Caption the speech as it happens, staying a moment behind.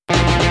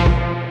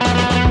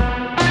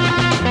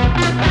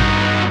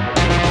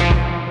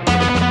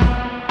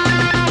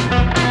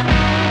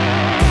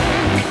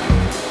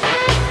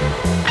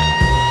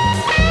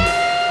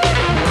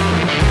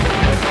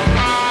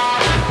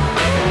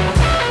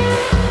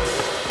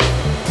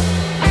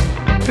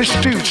This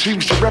dude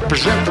seems to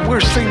represent the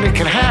worst thing that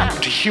can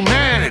happen to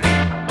humanity.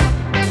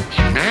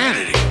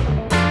 Humanity?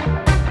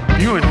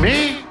 You and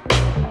me?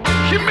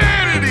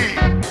 Humanity!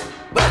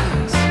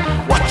 Buttons.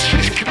 What's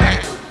his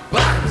connect?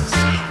 Buttons.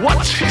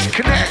 What's his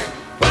connect?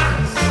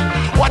 Buttons.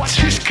 What's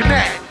his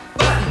connect?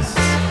 Buttons.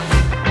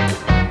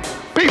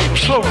 People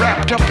so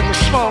wrapped up in the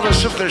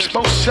smallness of their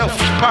most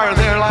selfish part of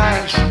their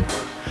lives.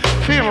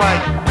 Feel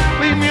like,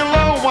 leave me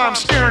alone while I'm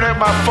staring at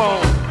my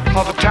phone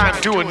all the time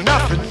doing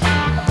nothing.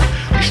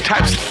 These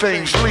types of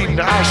things leading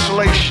to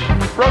isolation,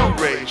 road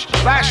rage,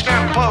 lashing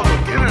out in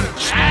public in an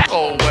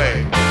asshole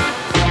way.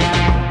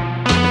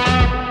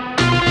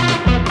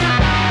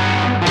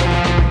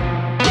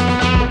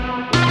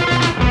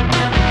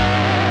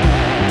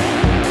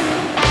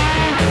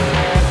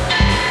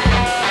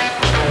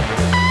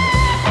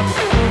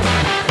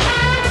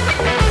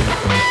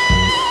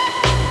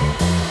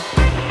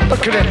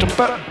 Looking at the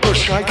button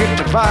pusher, I get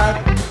the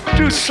vibe.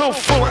 Dude's so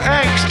full of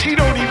angst, he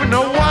don't even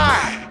know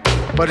why.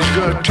 But he's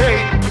gonna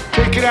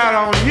take it out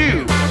on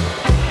you.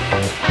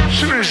 As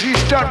soon as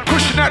he's done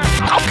pushing that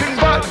fucking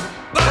button.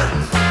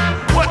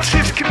 What's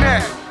his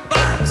connect?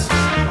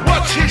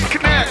 What's his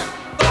connect?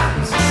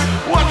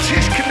 What's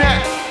his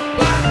connect?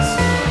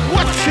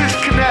 What's his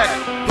connect?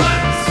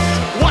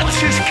 What's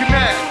his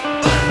connect?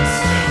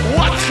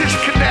 What's his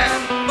connect?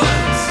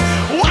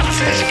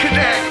 What's his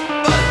connect?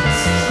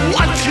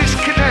 What's his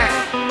connect?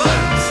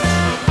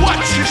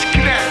 What's his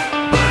connect?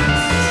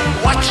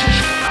 What's his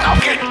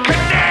fucking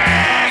connect?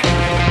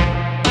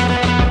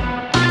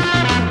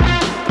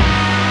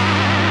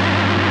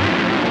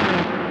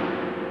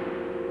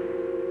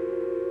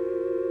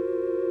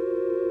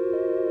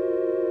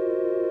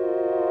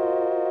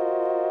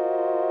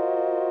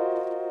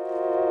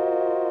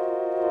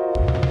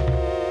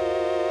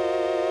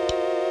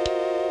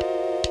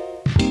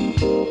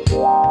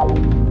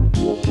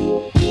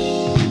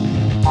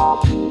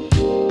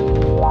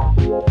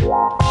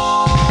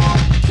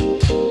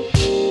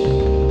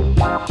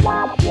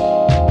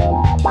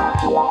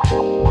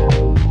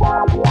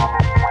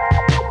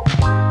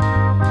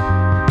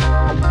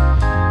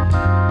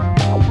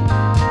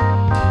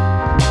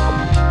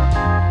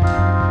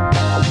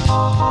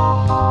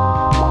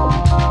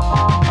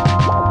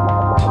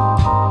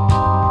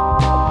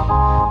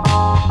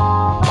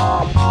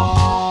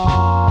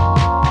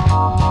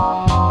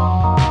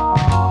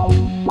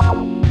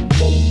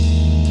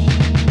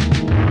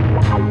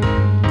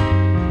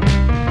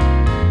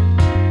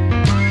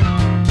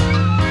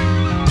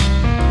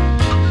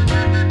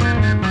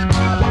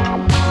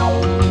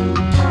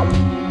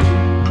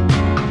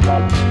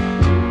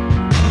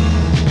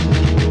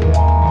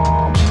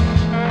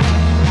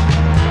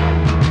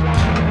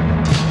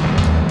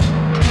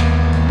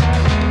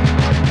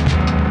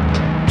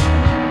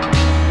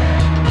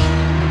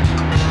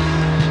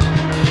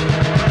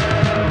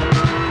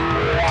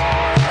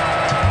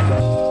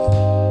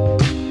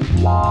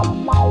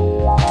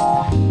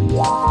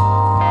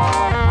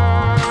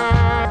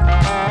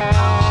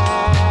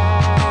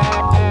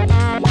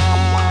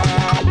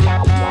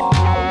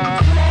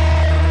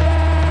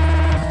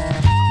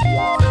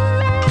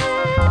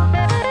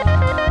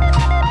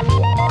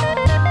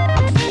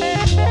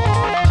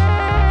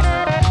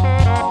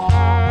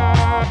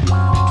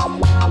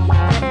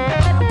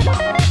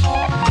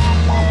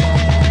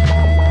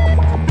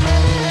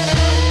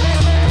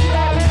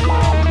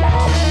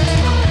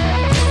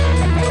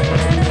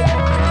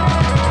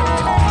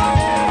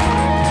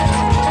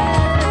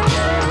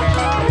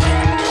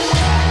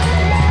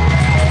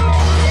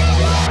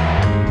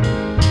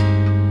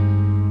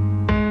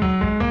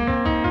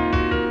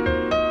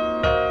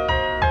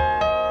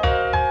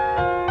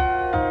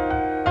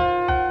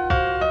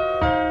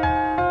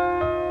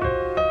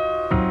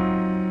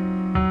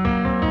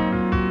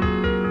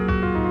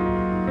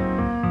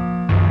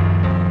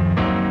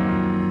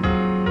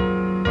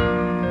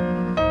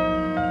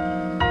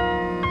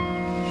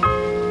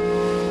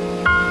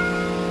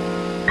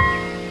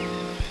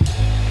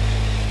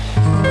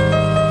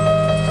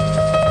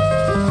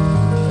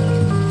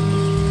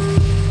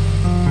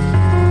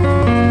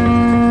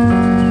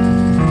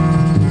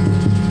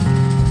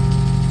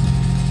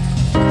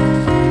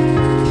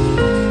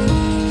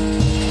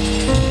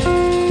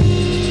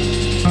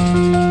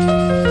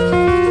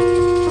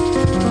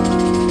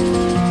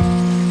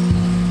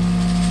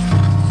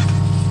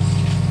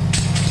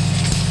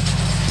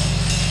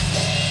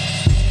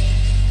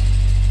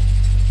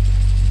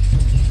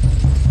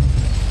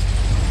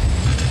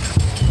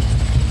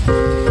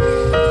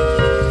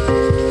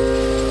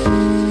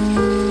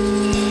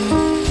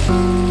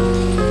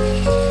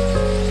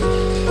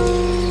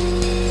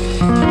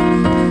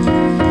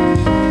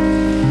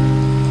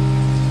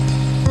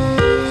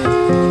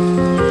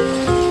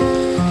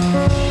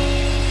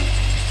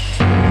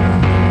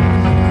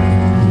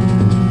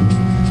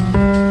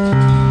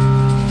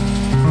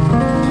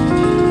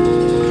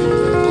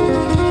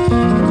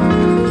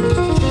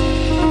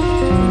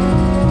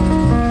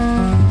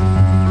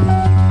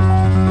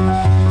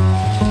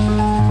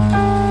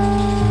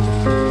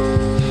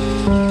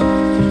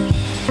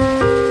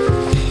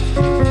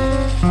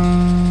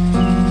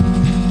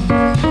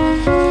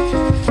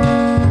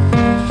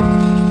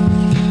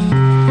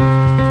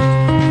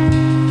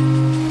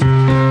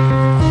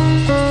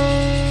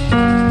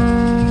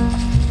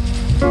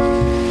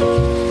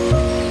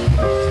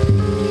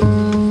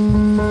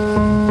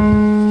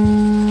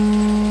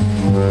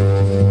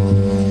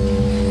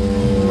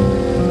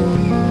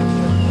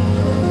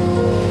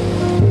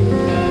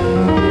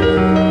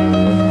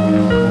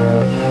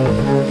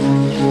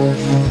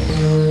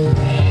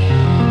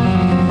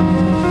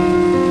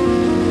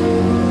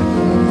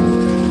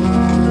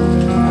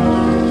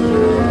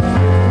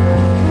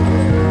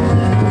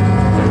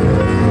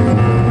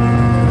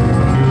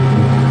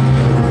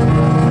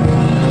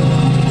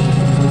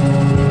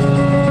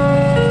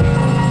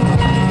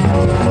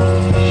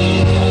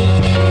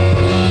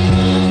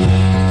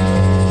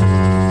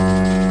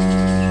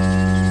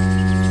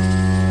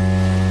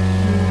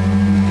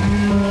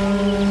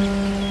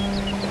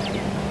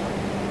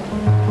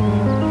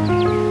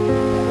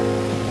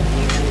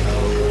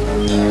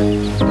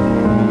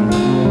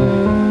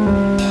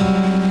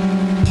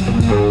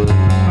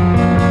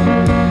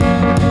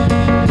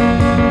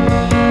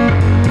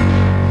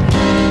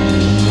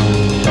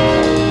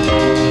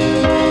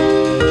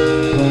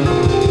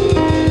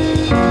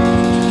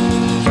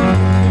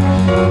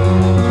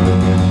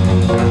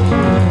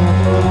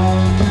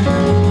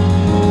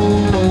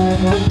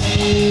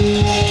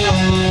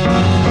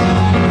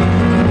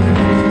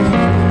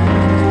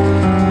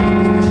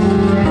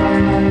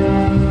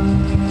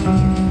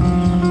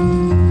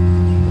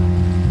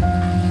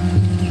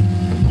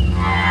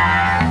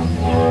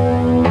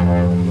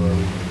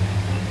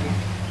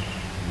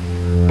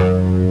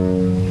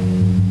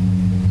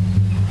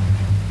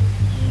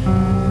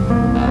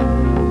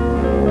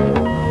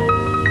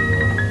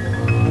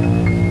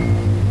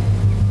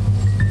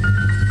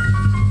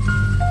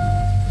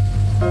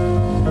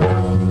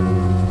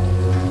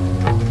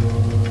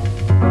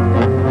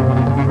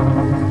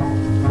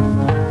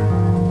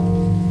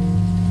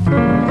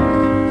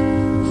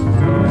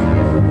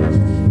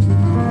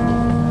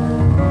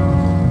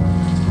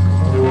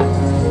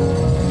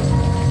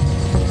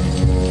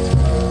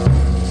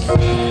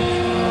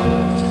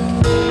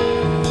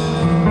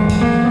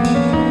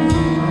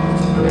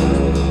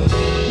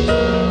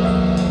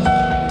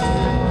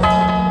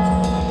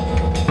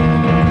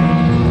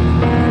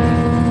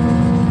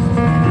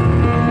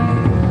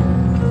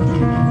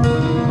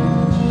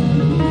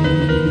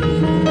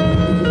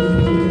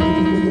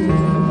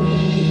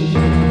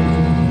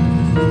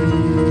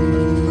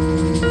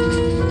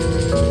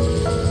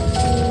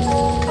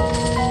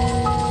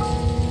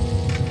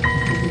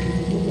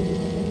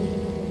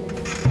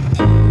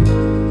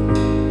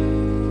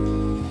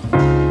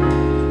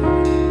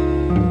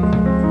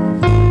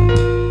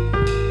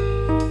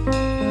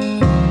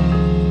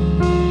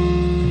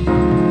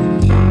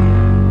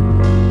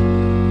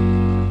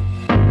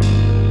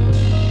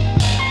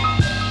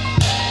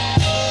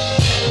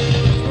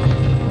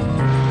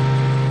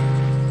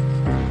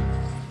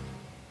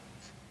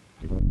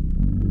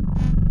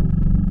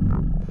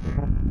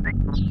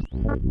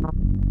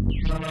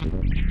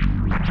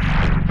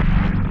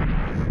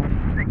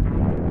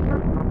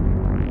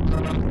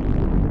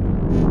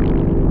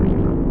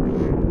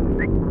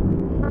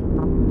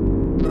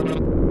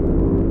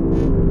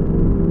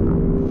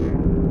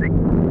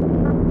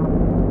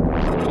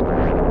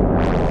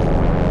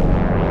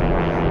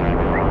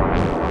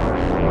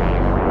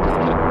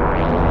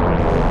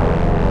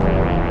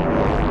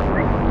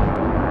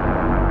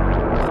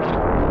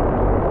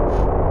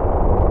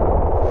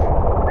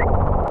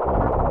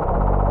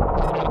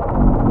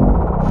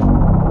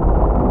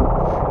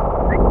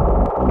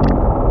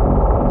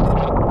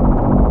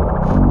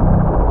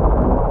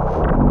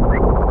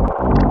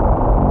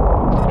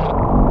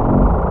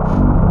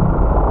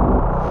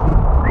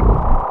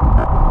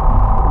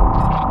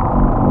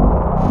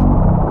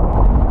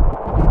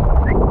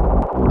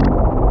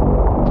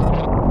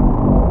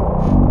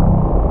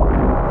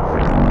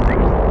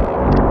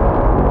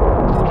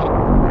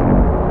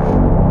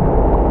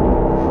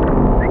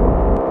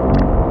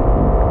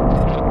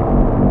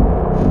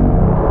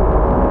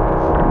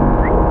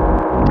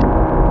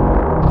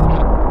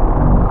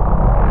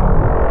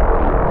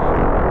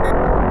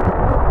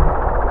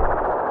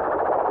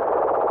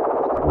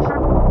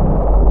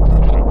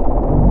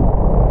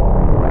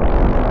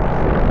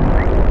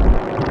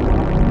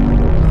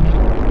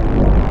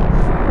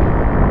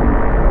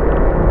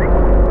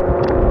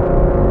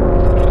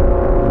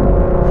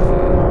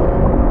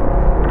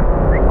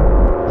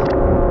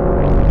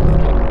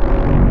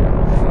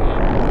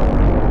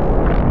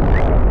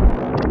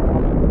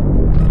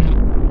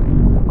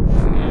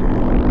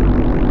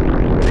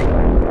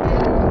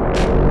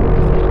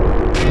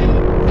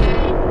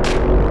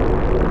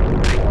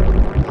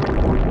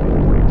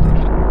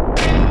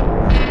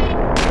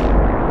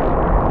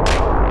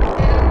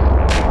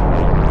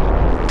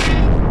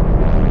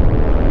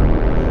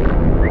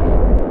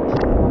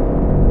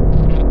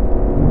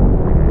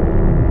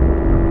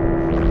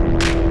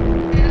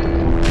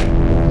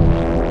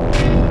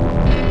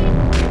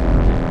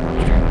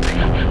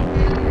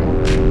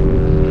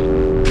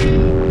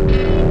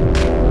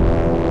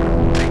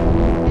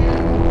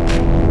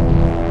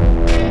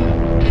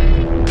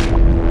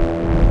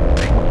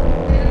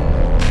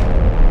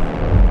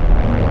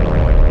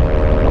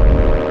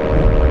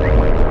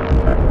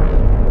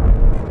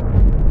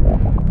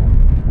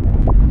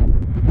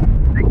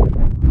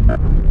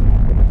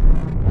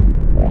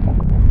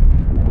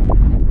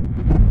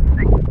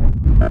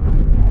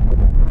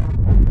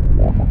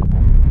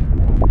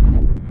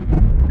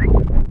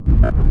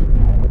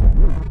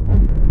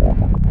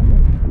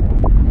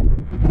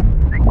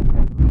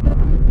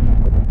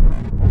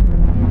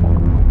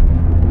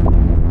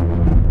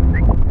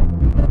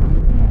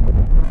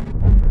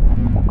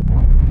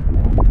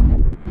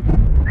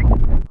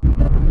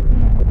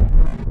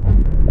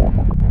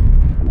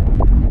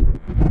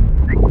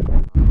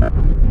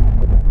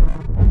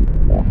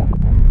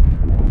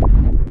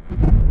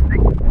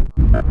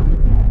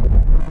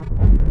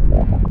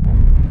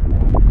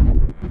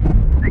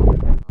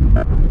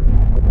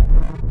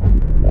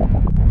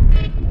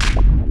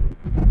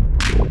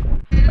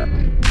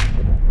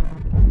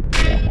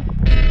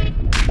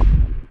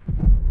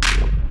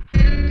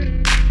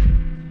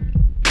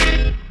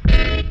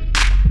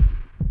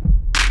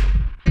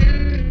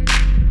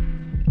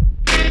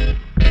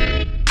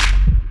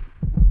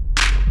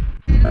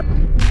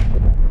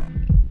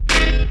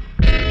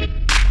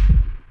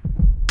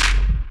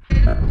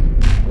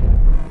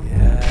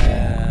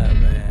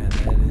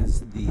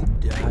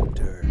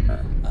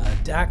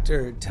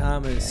 Dr.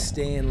 Thomas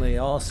Stanley,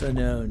 also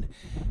known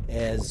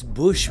as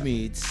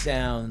Bushmeat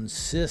sound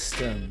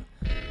system,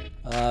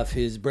 off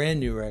his brand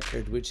new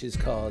record, which is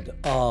called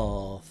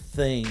All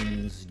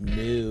Things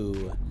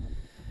New.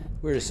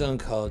 We're a song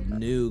called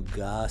New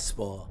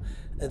Gospel.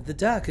 The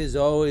doc is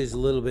always a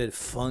little bit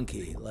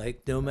funky,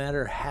 like no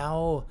matter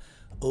how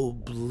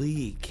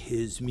oblique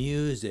his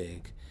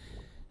music,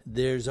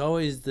 there's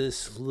always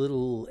this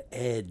little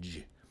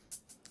edge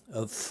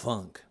of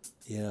funk.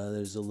 You know,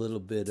 there's a little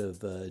bit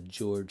of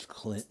George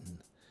Clinton.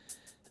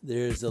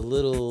 There's a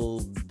little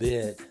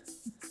bit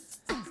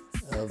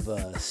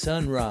of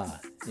Sun Ra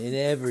in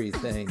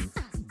everything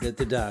that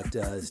the doc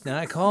does. Now,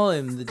 I call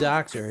him the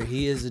doctor.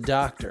 He is a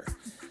doctor.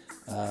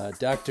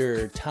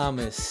 Dr.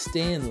 Thomas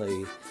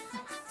Stanley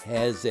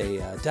has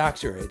a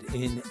doctorate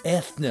in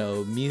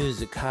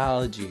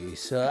ethnomusicology.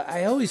 So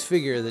I always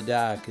figure the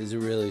doc is a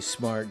really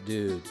smart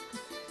dude.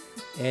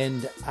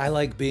 And I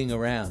like being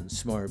around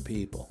smart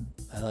people.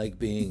 I like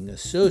being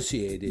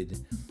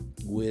associated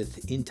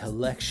with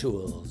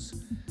intellectuals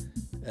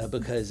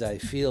because I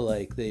feel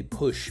like they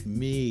push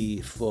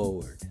me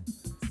forward.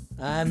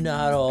 I'm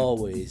not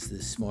always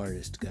the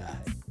smartest guy,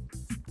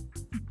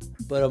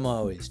 but I'm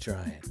always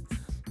trying.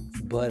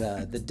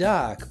 But the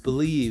doc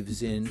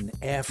believes in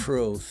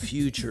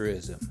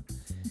Afrofuturism,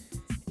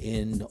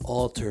 in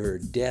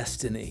altered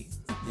destiny,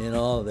 in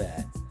all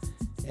that.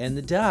 And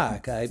the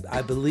doc,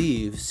 I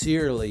believe,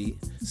 sincerely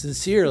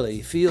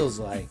feels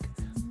like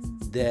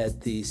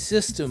that the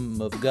system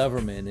of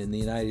government in the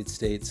United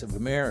States of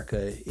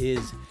America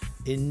is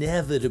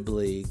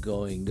inevitably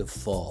going to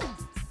fall.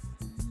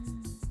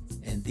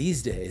 And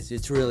these days,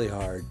 it's really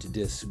hard to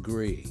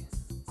disagree.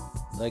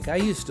 Like, I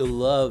used to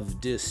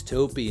love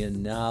dystopian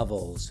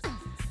novels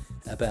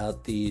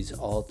about these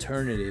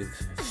alternative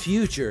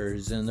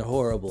futures and the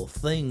horrible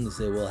things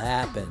that will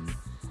happen.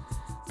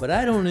 But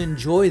I don't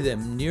enjoy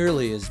them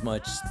nearly as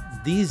much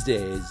these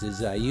days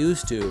as I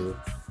used to,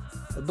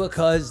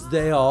 because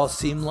they all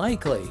seem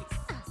likely.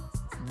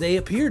 They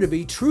appear to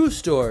be true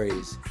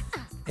stories,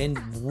 and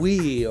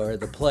we are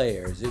the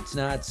players. It's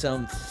not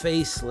some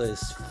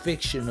faceless,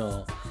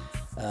 fictional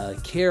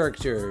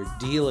character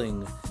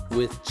dealing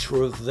with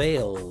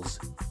travails.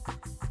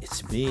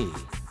 It's me.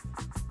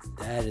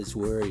 That is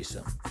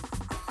worrisome.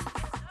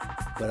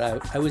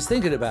 But I was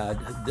thinking about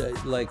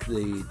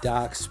the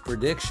doc's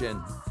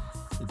prediction,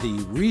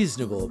 the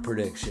reasonable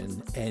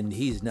prediction, and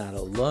he's not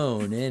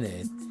alone in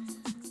it,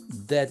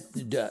 that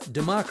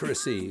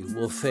democracy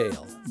will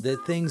fail,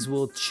 that things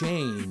will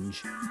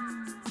change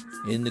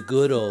in the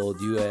good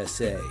old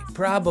USA.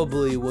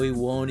 Probably we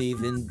won't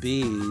even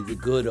be the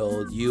good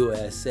old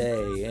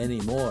USA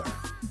anymore,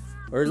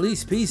 or at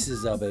least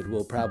pieces of it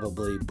will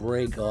probably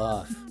break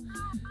off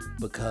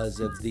because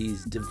of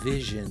these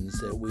divisions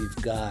that we've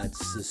got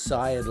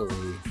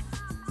societally.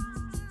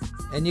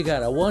 And you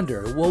gotta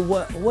wonder, well,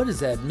 what does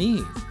that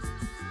mean?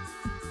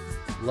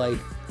 Like,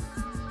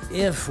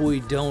 if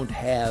we don't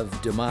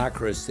have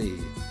democracy,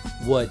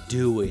 what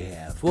do we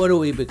have? What do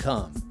we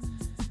become?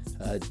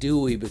 Do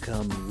we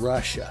become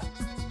Russia?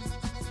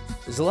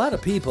 There's a lot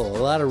of people, a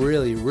lot of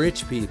really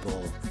rich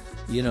people,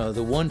 you know,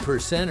 the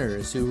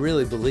 1%ers who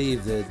really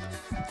believe that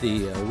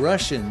the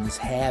Russians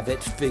have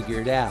it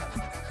figured out,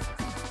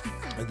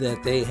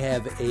 that they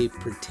have a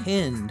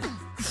pretend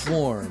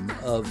form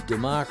of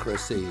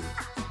democracy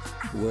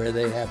where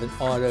they have an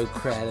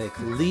autocratic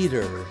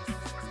leader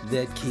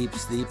that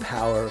keeps the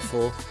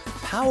powerful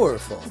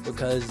powerful,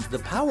 because the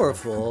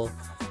powerful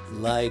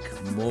like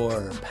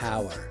more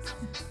power,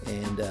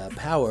 and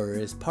power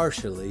is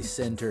partially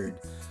centered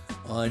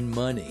on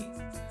money.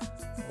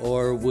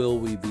 Or will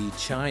we be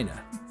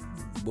China,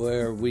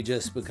 where we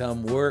just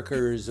become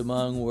workers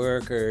among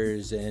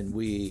workers, and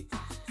we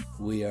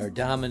are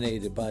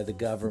dominated by the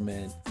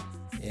government,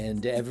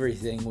 and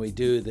everything we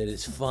do that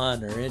is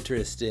fun or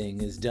interesting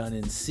is done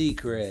in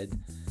secret?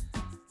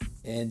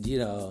 And, you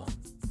know,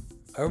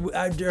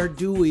 or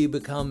do we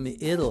become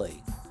Italy?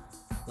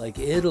 Like,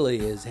 Italy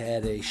has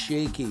had a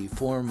shaky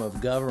form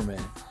of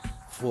government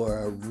for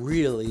a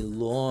really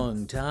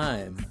long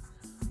time.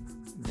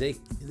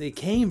 They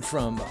came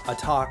from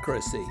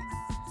autocracy,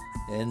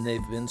 and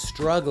they've been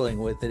struggling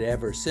with it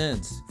ever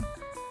since.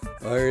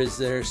 Or is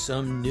there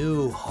some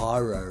new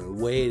horror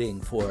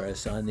waiting for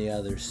us on the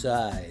other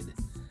side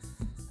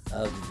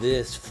of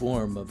this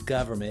form of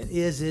government?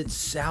 Is it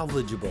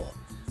salvageable?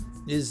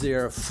 Is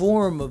there a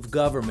form of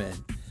government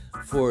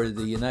for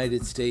the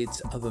United States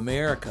of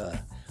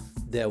America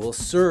that will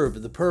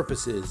serve the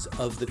purposes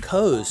of the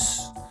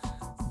coasts,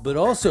 but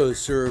also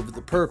serve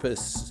the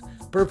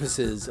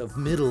purposes of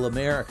Middle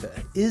America?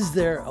 Is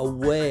there a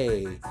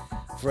way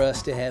for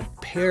us to have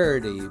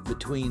parity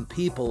between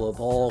people of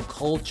all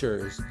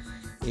cultures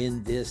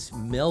in this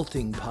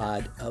melting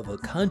pot of a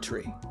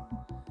country?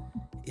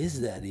 Is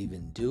that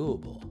even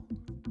doable?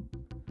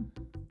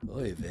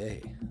 Oy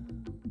vey.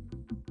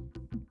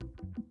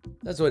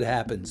 That's what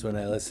happens when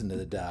I listen to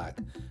the doc.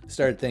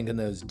 Start thinking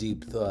those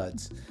deep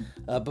thoughts.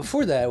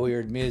 Before that, we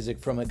heard music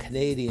from a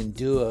Canadian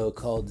duo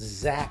called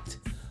Zacht,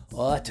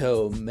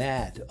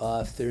 Automaat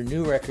off their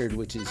new record,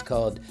 which is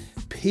called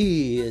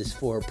P is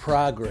for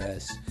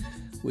Progress.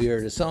 We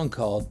heard a song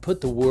called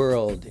Put the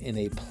World in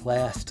a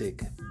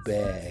Plastic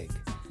Bag.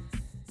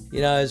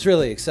 You know, I was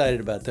really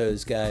excited about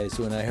those guys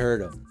when I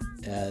heard them.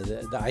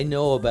 I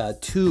know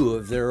about 2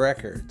 of their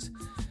records,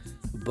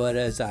 but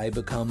as I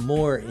become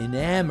more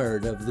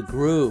enamored of the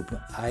group,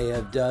 I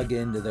have dug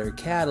into their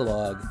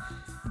catalog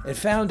and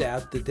found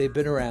out that they've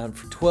been around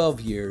for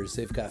 12 years.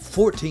 They've got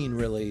 14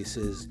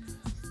 releases,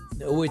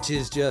 which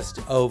is just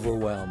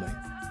overwhelming.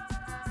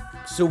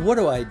 So what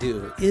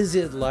do? Is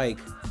it like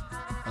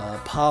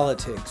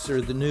politics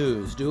or the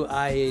news? Do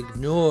I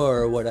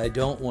ignore what I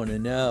don't want to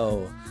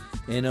know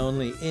and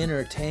only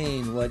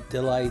entertain what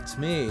delights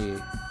me?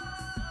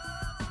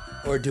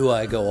 Or do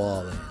I go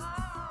all in?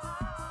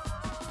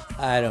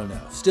 I don't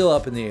know. Still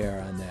up in the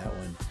air on that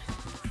one.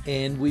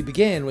 And we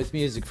began with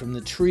music from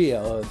the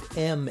trio of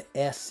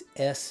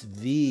MSSV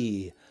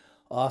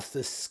off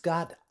the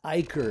Scott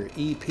Eicher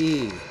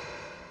EP.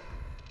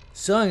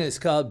 Song is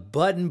called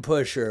Button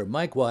Pusher.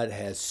 Mike Watt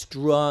has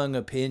strong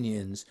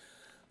opinions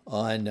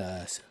on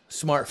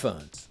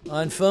smartphones,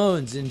 on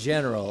phones in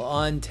general,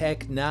 on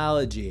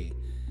technology.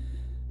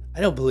 I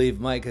don't believe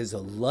Mike is a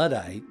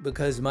Luddite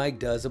because Mike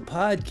does a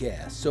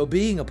podcast. So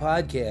being a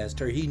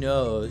podcaster, he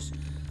knows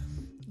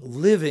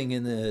living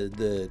in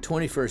the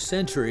 21st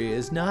century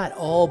is not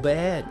all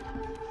bad.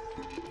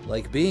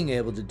 Like being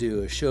able to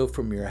do a show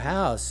from your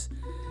house,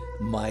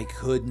 Mike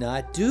could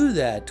not do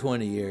that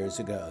 20 years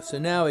ago. So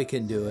now he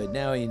can do it.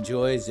 Now he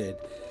enjoys it.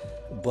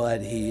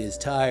 But he is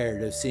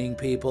tired of seeing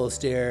people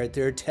stare at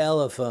their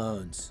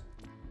telephones.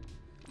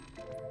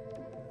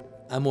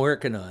 I'm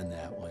working on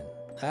that one.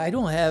 I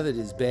don't have it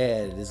as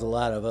bad as a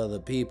lot of other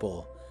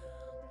people,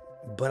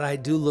 but I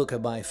do look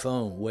at my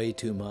phone way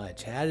too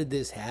much. How did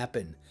this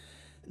happen?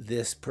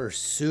 This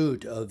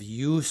pursuit of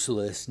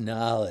useless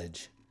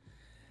knowledge.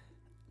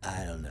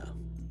 I don't know.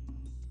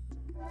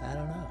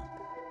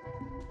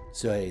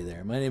 So hey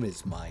there, my name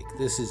is Mike.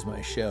 This is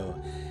my show.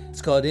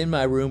 It's called In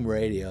My Room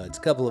Radio. It's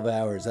a couple of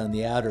hours on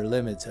the outer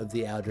limits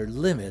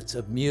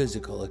of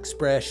musical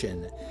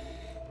expression.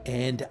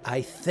 And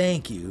I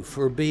thank you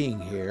for being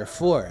here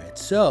for it.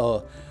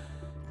 So,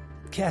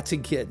 cats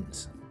and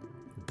kittens,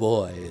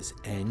 boys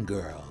and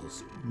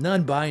girls,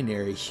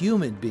 non-binary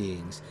human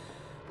beings,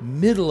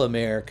 Middle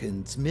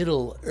Americans,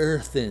 Middle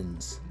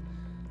Earthens,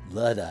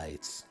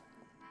 Luddites.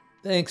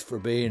 Thanks for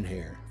being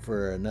here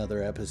for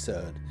another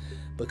episode,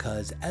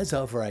 because as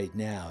of right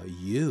now,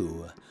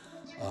 you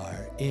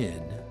are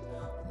in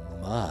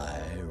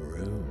my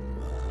room.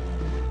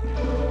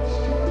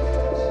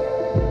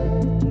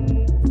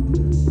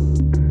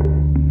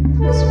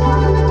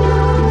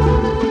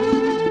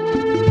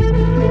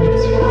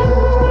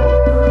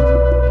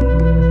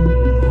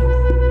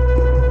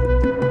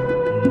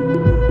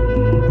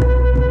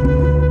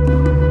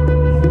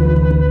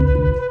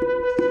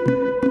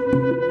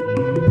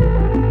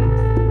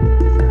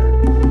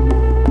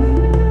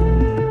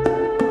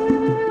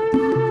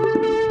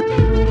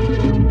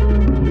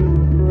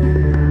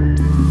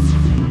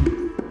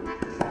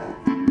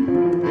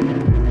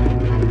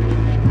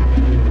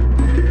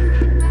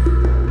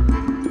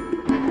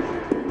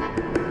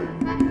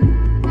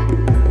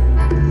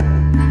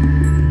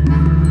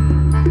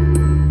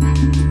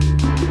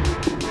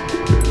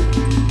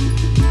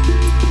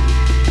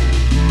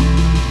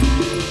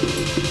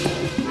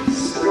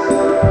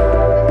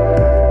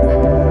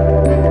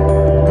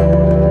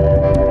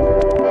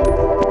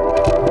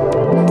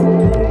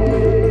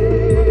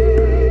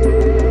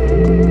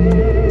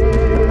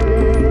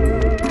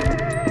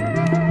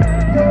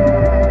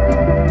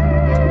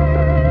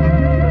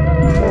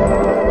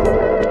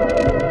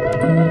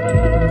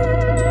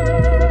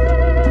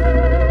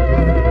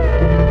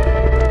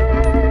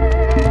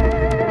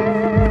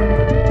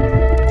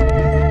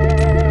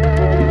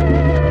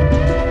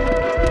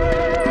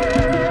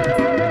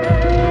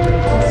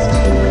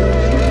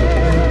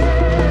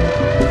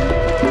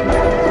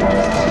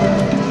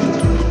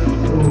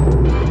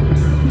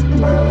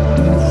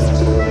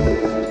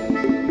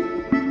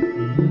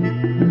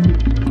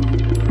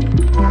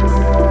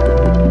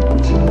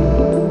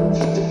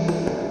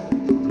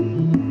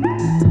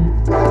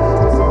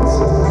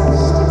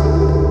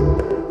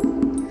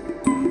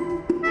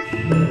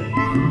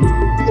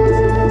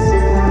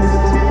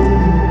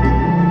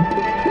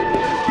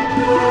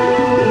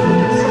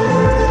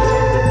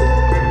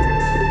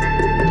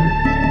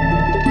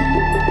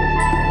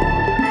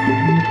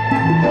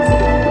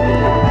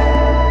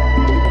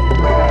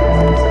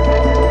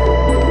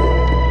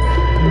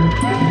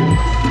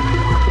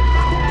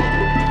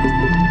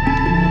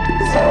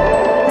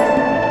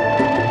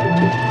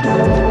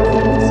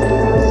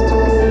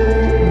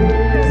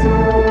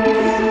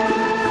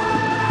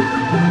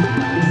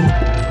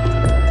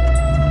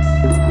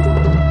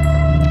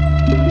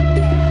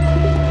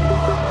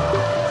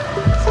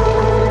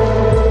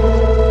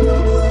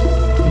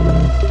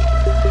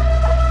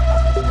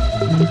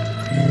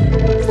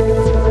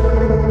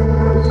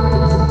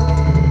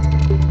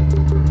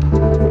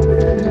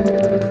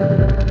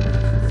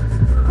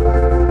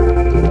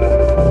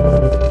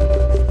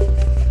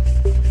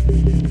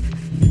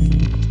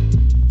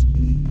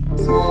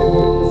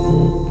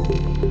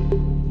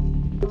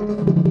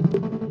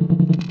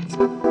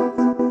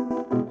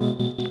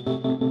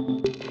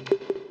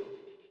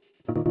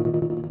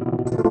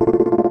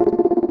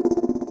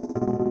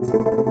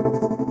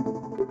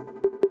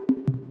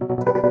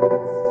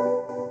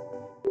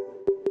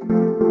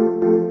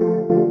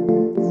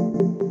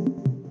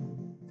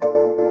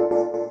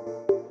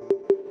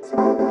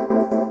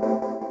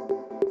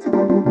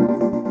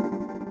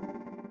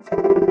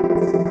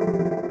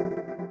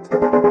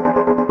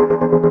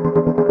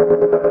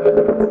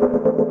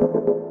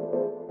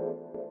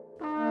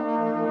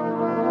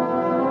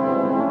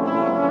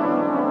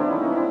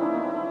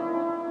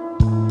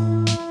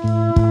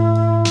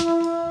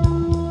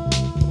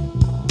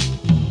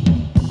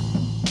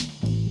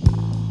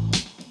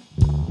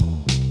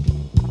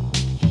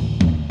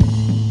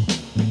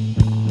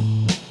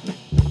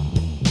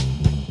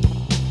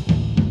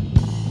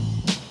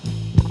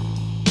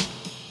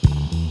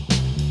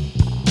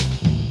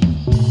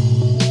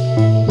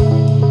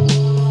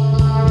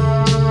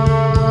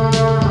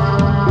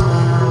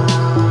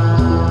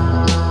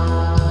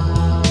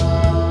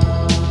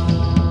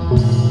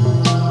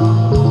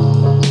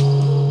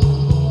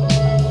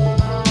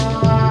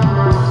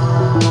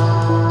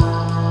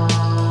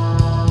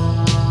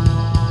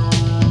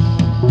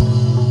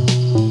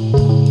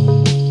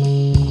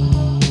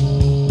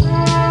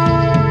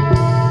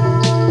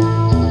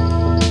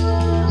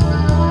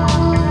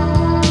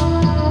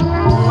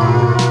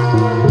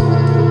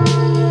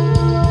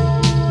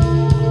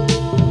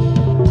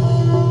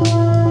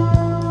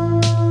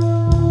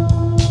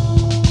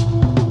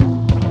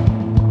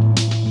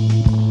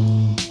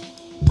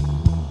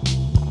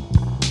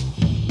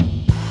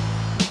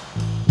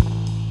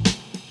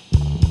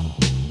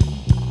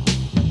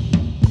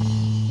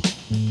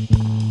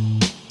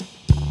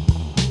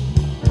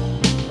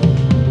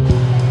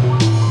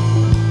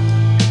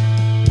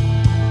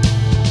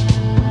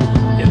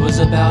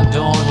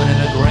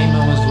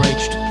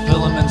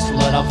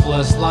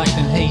 like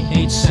an heat.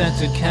 Each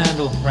scented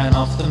candle ran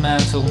off the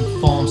mantle,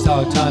 formed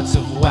stalactites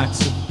of wax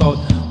that both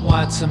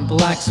whites and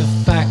blacks of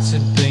facts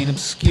had been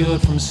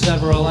obscured from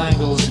several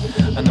angles,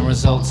 and the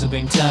results had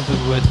been tampered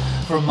with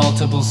from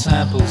multiple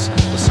samples.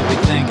 Or so we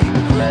think.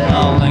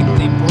 A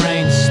lengthy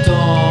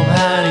brainstorm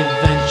had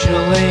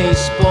eventually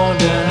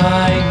spawned an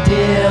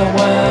idea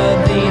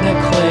worthy to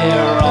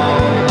clear all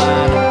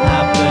that had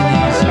happened.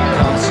 Here's a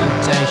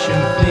consultation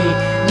fee.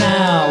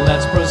 Now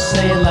let's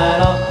proceed,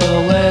 let off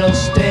a little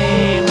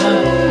steam.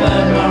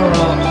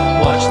 Ephemeral,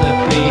 watch the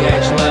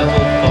pH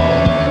level fall.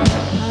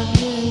 I've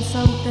hidden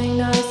something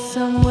nice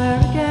somewhere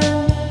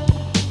again.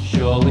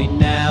 Surely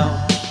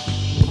now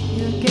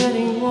You're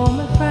getting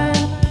warmer, friend.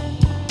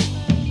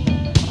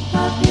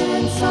 I've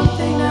hidden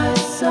something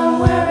nice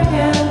somewhere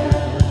again.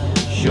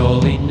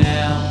 surely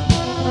now.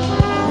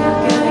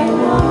 You're getting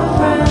warmer,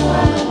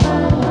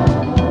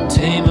 friend.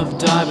 Team of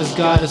divers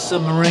guide a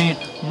submarine.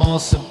 More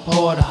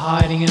support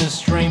hiding in a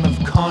stream of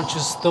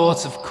conscious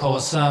thoughts. Of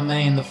course I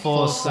mean the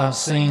force I've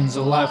seen's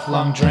a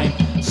lifelong dream.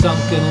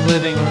 Sunken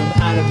living room,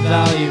 added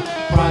value.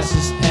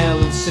 Prices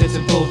heirloom, sits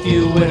in full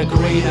view. We'd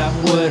agreed I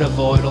would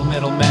avoid all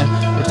middlemen.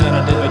 Return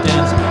on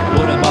dividends,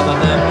 wouldn't bother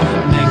them.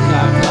 Make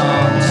eye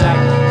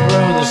contact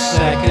through the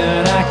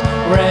second act.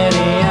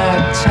 Ready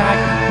attack,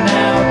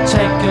 now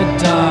take a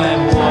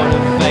dive.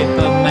 Water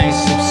vapor may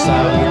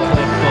subside. The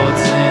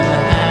clipboards in the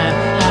hand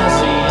as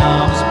the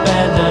arms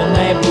bend,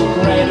 enable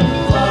greater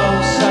flow.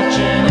 Such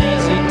an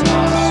easy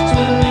task,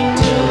 swimming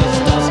till it's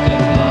dusk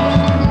and long.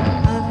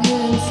 I've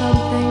hidden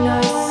something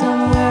nice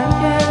somewhere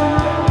again.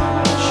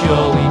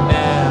 Surely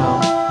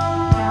now,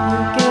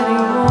 You're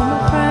getting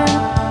warmer, friend.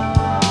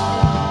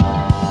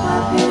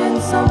 I've hidden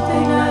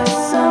something nice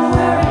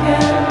somewhere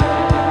again.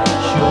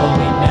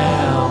 surely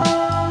now.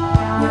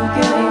 You're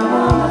getting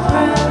warmer,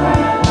 friend.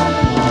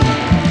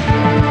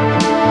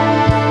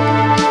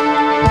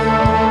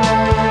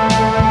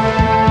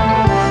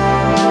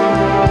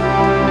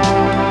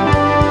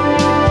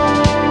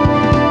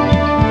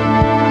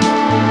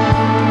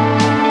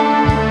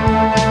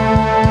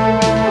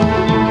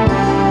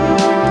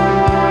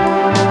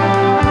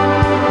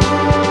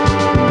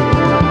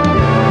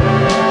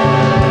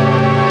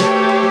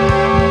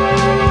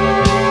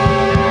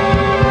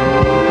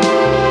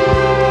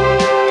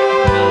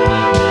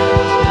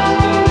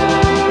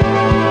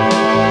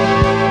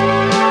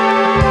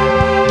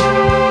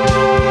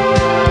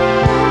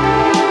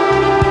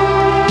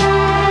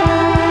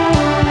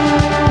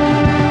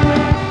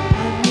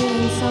 I've hidden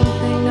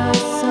something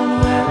nice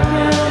somewhere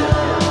again.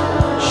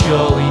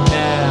 Surely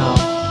now,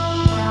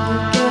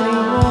 You're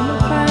getting warmer,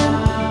 friend.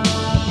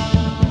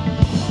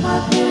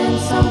 I've hidden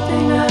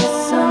something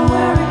nice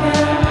somewhere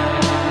again.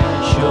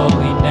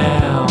 surely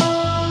now.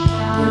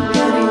 You're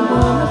getting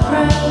warmer,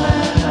 friend.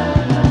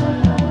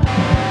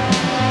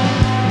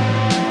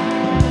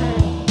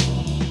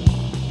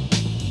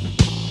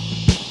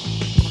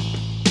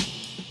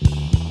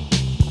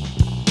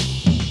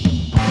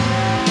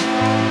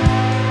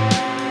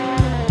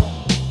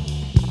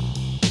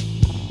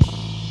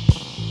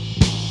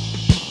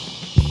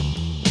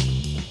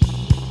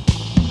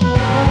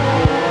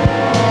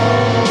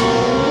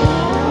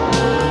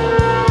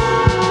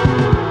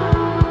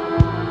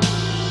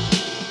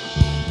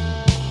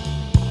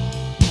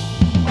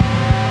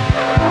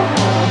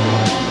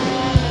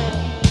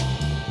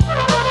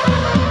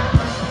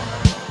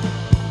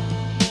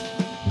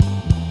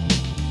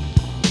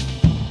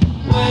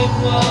 Wait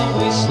while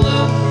we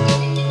slept,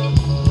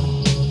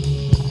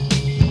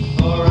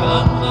 for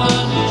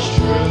unpunished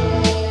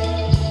truth,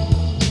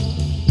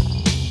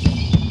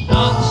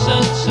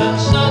 nonsense and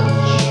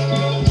such.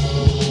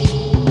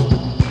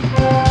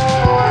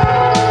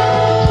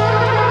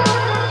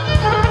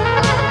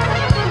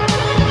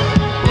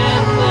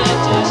 In the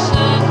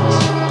descent,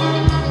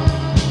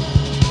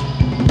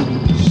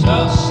 so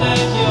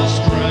save your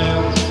screw.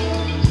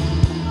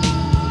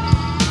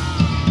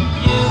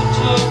 You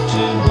talk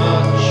too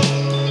much.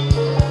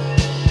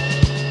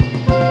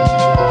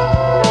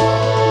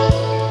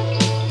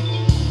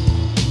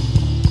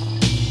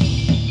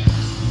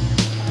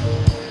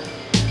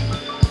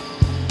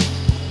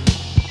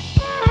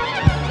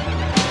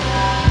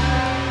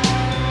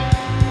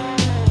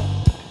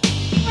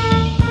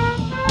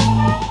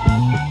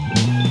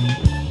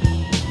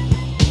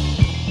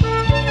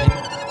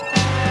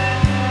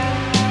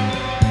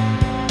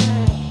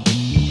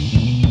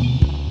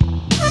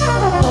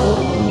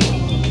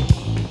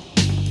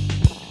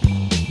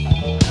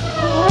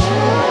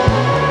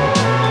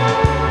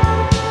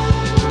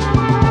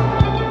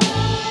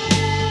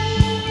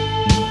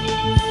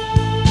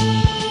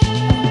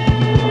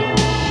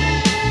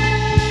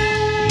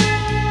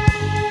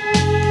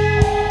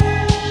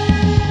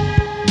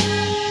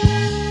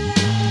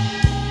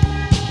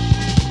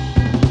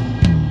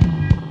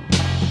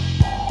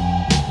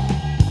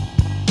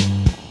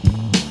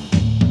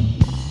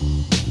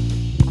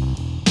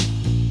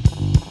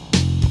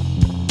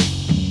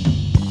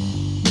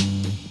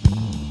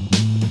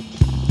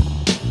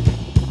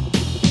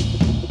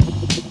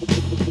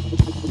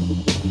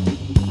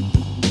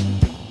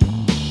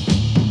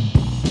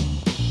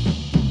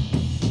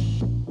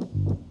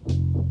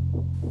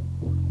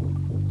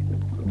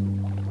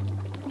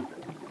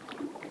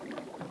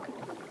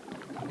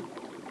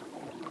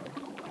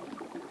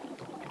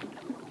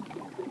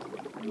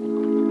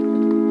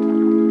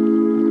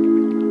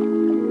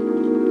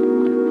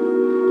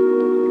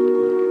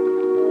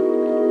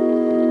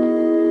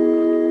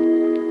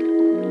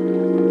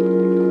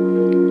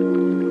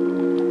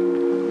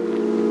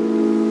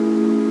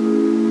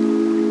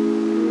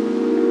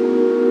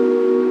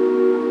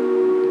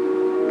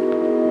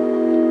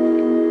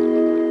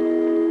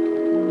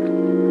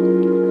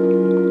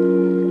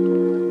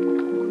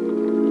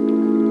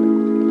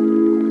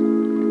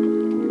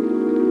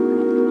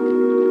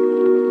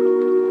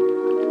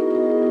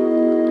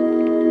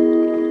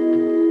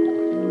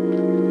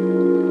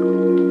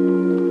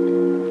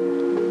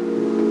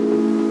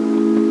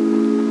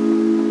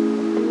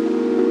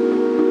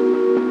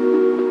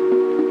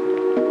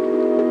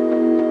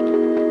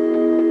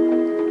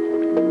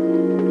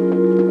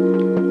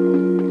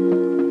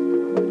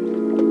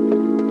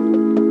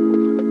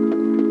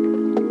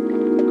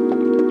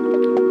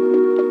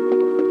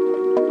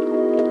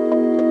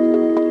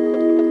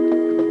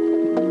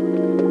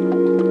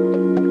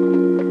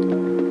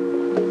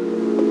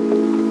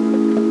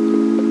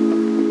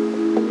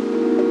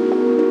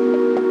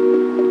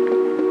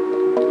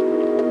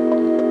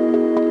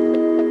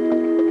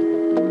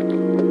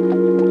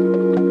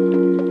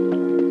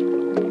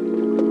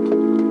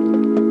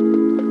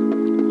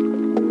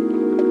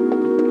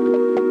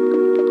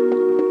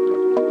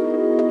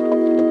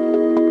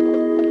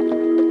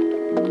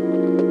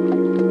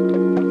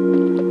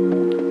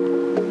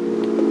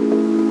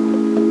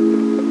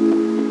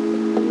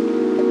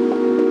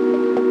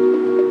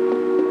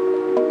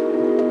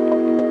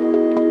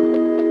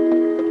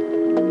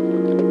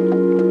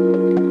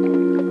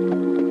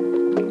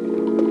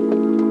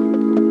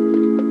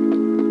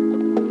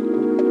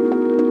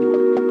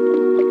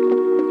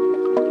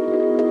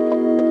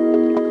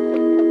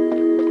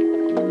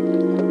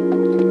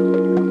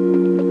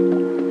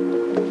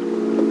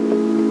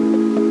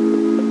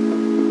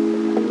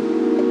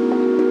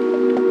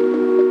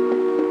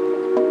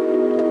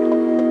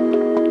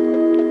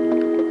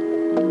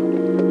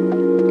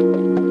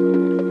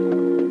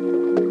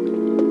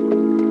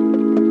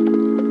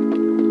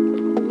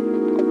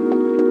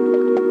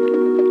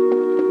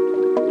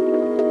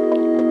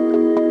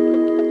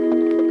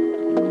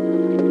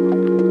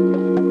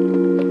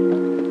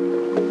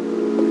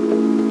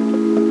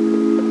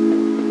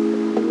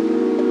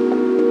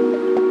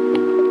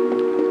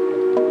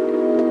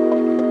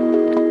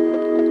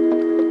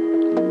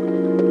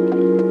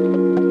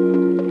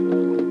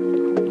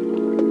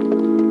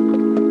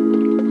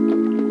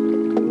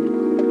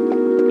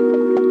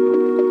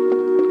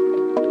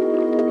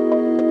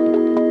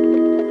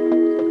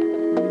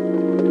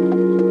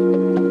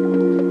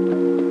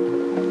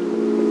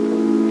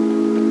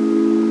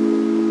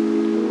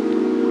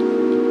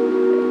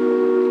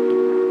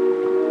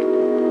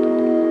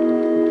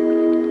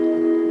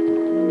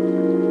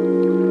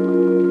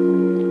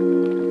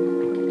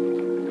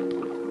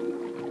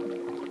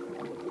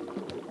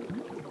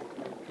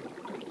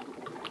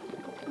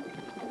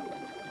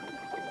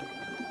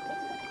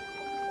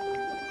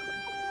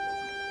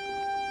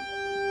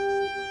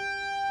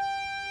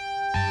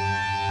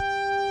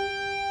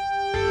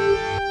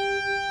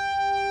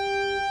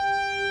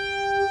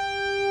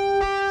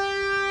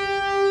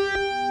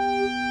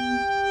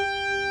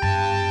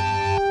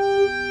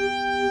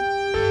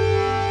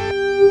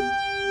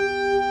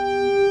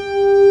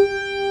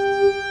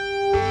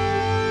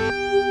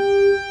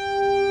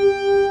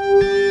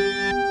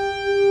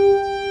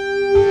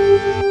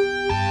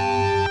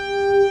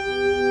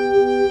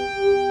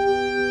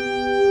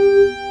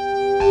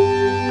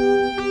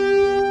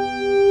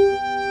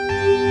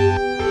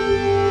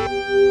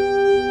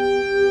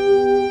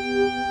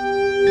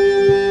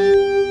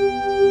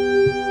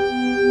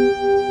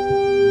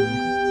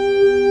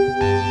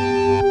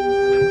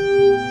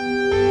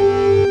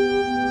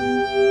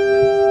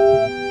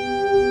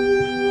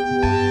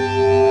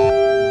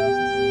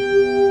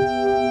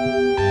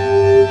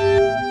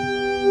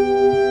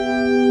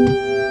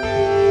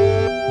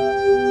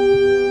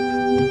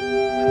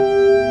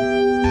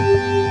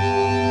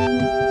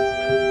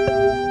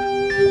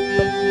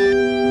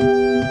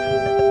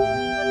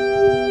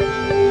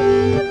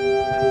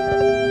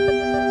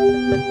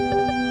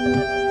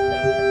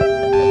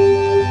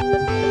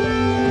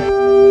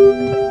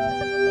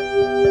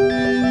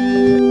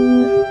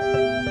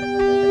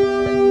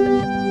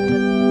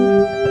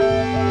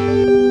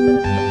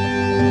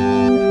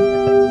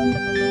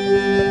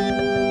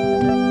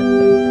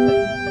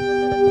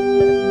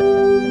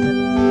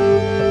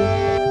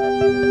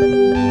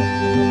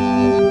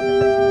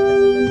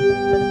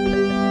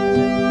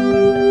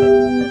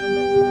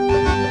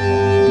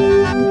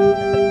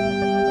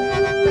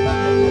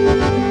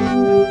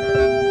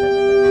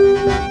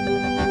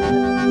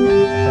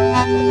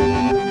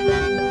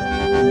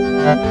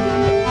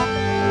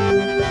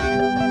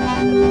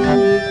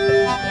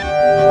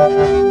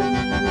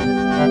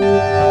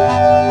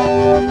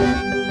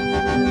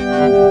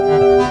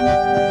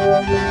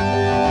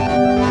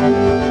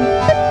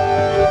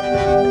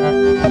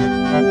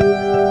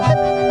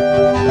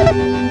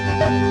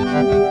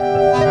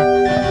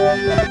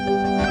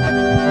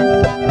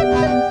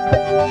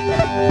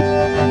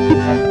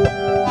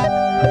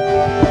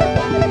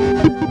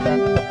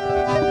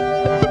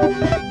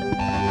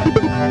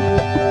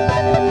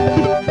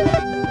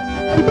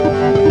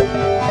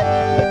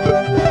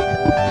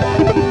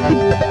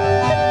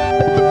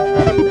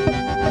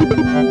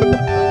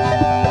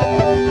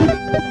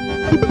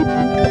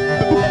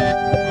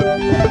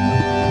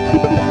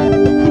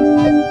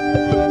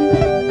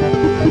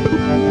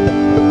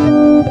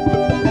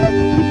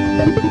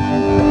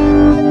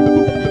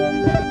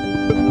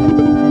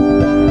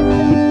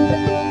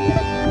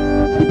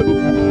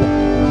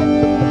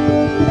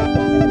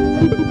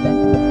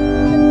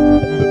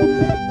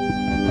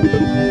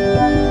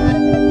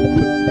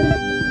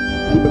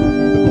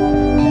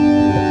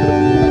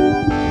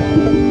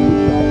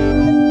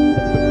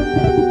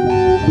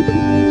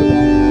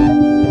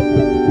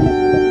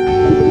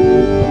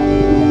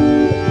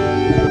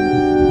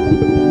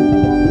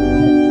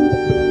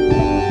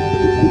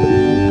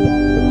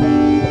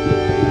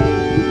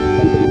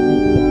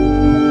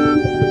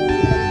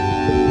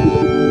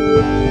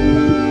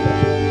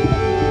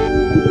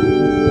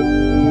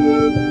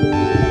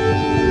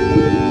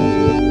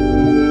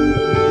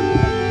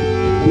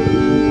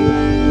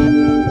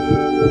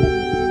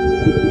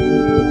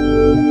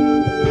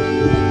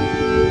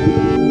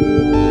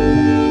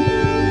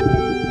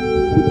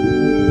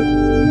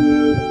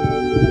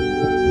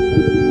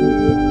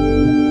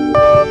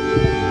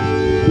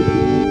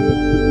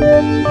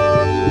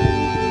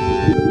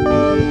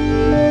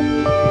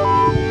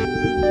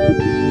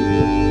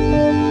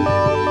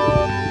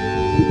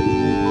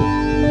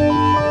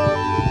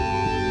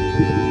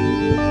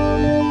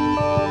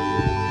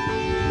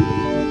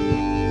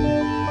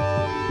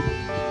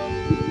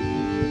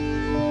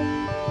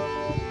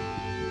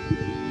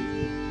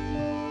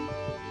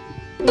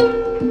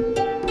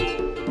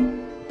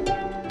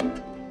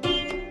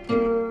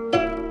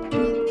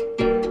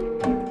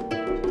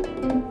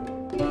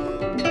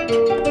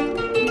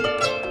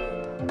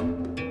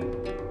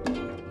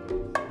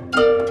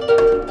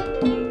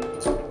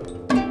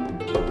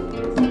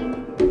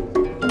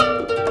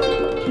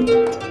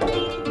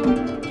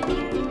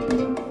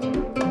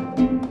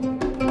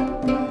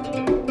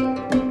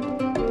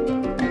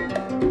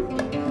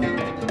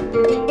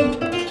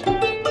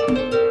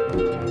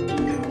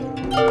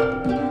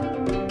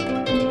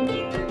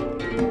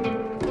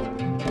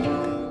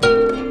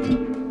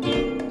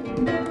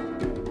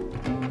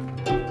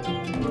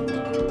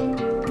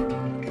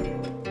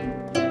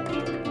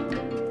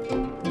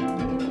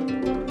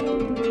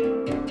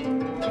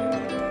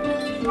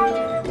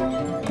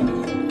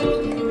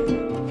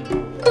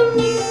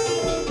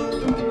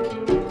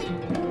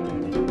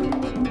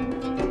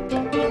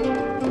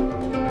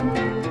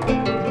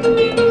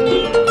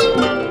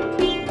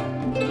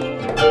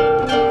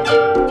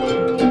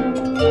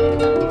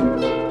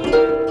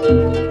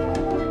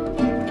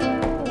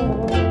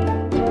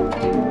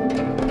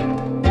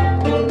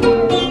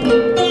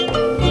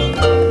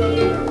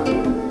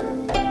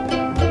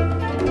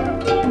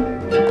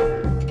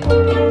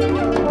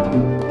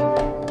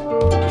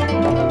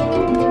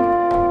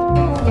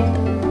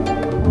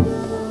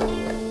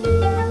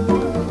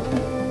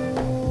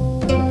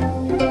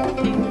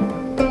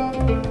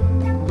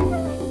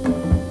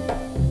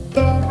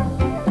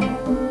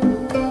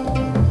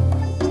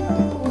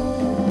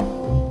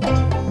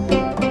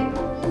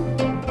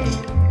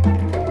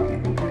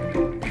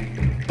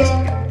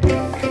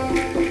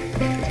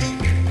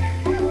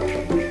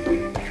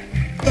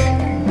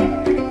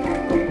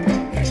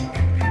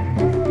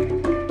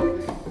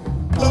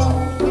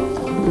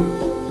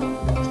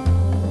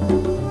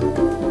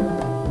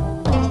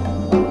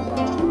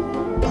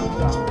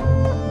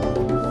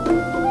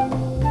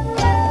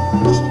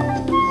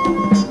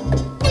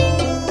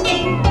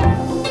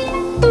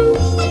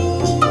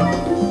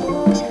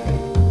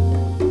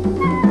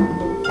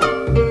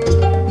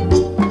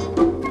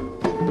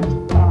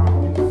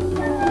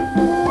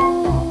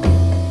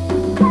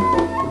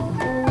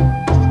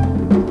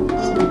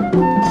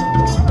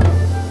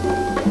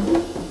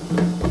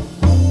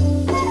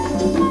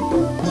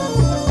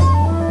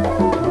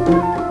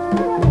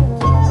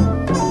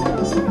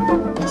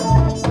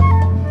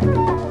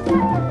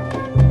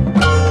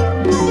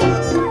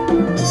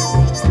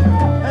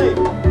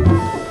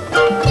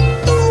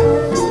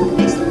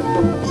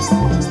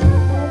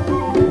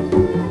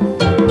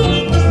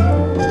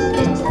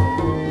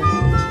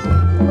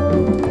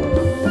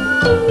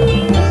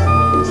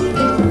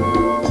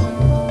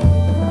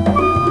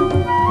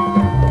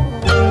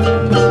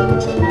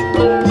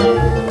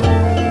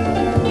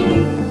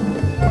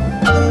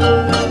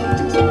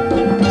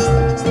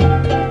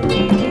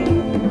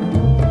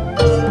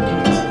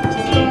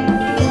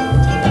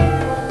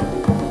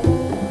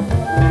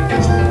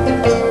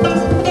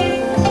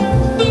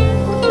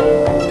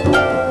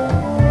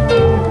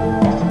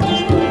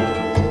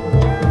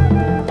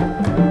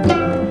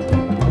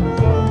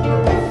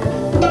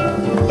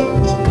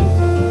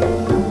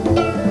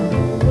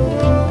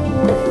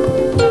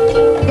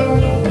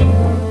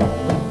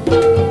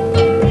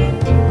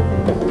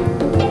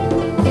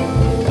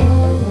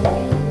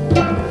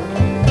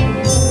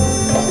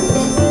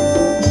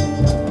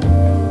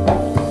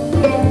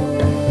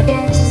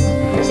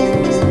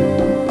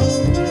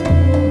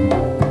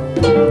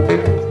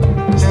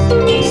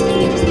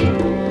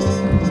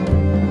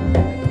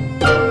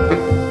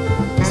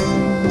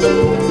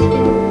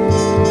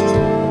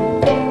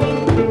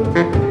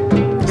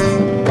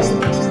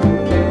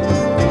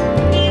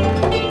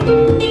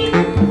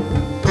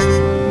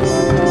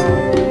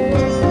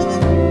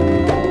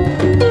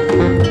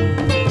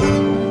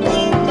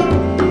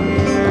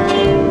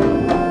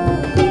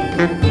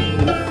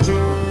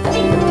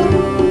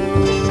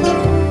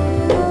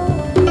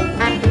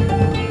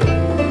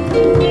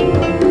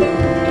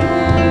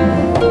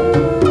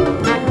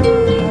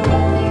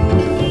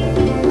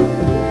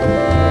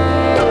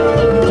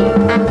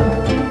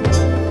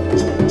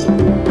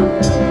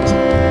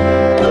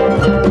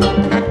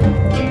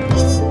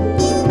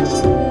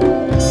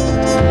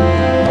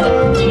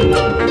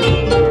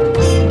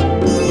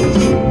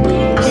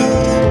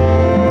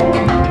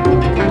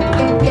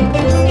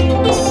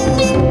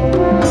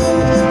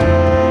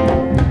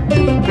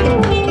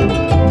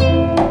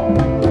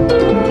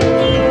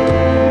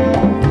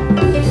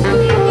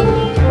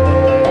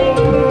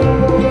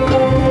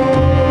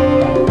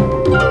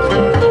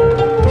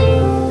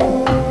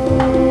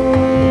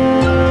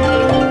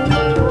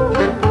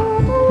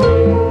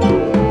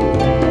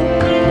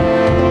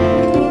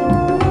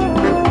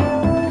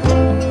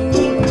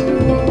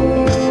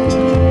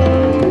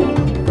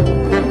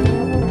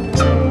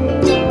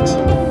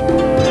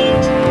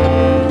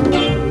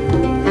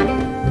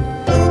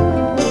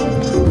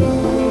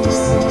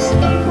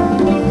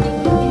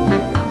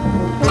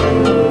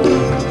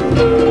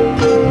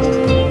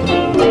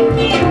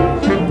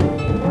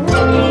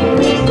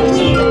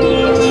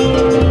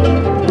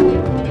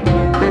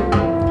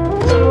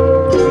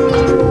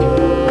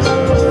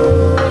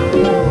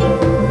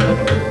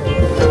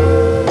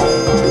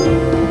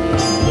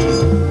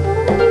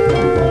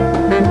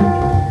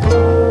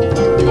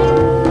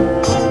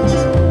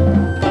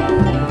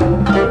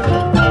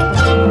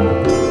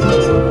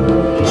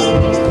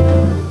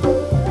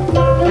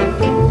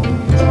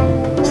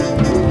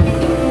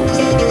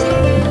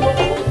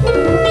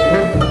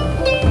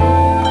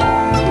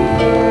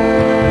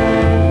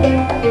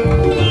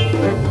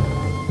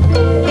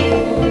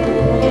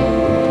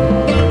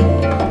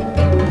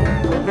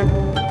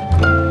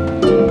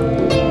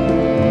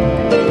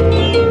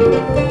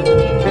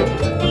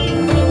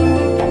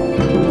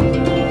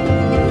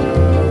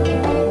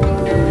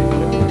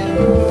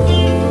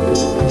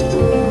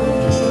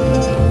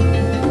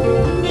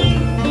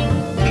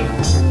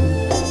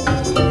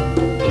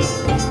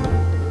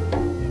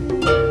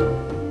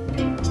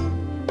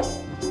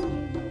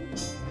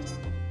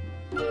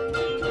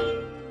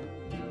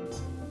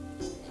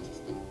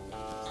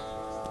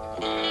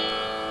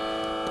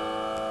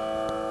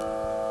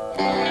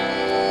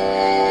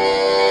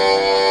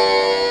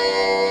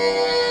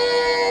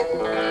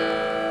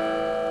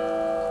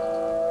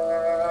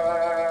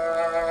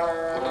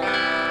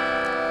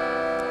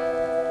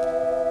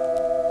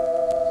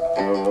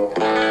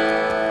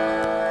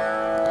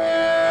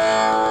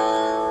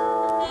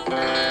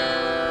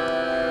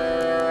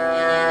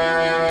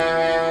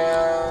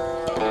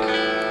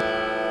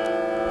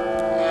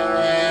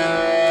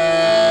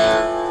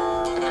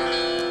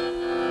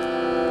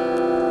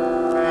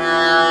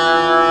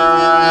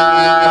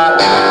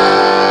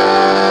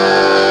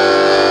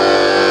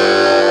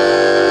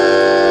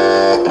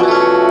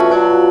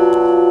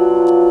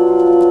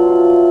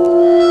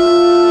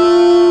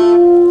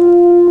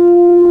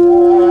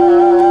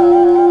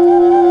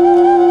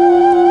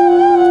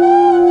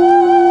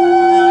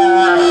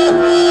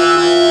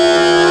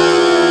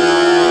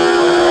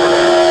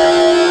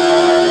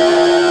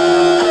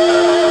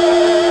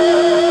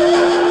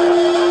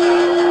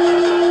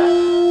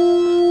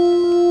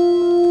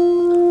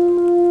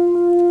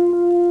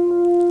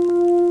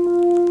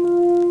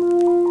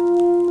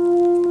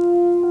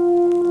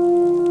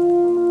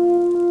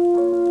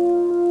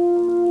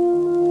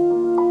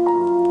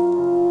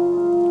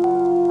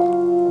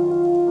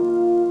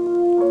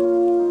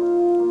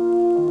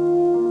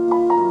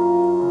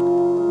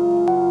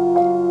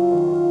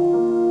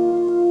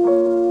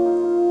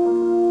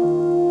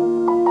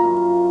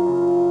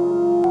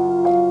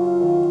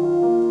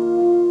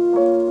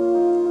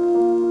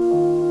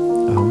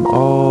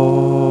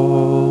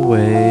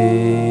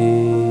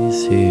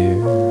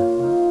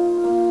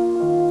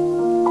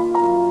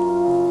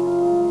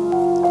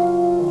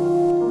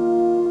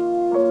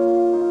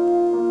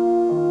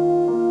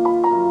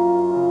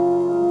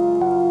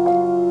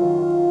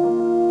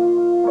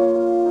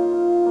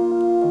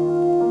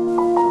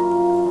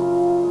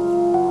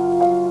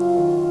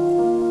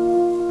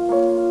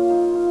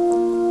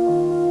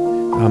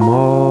 I'm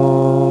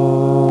always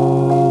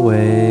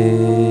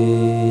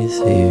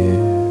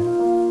here.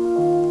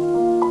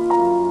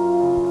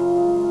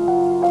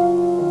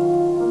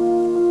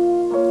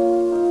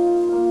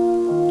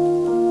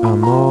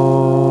 I'm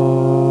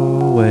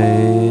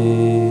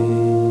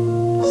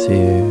always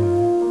here.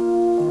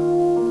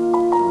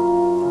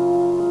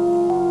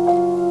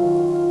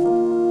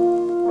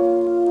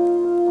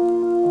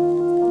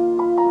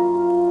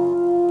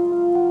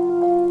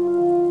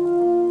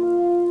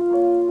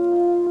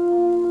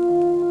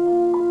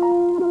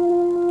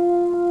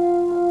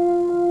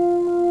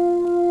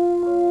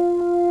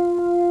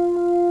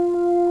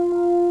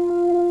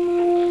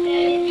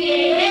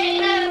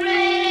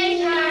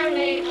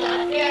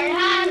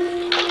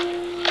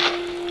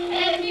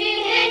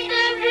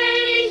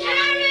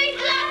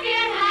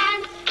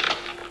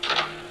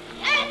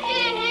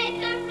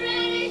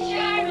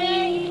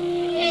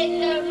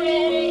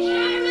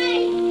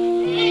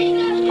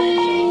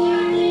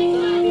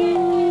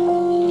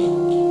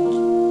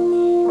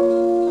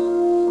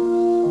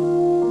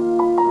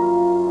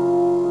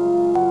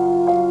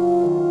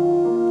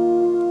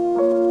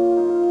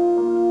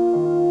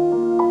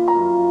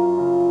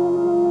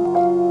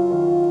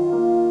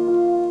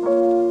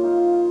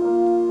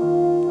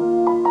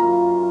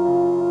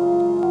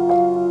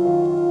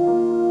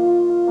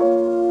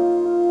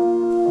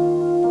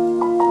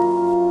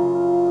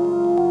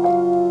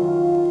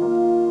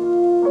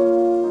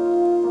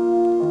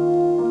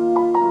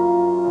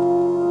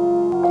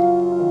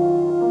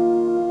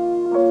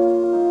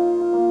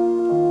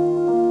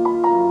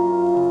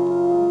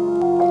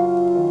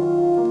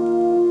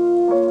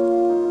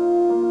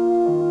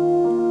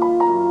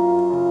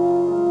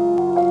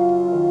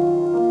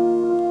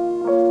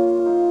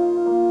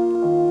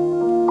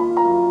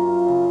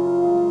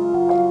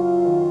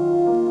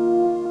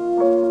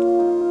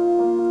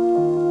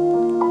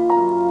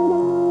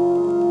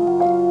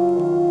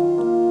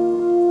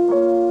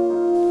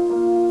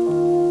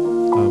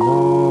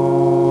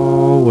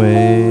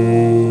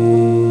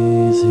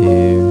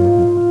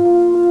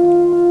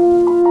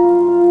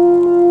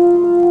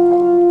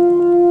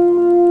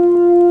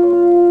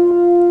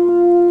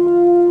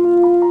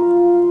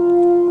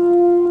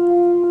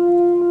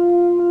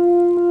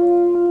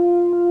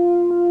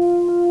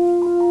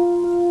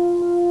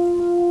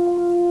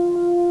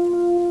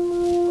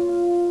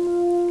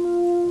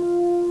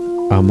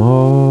 I'm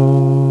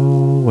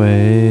always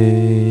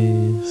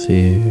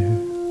here.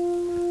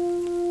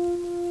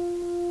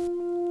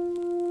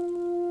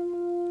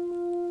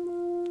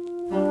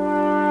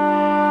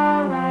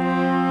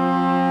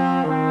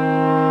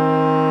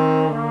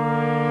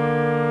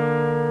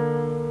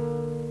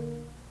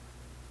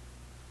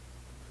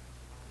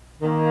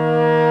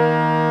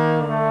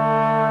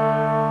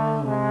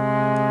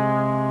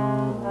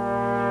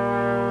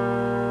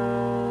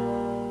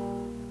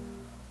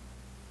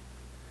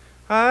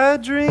 I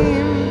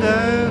dreamed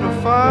that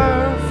a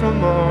fire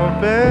from our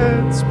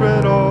bed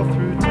spread all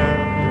through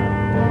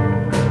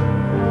town.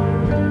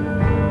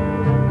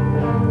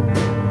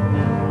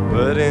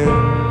 But in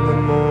the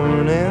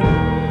morning,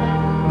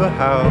 the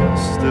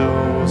house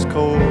still was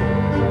cold.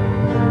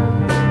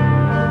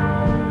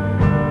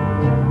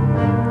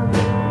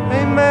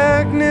 A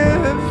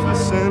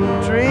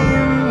magnificent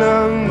dream,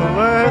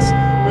 nonetheless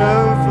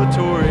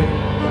revelatory.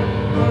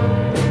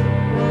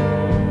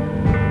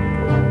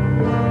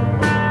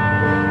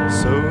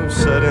 So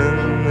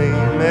suddenly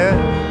met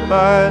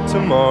by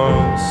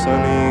tomorrow's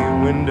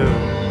sunny window.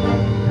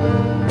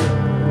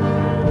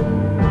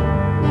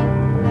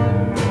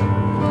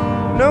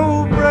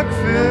 No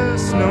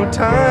breakfast, no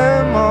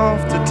time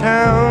off to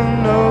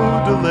town,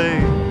 no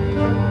delay.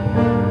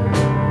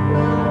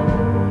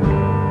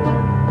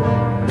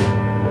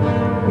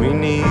 We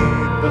need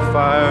the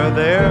fire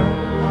there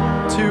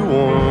to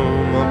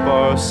warm up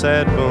our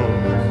sad bones.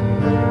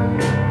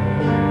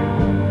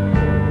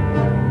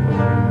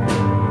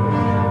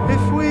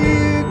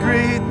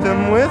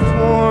 Them with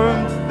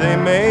warmth, they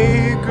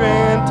may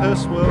grant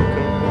us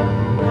welcome.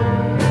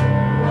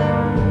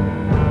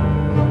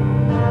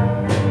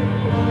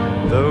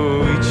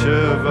 Though each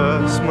of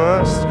us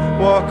must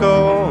walk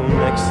all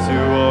next to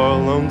our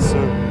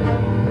lonesome.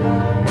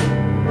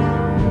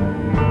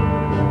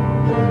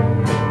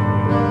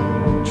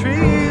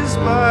 Trees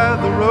by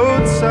the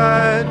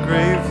roadside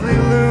gravely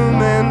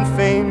loom and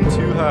feign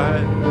to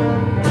hide.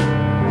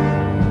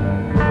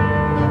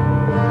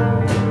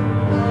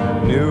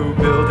 New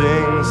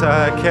buildings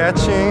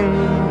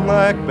eye-catching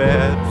like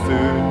bad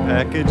food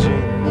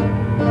packaging.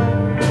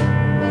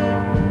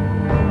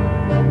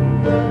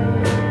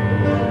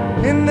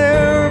 In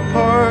their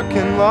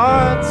parking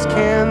lots,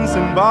 cans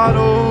and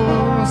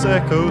bottles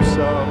echo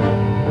soft.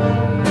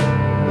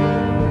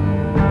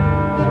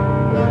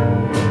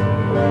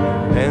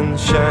 And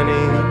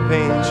shiny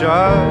paint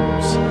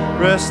jobs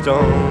rest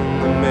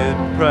on the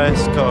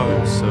mid-price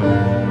cars.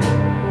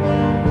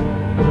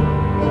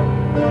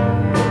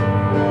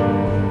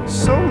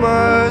 So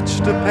much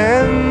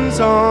depends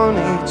on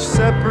each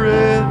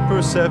separate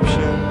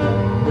perception.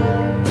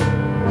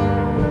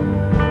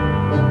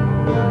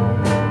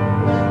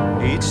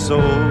 Each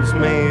soul's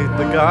made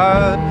the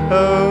god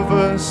of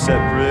a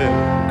separate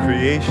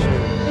creation.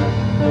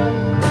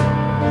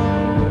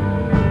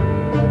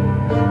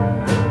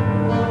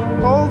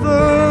 All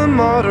the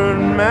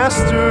modern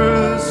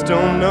masters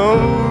don't know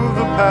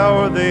the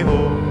power they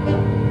hold.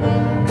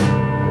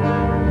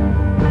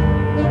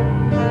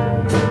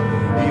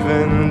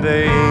 Even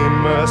they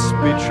must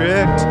be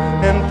tricked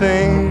and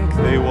think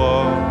they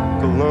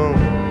walk alone.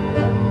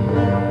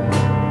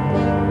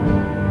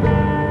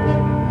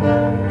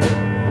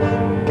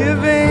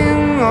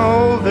 Giving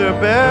all their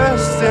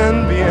best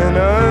and being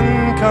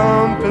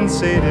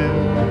uncompensated.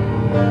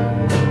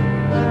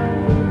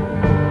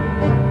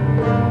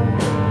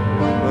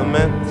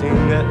 Lamenting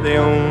that they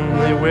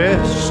only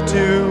wish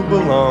to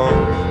belong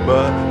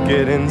but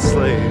get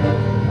enslaved.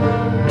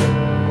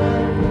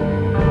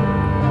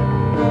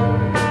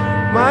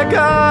 My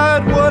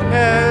God, what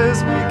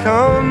has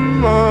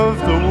become of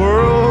the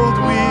world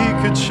we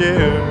could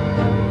share?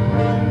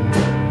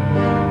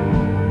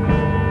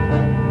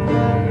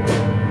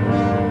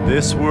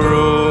 This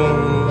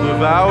world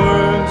of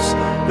ours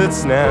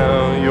that's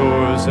now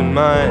yours and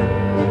mine.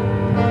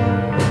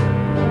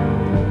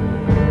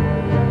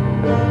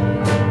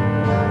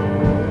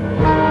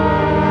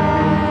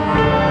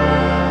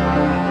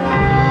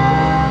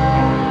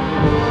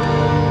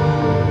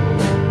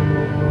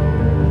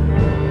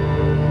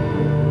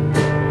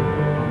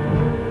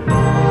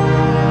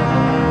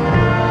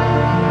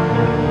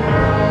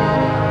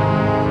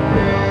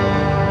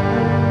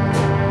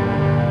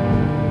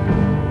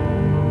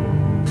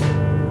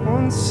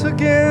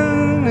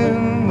 Again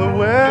in the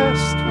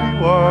west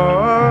we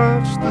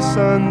watch the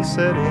sun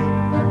setting.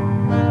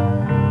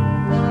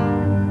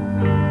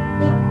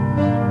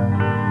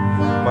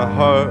 My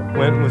heart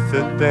went with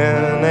it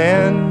then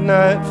and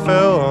night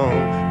fell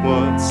on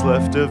what's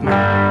left of me.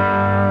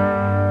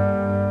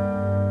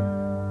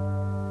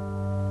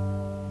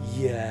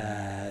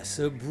 Yeah,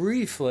 so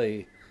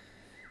briefly,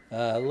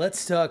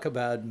 let's talk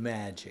about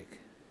magic.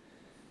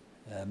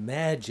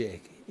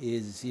 Magic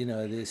is,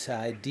 this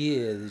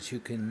idea that you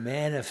can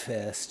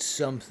manifest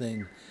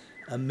something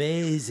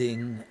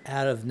amazing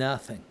out of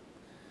nothing,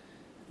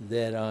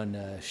 that on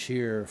a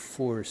sheer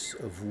force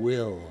of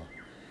will,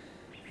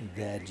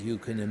 that you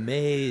can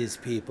amaze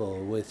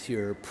people with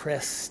your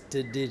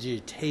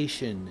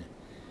prestidigitation,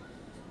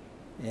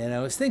 And I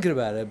was thinking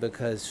about it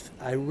because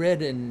I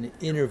read an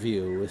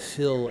interview with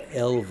Phil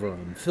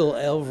Elverum. Phil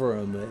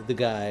Elverum, the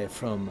guy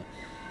from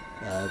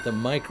the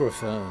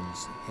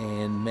Microphones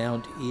and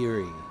Mount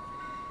Erie.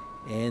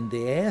 And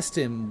they asked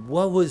him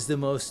what was the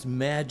most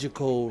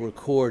magical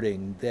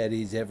recording that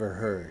he's ever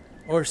heard,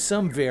 or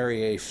some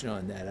variation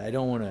on that. I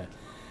don't want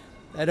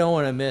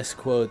to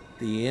misquote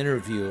the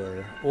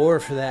interviewer, or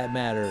for that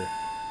matter,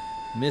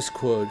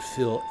 misquote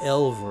Phil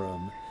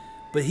Elverum.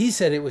 But he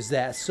said it was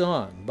that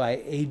song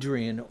by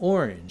Adrian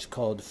Orange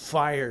called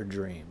Fire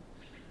Dream.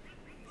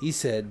 He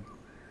said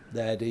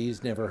that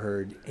he's never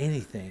heard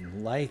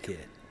anything like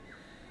it.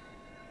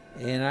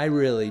 And I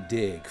really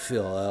dig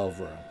Phil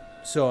Elverum.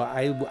 So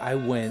I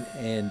went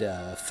and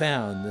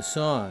found the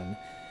song.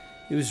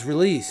 It was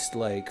released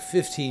like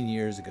 15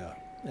 years ago,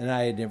 and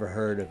I had never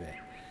heard of it.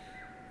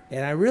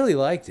 And I really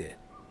liked it.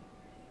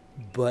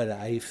 But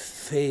I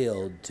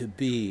failed to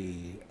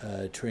be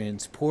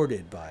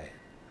transported by it.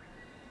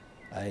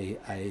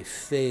 I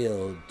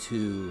failed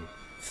to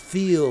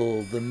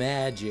feel the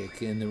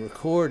magic in the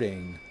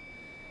recording.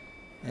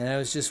 And I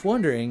was just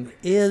wondering,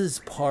 is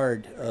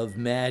part of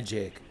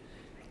magic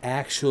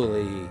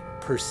actually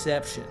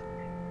perception?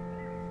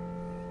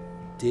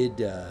 Did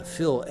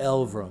Phil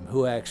Elverum,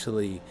 who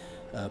actually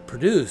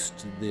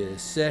produced the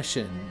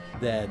session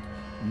that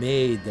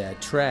made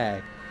that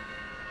track,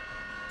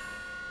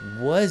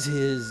 was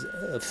his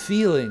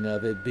feeling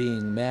of it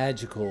being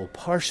magical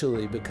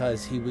partially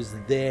because he was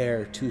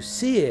there to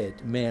see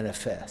it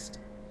manifest?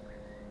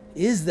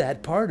 Is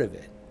that part of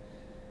it?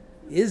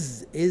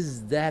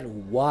 Is that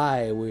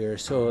why we are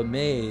so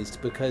amazed?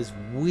 Because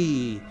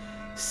we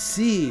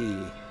see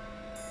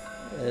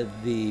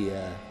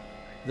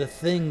the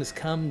things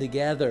come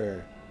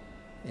together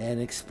and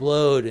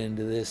explode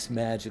into this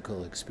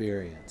magical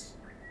experience.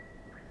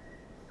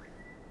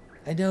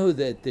 I know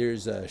that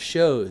there's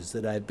shows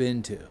that I've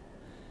been to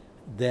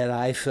that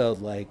I felt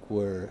like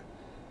were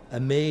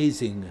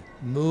amazing,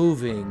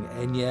 moving,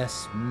 and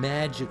yes,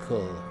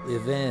 magical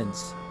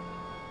events.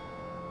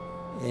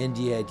 And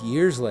yet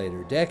years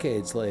later,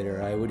 decades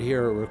later, I would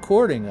hear a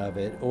recording of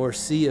it or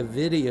see a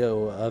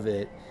video of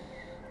it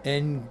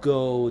and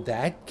go,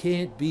 that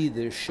can't be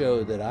the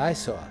show that I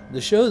saw. The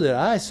show that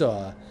I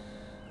saw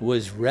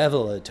was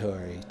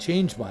revelatory,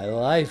 changed my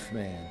life,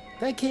 man.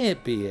 That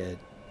can't be it.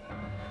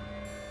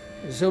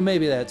 So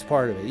maybe that's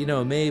part of it. You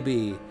know,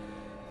 maybe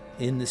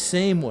in the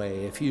same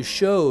way, if you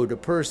showed a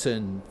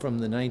person from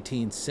the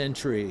 19th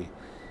century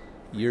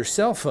your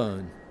cell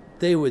phone,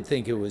 they would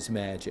think it was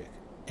magic.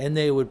 And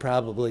they would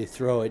probably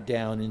throw it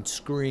down and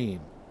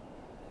scream.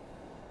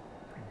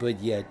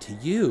 But yet to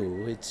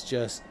you, that's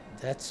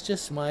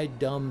just my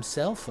dumb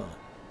cell phone.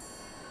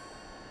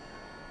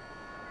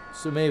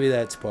 So maybe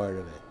that's part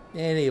of it.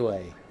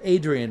 Anyway,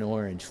 Adrian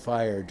Orange,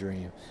 Fire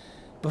Dream.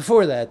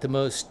 Before that, the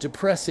most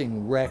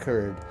depressing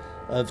record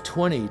of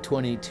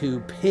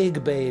 2022,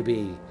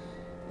 Pigbaby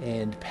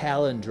and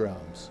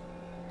Palindromes.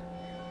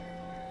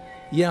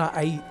 Yeah,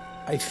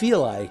 I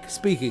feel like,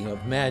 speaking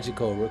of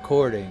magical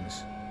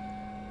recordings,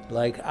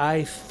 like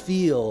I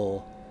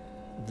feel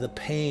the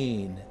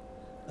pain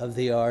of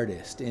the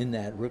artist in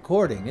that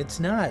recording. It's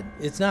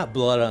not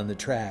blood on the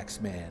tracks,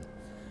 man.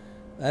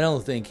 I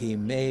don't think he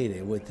made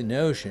it with the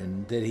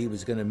notion that he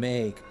was going to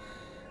make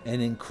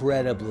an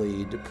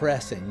incredibly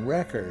depressing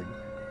record.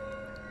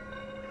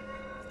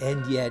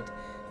 And yet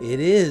it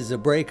is a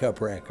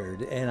breakup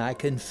record, and I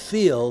can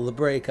feel the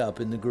breakup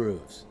in the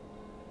grooves.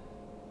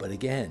 But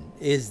again,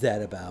 is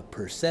that about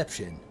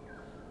perception,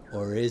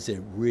 or is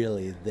it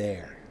really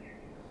there?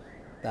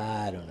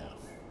 I don't know.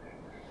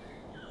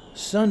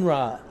 Sun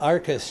Ra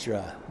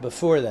Arkestra,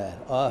 before that,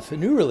 off a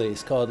new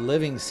release called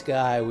Living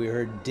Sky. We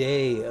heard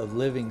Day of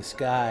Living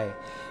Sky.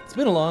 It's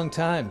been a long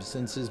time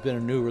since there's been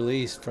a new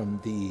release from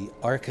the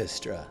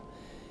Arkestra,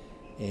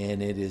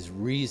 and it is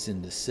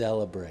reason to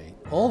celebrate.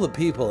 All the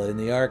people in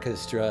the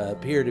Arkestra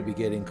appear to be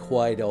getting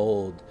quite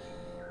old,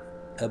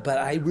 but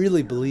I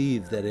really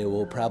believe that it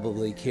will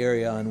probably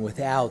carry on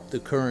without the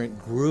current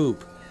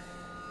group,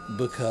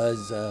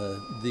 because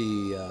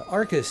the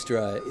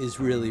Arkestra is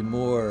really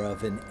more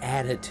of an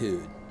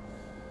attitude,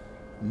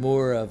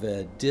 more of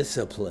a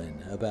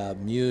discipline about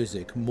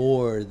music,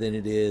 more than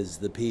it is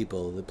the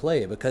people that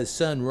play it, because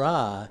Sun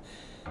Ra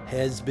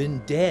has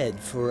been dead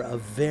for a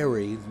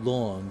very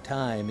long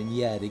time, and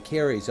yet it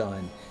carries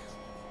on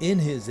in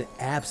his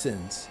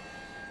absence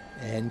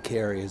and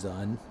carries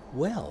on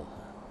well.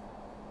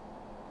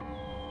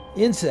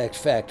 Insect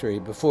Factory,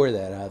 before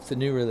that, off the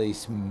new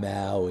release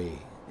Maui.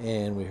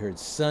 And we heard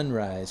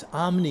Sunrise.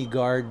 Omni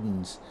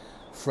Gardens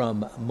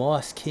from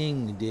Moss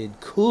King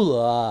did Cool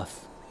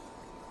Off.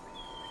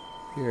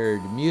 We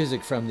heard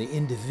music from the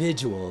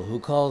individual who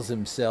calls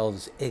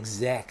themselves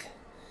EXEK,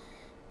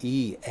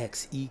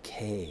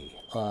 EXEK,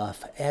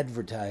 off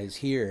Advertise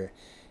Here,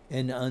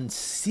 An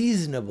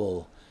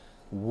Unseasonable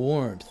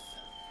Warmth.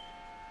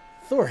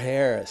 Thor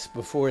Harris,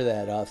 before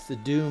that, off the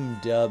Doom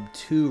Dub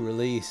 2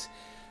 release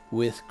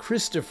with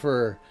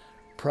Christopher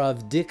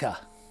Pravdika,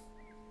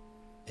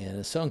 and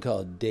a song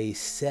called Day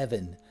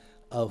 7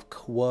 of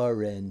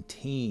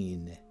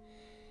Quarantine.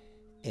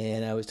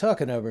 And I was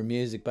talking over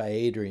music by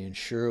Adrian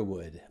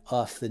Sherwood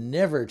off the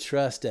Never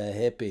Trust a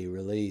Hippie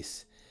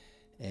release,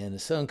 and a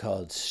song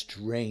called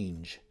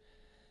Strange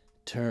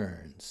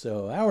Turn.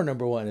 So hour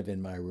number 1 of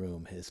In My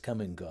Room has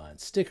come and gone.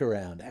 Stick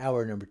around.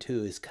 Hour number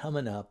 2 is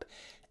coming up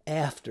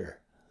after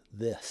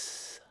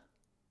this.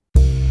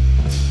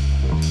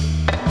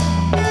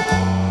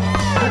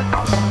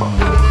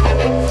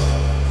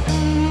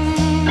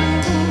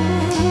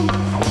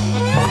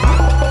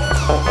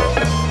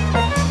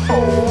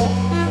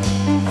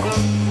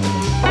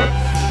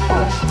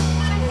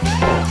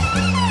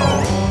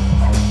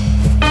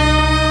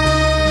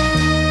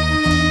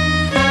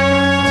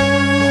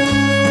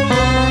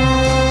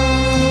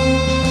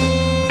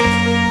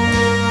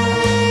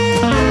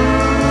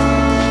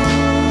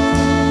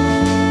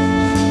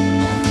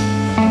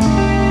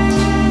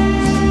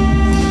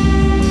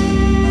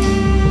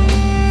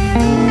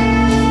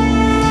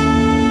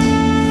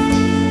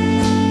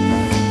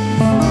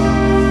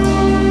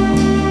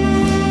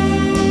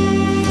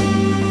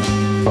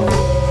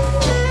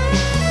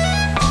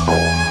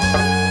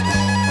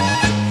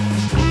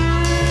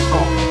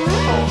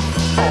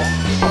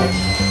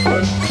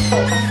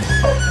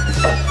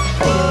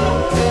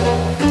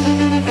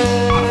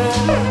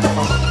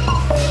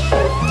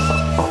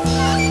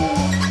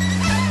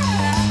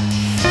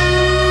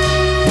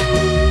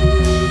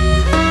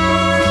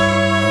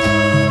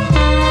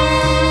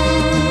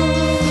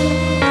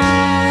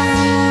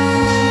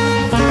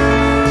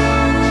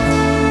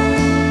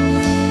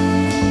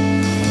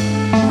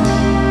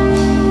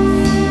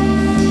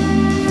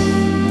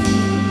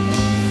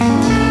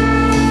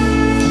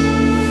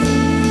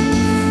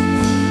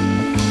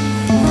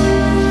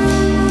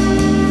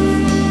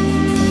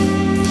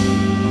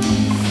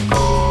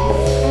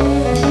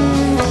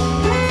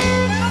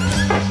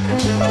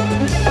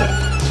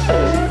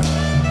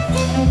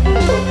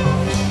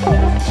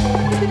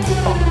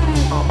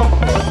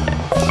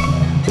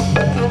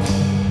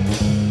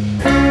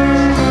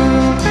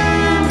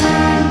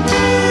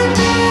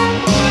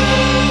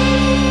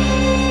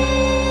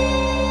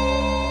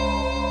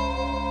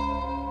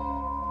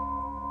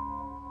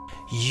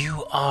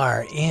 You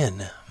are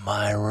in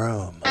my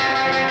room.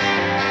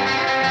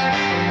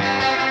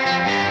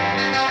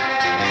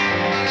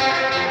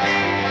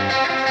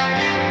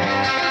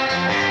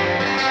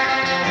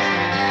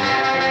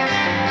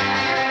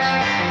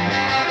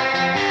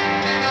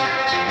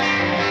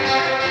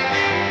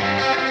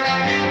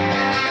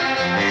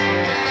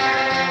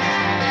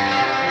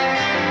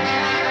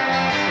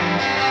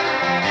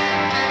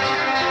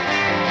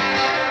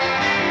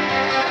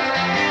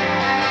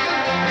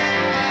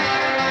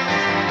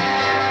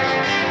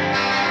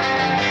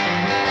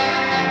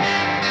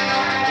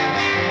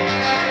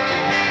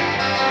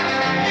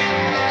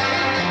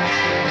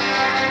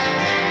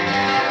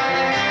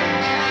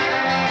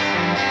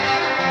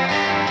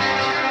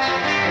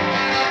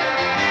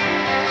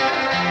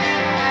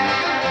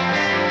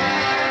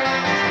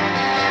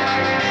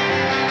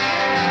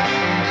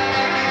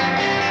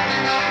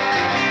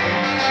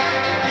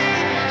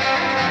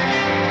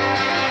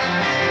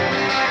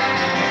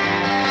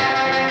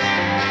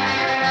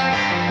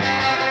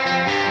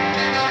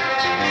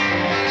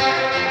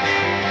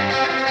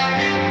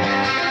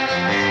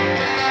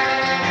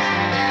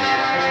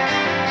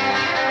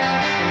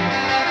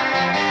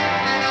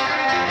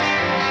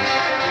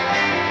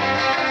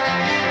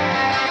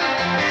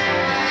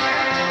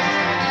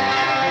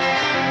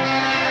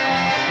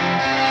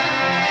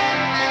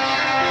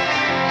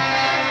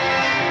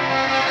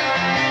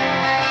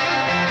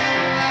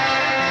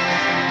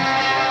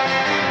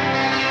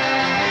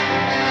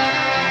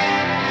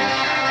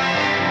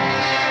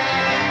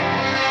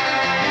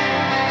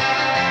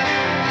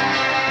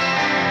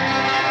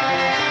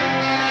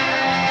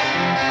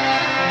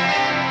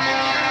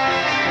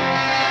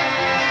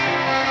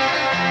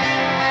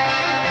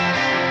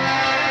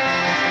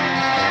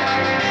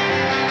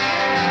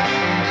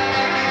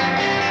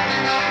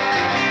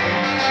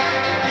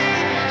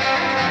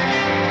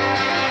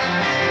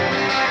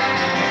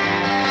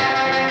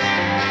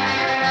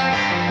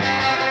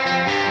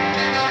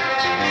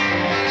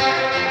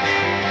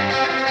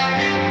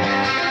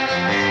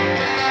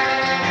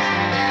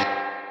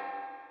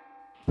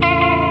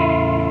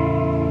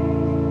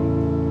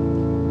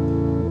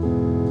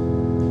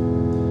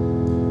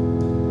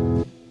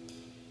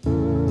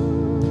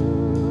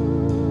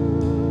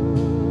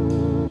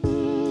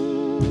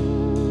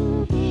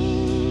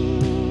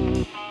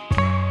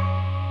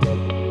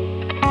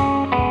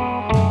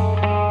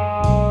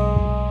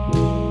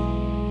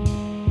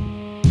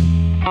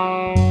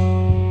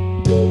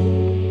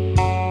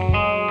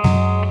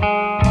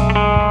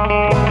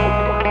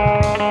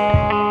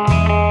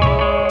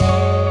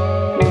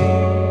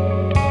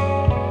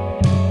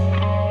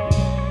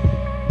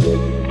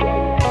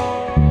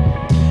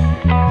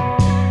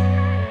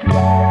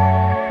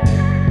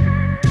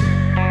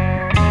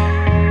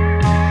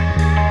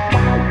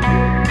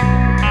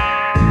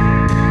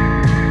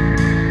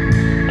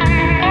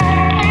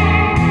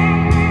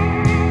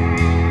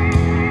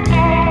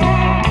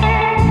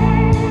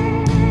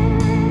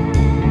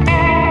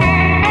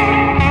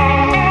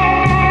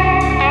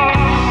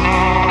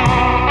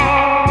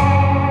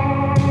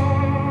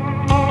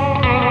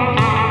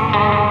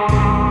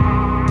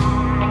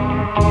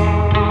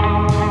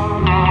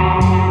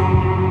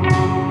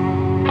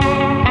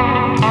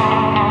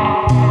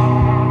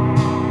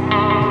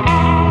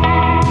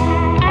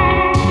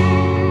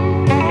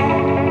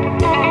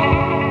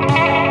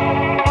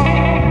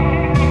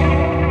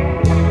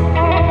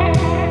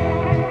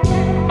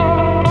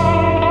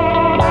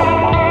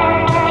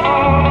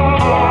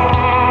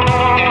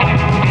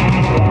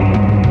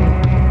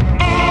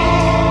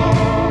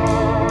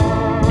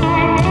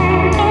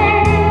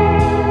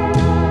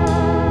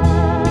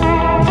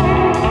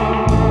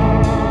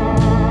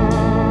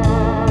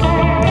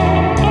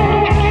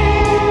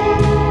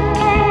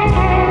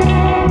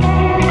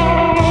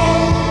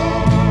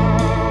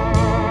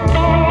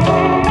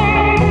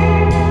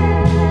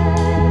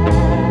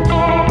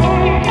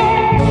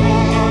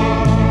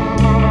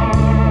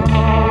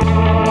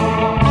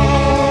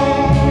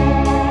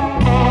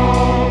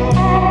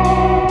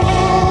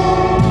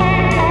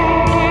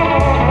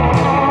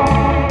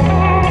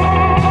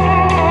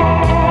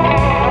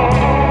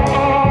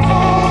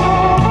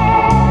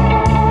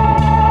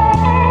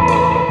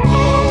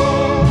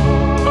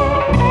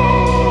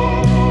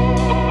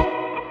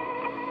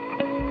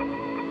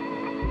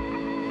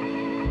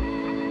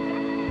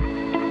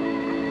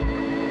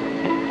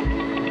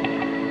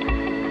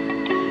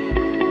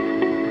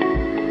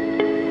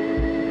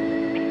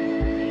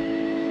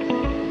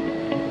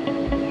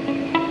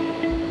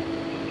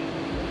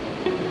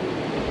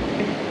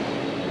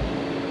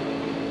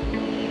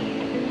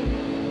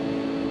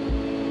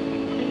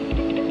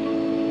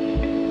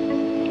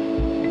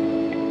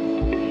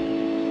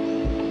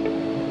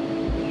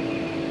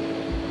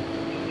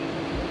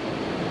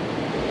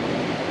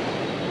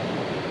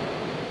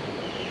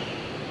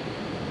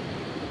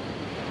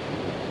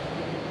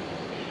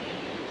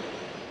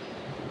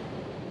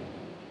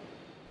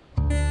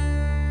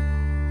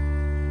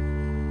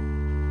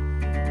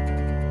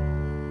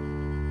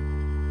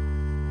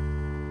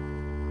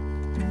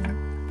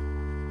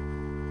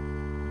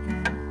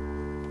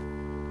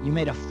 You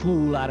made a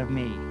fool out of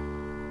me.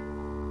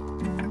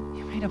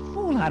 You made a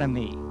fool out of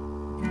me.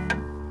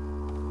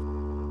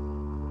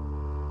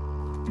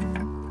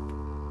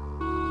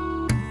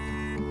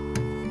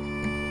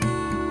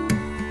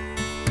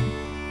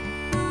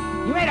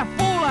 You made a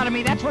fool out of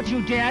me, that's what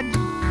you did.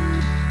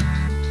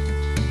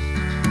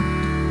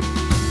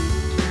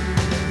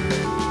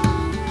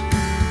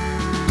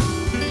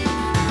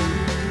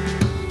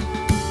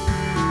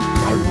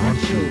 I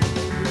want you.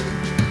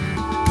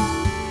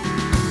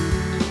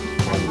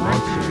 I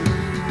want you.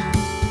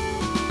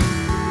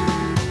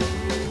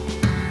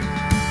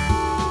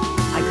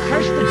 I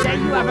curse the day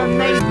you ever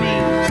made me.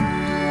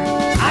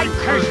 I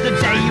curse the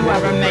day you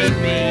ever made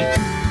me.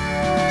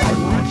 I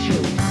want you.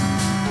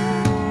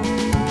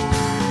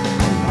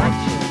 I want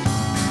you.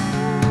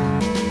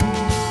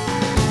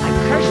 I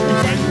curse the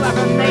day you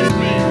ever made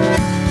me.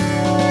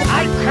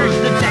 I curse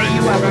the day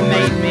you ever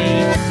made me.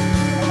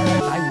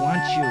 I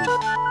want you.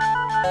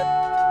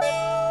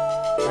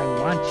 I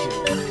want you.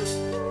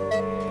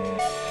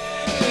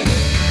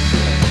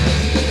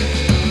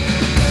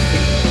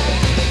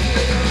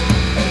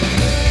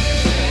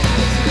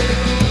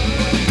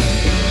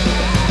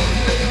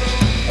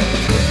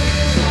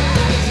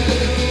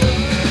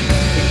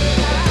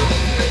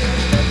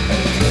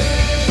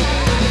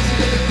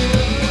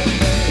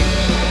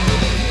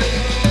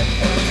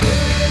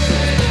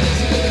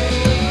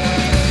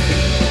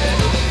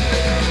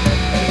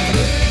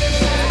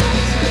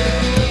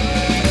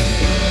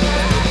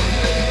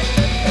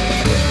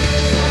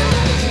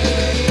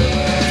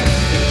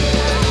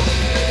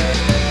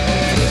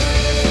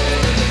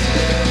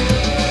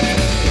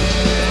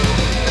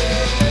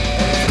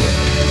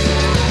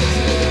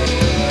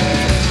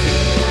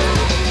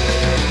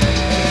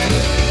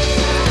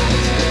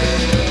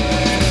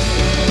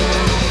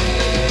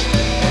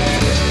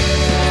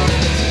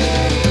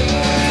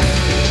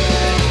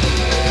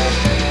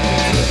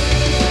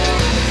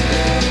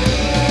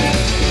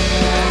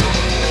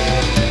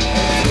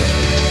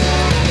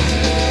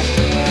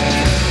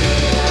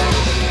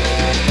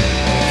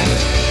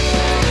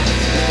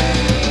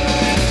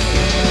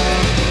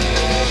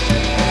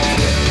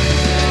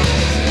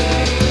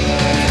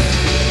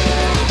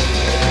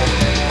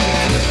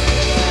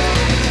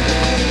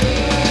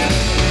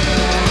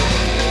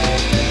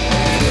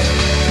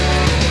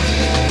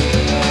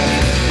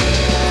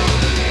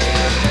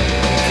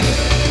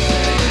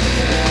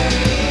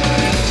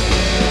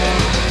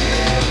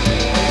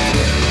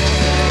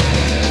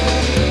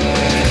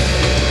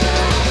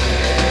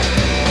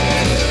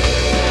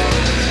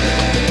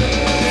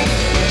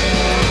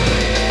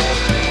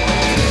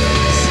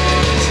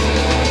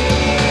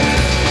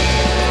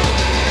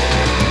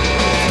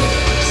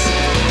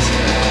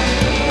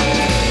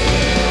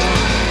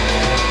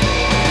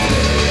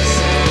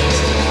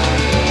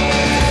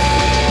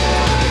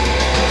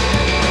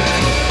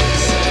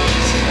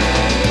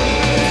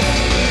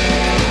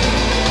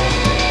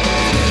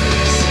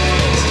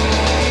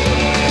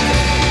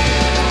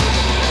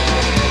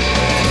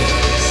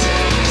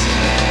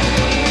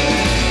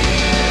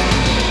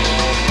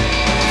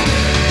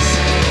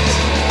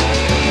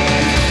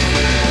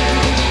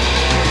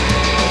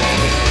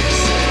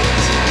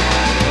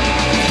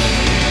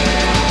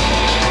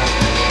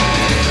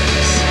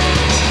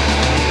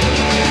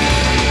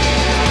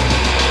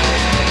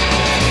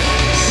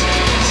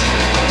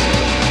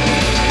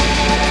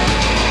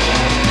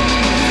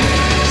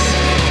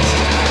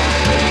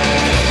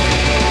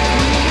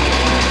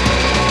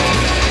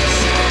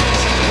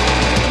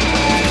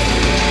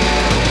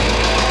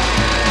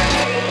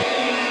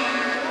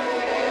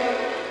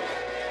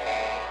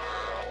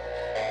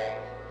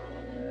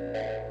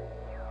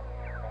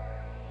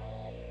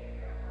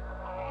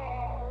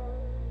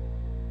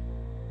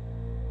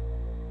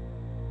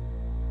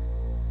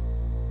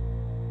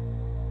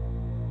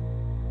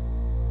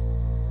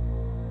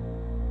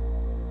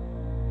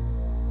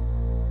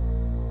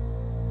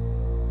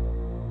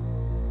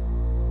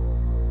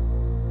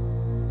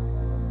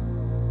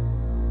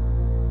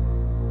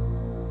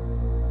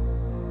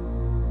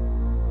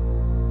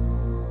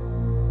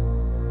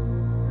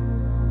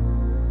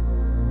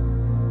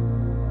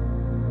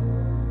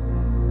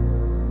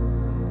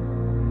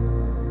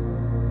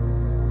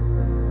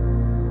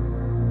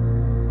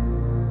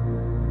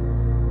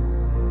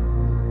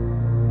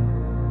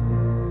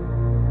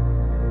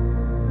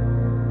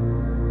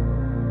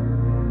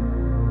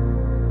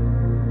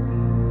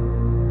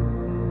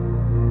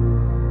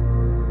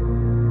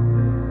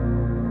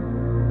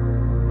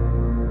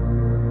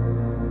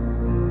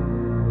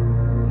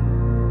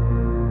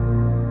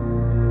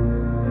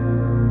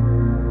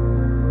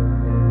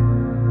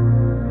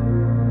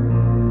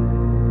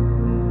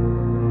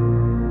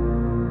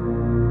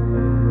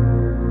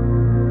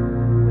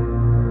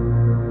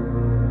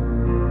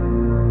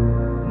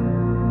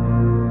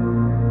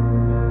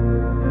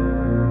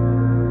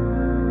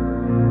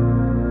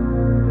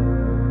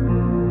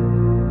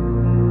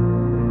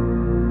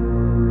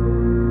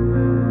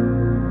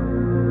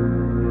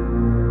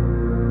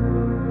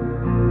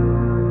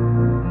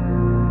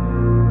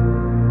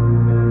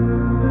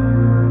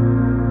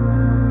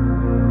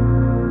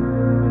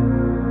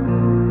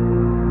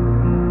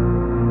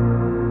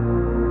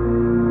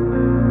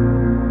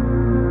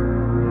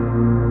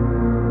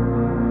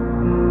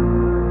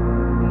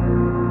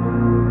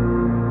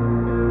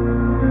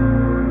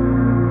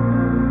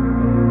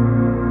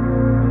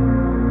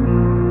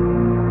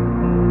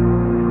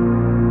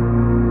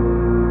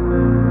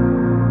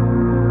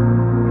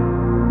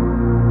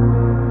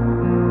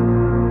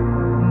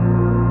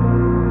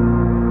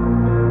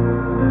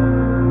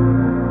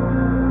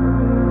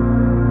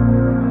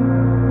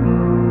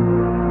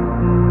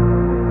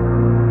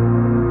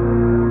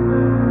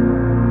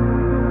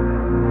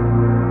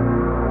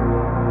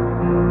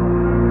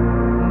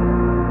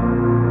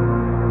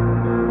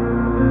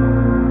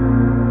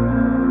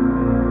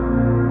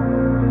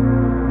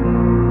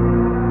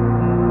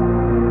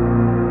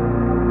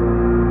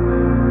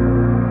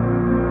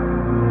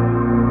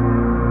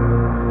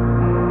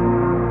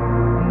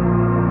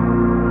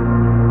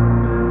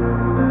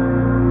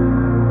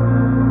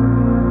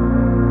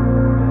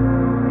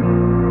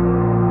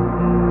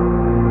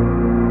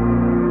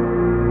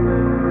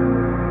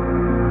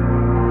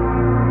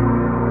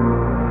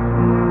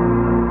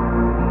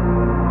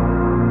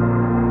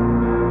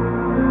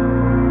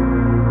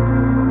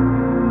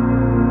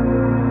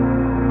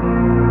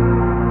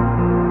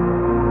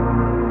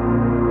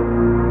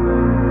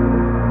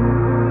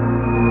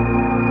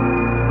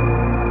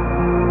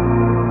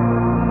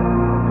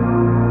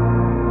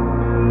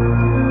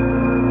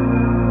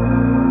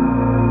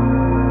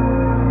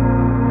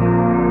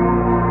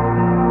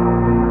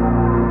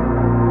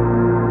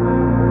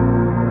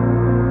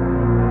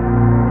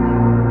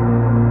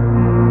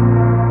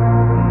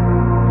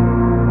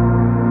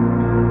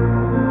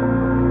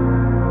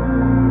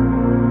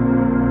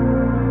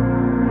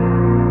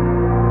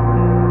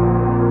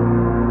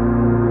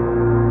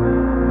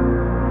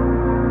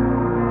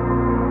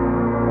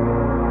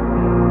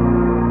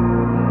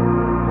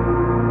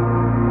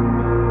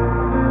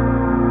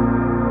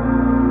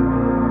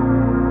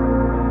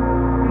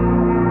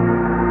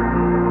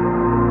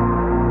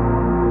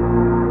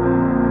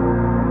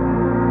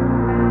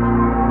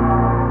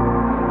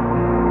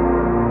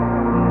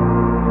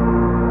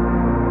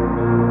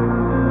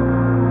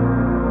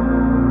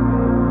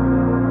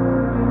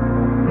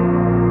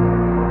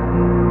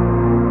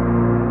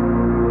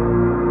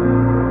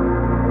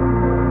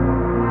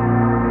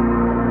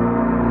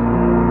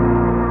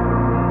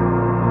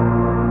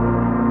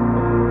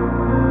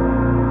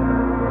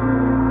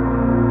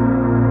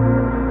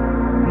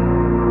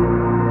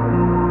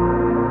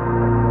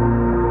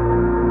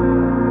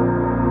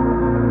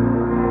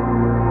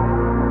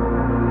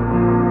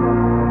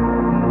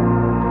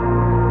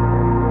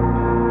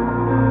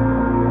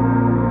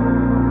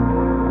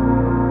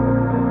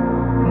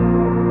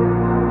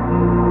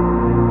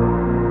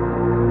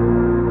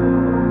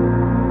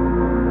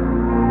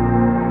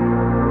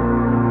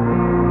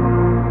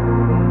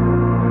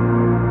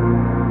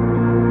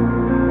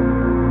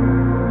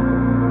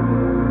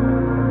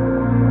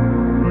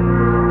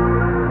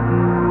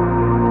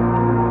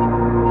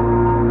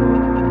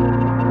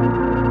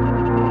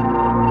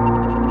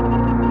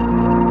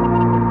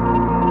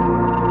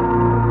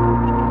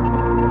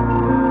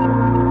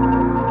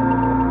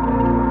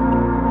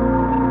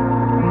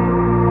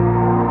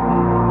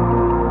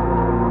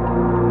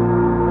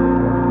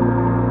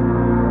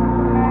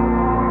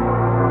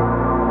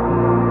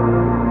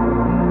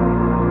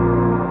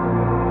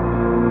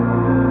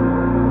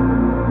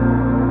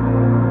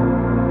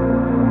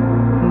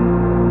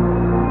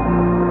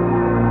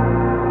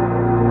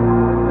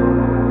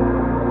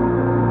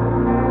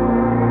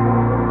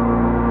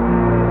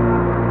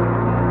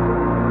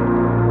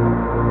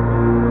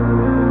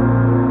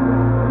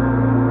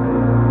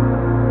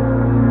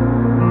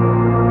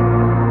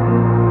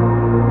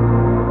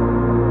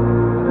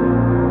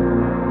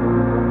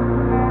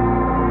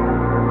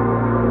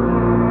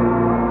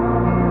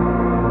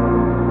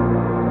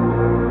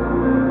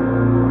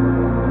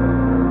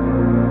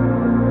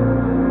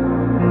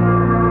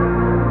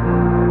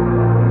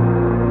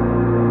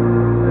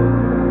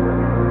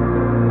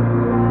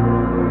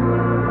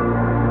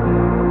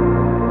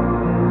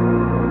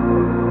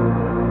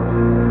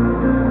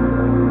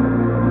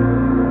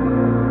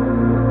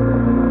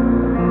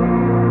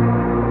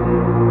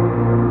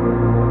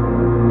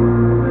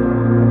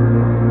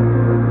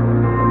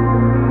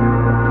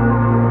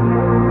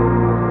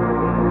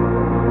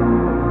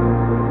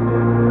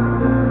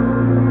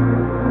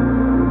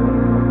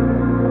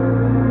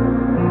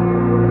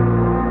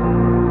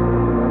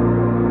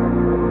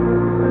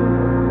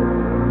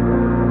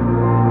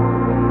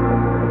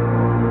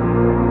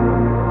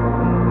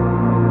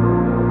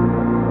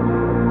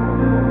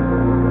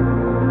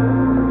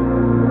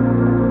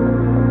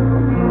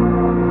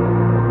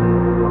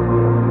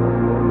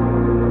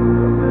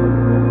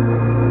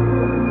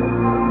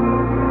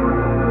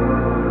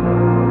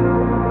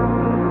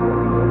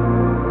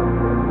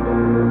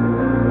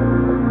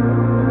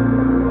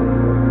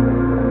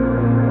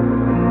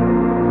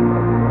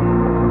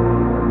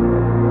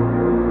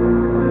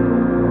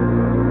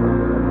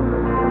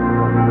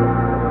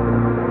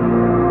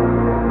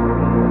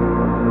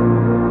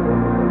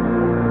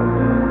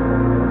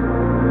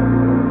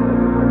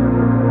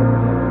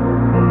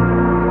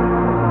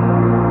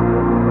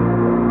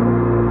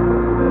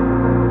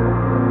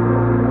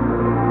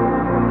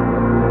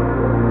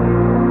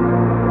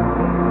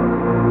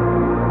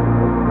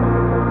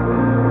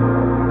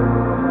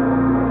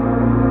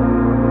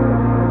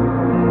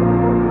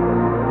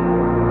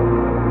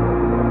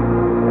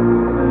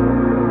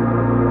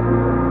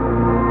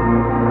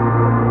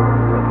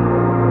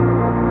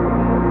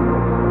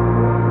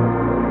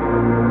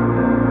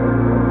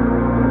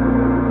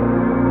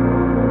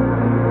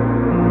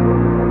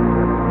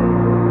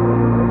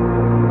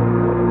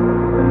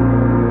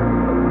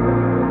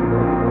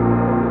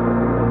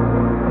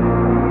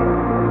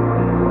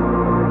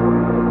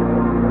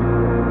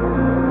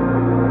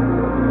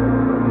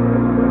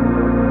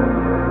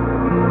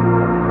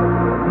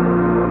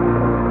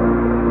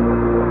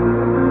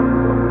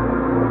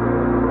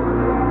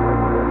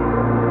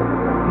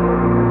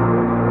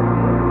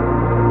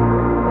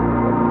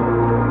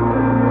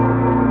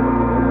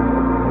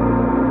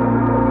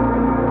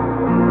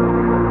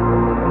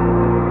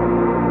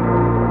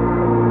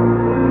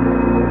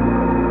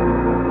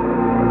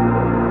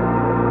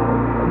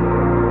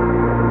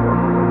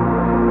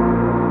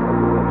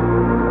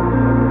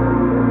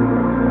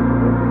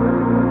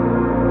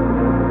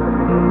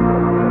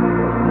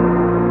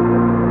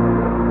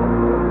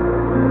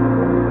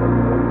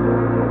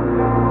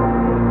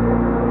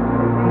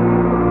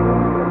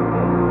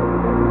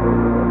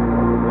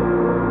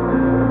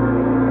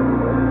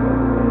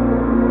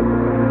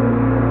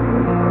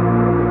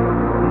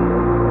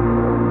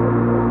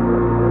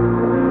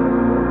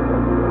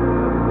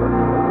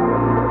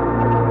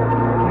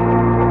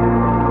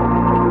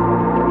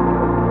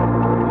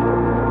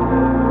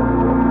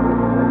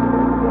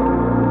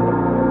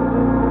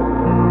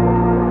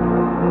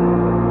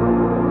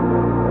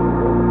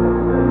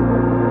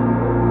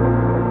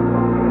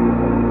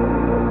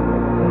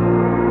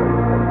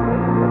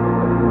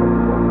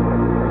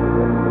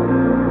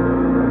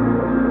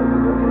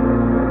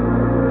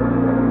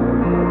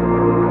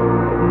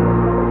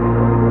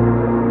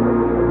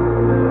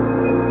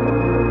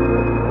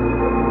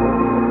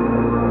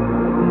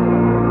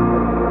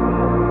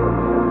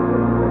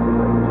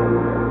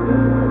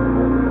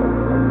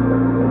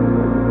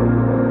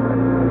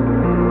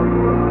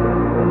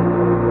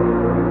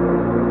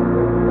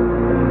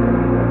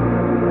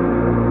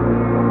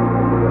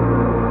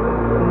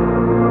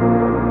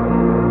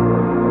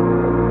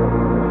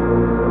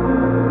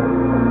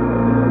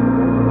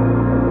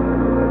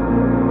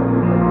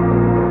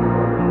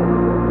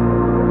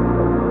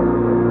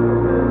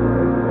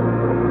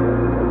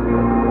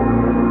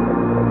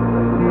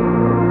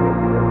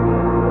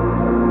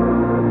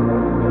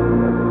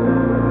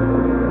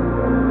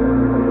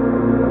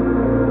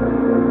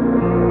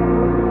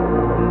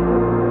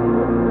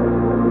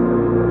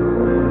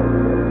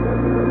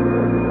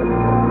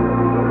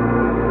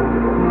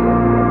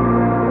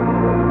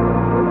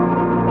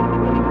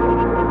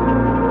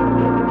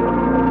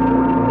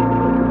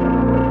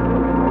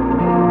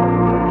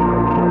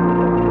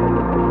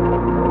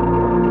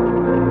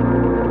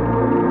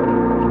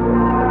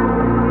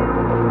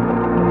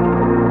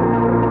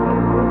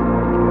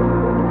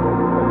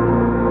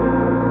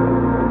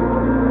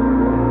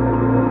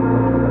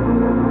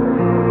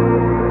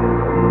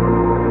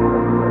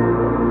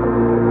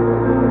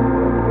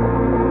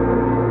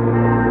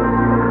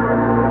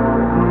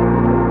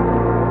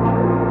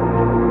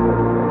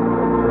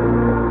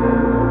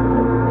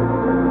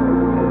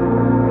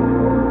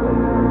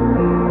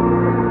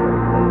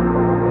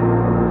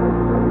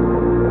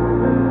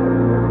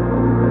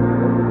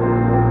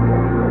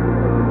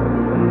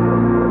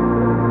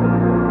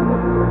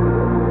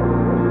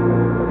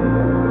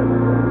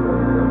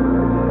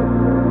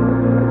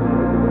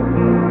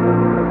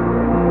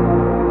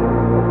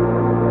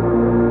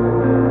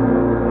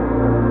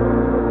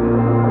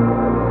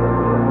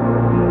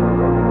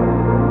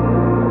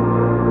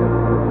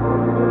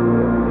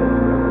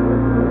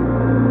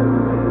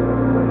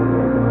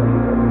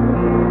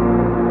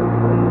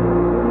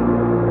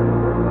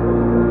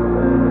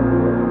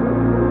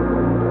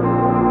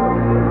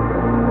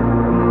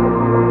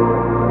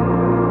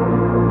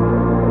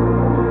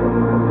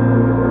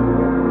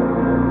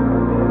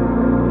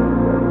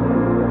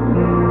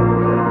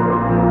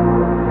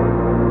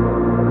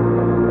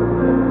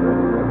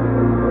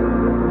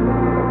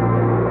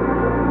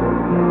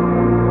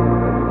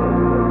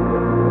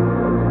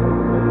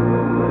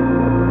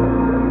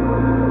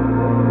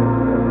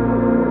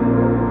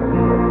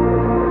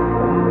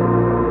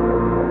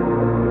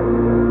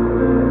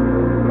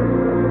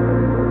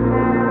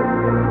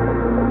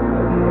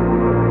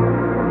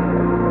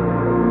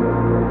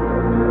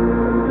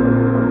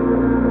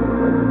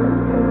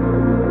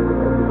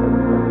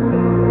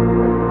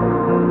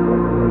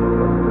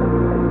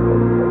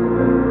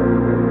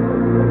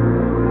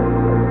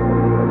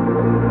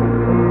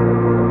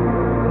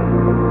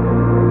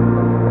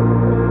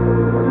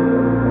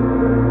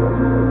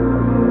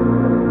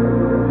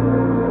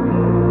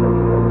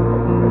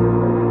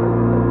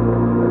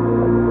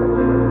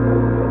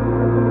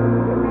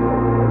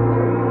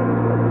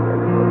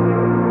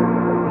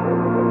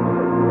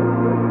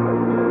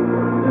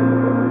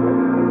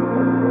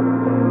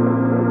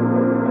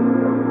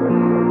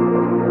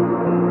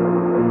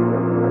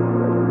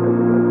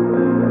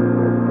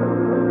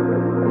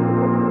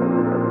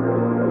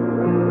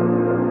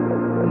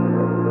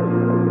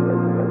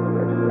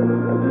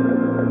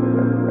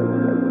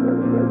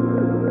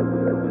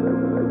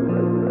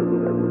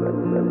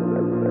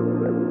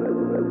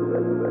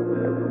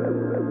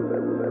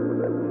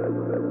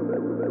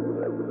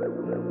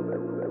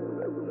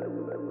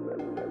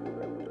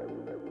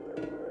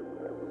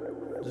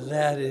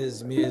 That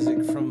is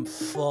music from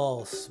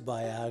False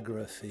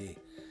Biography.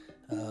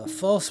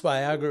 False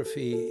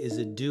Biography is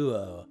a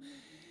duo.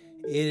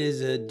 It is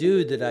a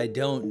dude that I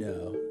don't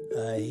know.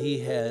 He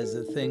has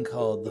a thing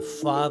called The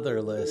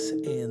Fatherless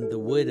and the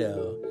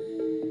Widow.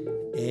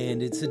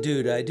 And it's a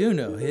dude I do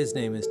know. His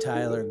name is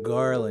Tyler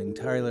Garling.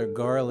 Tyler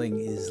Garling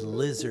is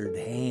Lizard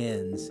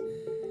Hands.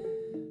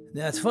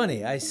 Now, it's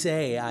funny. I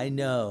say I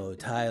know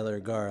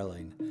Tyler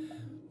Garling.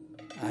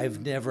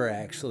 I've never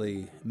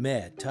actually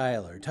met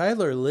Tyler.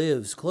 Tyler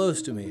lives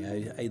close to me.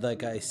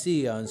 I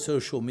see on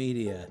social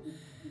media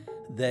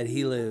that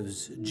he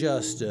lives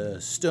just a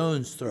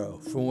stone's throw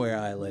from where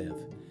I live.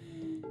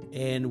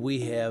 And we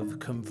have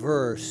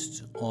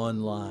conversed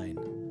online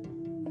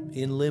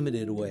in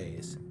limited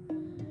ways.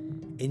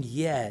 And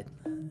yet,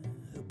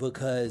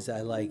 because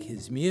I like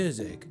his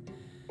music,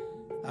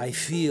 I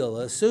feel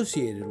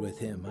associated with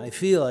him. I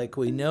feel like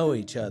we know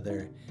each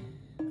other.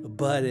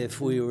 But if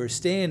we were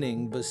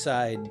standing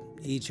beside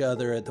each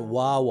other at the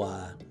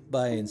Wawa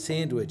buying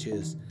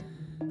sandwiches,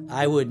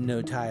 I wouldn't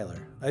know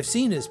Tyler. I've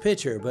seen his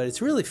picture, but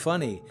it's really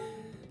funny.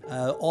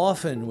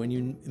 Often when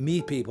you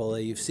meet people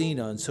that you've seen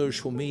on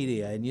social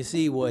media and you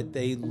see what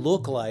they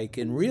look like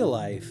in real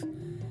life,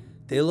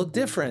 they look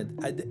different,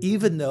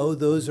 even though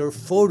those are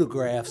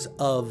photographs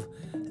of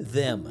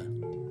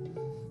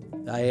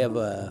them. I have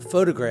a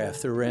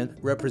photograph that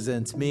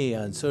represents me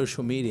on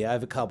social media. I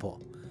have a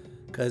couple,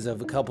 because I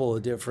have a couple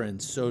of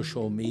different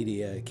social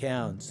media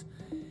accounts.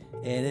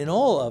 And in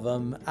all of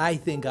them, I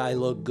think I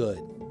look good.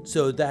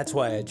 So that's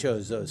why I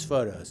chose those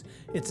photos.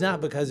 It's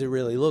not because it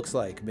really looks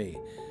like me.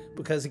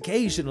 Because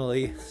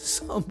occasionally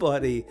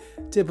somebody,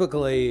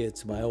 typically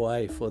it's my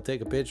wife, will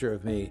take a picture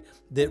of me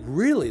that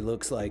really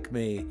looks like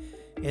me.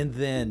 And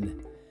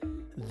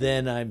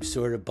then I'm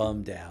sort of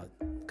bummed out.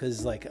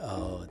 Because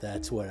oh,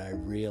 that's what I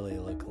really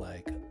look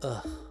like.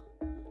 Ugh.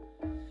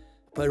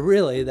 But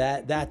really,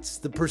 that's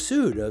the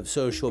pursuit of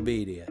social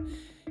media.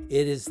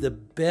 It is the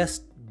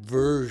best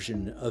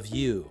version of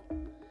you.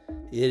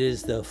 It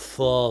is the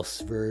false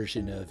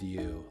version of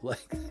you.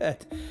 Like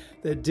that.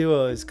 The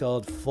duo is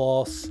called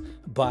False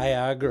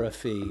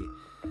Biography.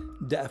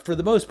 For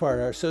the most part,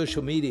 our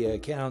social media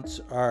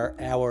accounts are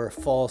our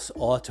false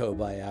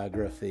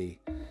autobiography.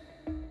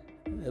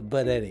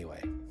 But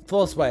anyway,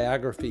 False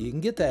Biography, you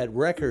can get that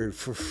record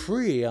for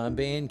free on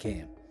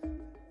Bandcamp.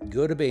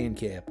 Go to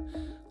Bandcamp.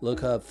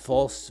 Look up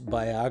False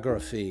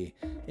Biography,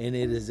 and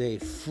it is a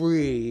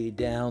free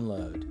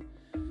download.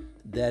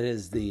 That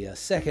is the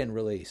second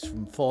release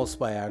from False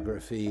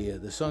Biography.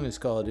 The song is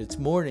called It's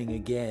Morning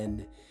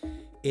Again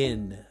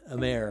in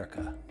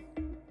America.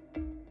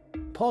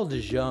 Paul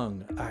de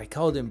Jong, I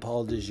called him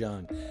Paul de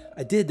Jong.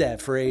 I did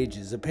that for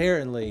ages.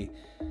 Apparently,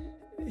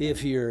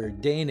 if you're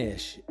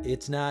Danish,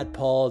 it's not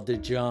Paul de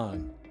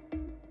Jong.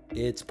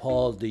 It's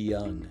Paul de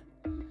Jong.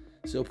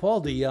 So Paul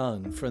de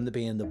Jong from the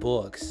band The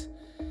Books.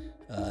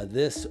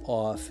 This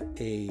off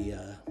a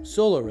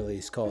solo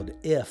release called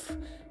If.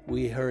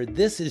 We heard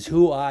This Is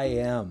Who I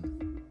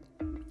Am.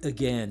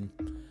 Again,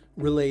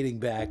 relating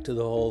back to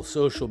the whole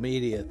social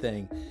media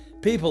thing.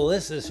 People,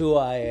 this is who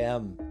I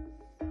am.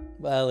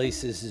 Well, at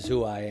least this is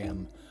who I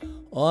am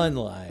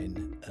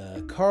online.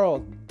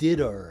 Carl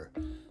Didur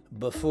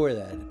before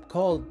that.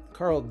 Carl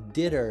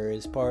Didur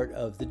is part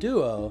of the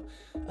duo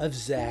of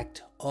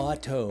Zacht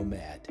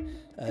Automaat.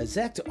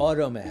 Zacht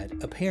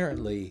Automaat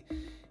apparently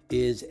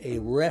is a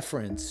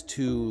reference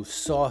to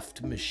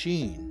Soft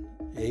Machine,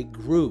 a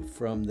group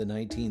from the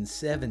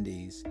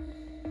 1970s,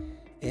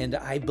 and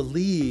I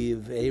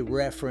believe a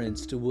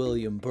reference to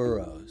William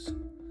Burroughs.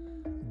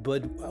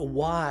 But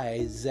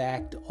why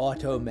Zacht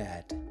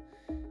Automaat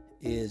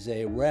is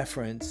a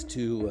reference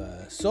to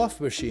Soft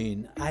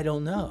Machine, I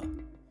don't know.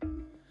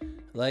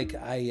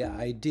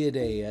 I did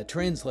a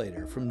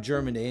translator from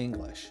German to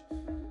English.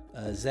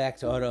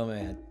 Zacht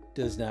Automaat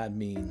does not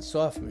mean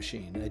soft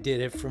machine. I did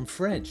it from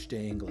French to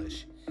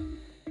English.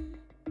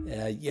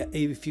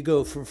 If you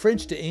go from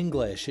French to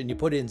English and you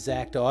put in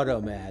Zacht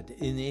Automaat,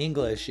 in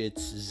English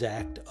it's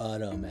Zacht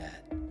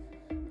Automaat.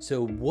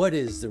 So what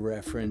is the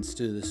reference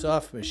to the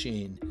soft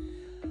machine?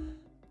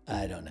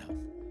 I don't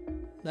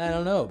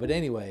know. But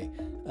anyway,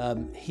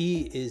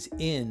 he is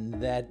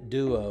in that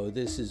duo.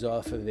 This is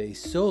off of a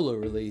solo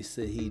release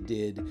that he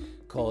did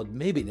called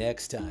Maybe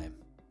Next Time.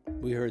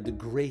 We heard The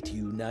Great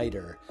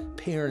Uniter,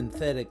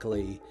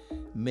 parenthetically,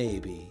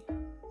 maybe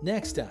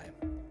next time.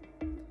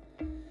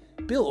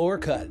 Bill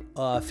Orcutt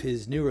off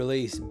his new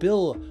release.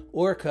 Bill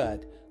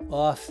Orcutt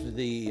off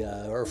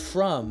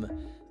from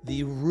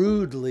the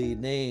rudely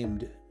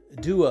named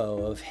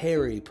duo of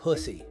Harry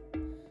Pussy,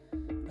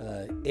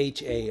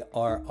 Harry.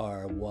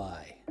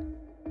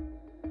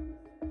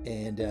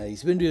 And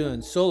he's been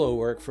doing solo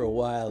work for a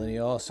while, and he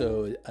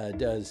also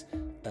does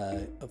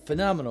a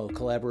phenomenal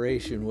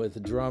collaboration with a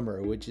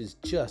drummer, which is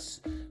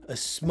just a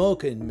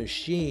smoking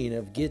machine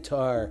of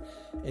guitar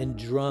and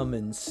drum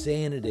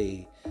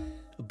insanity.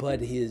 But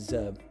his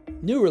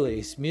new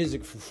release,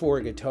 Music for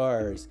 4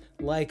 Guitars,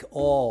 like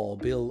all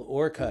Bill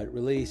Orcutt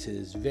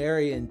releases,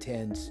 very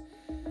intense,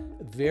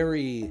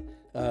 very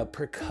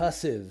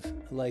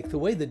percussive like the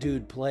way the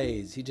dude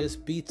plays, he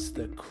just beats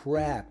the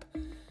crap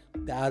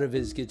out of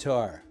his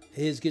guitar.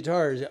 His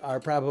guitars are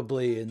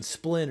probably in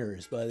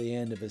splinters by the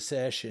end of a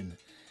session.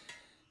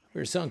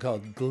 There's a song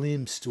called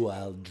Glimpsed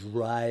While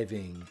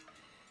Driving.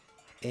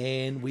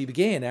 And we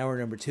began hour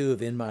number 2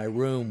 of In My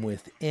Room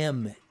with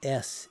MSSV,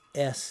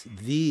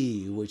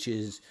 which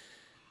is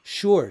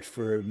short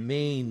for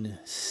Main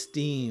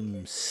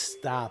Steam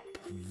Stop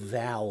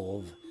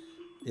Valve.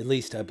 At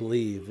least I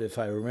believe, if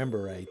I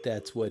remember right,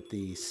 that's what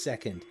the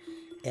second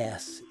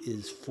S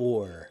is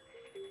for.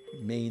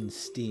 Main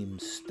Steam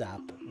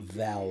Stop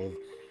Valve.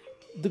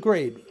 The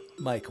great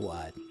Mike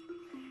Watt.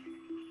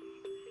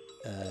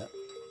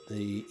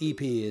 The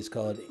EP is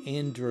called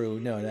Andrew.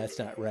 No, that's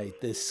not right.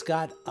 The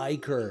Scott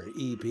Eicher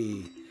EP.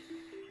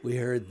 We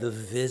heard The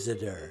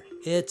Visitor.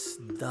 It's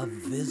The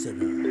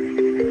Visitor.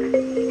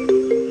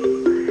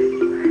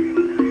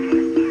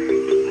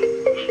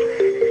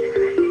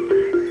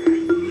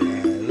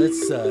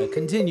 Let's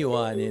continue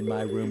on In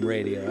My Room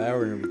Radio,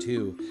 hour number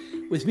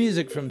 2, with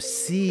music from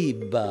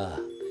Cybe,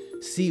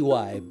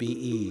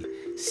 C-Y-B-E,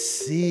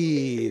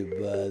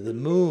 Cybe. The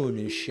moon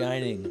is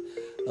shining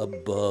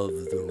above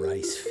the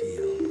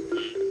Ricefield.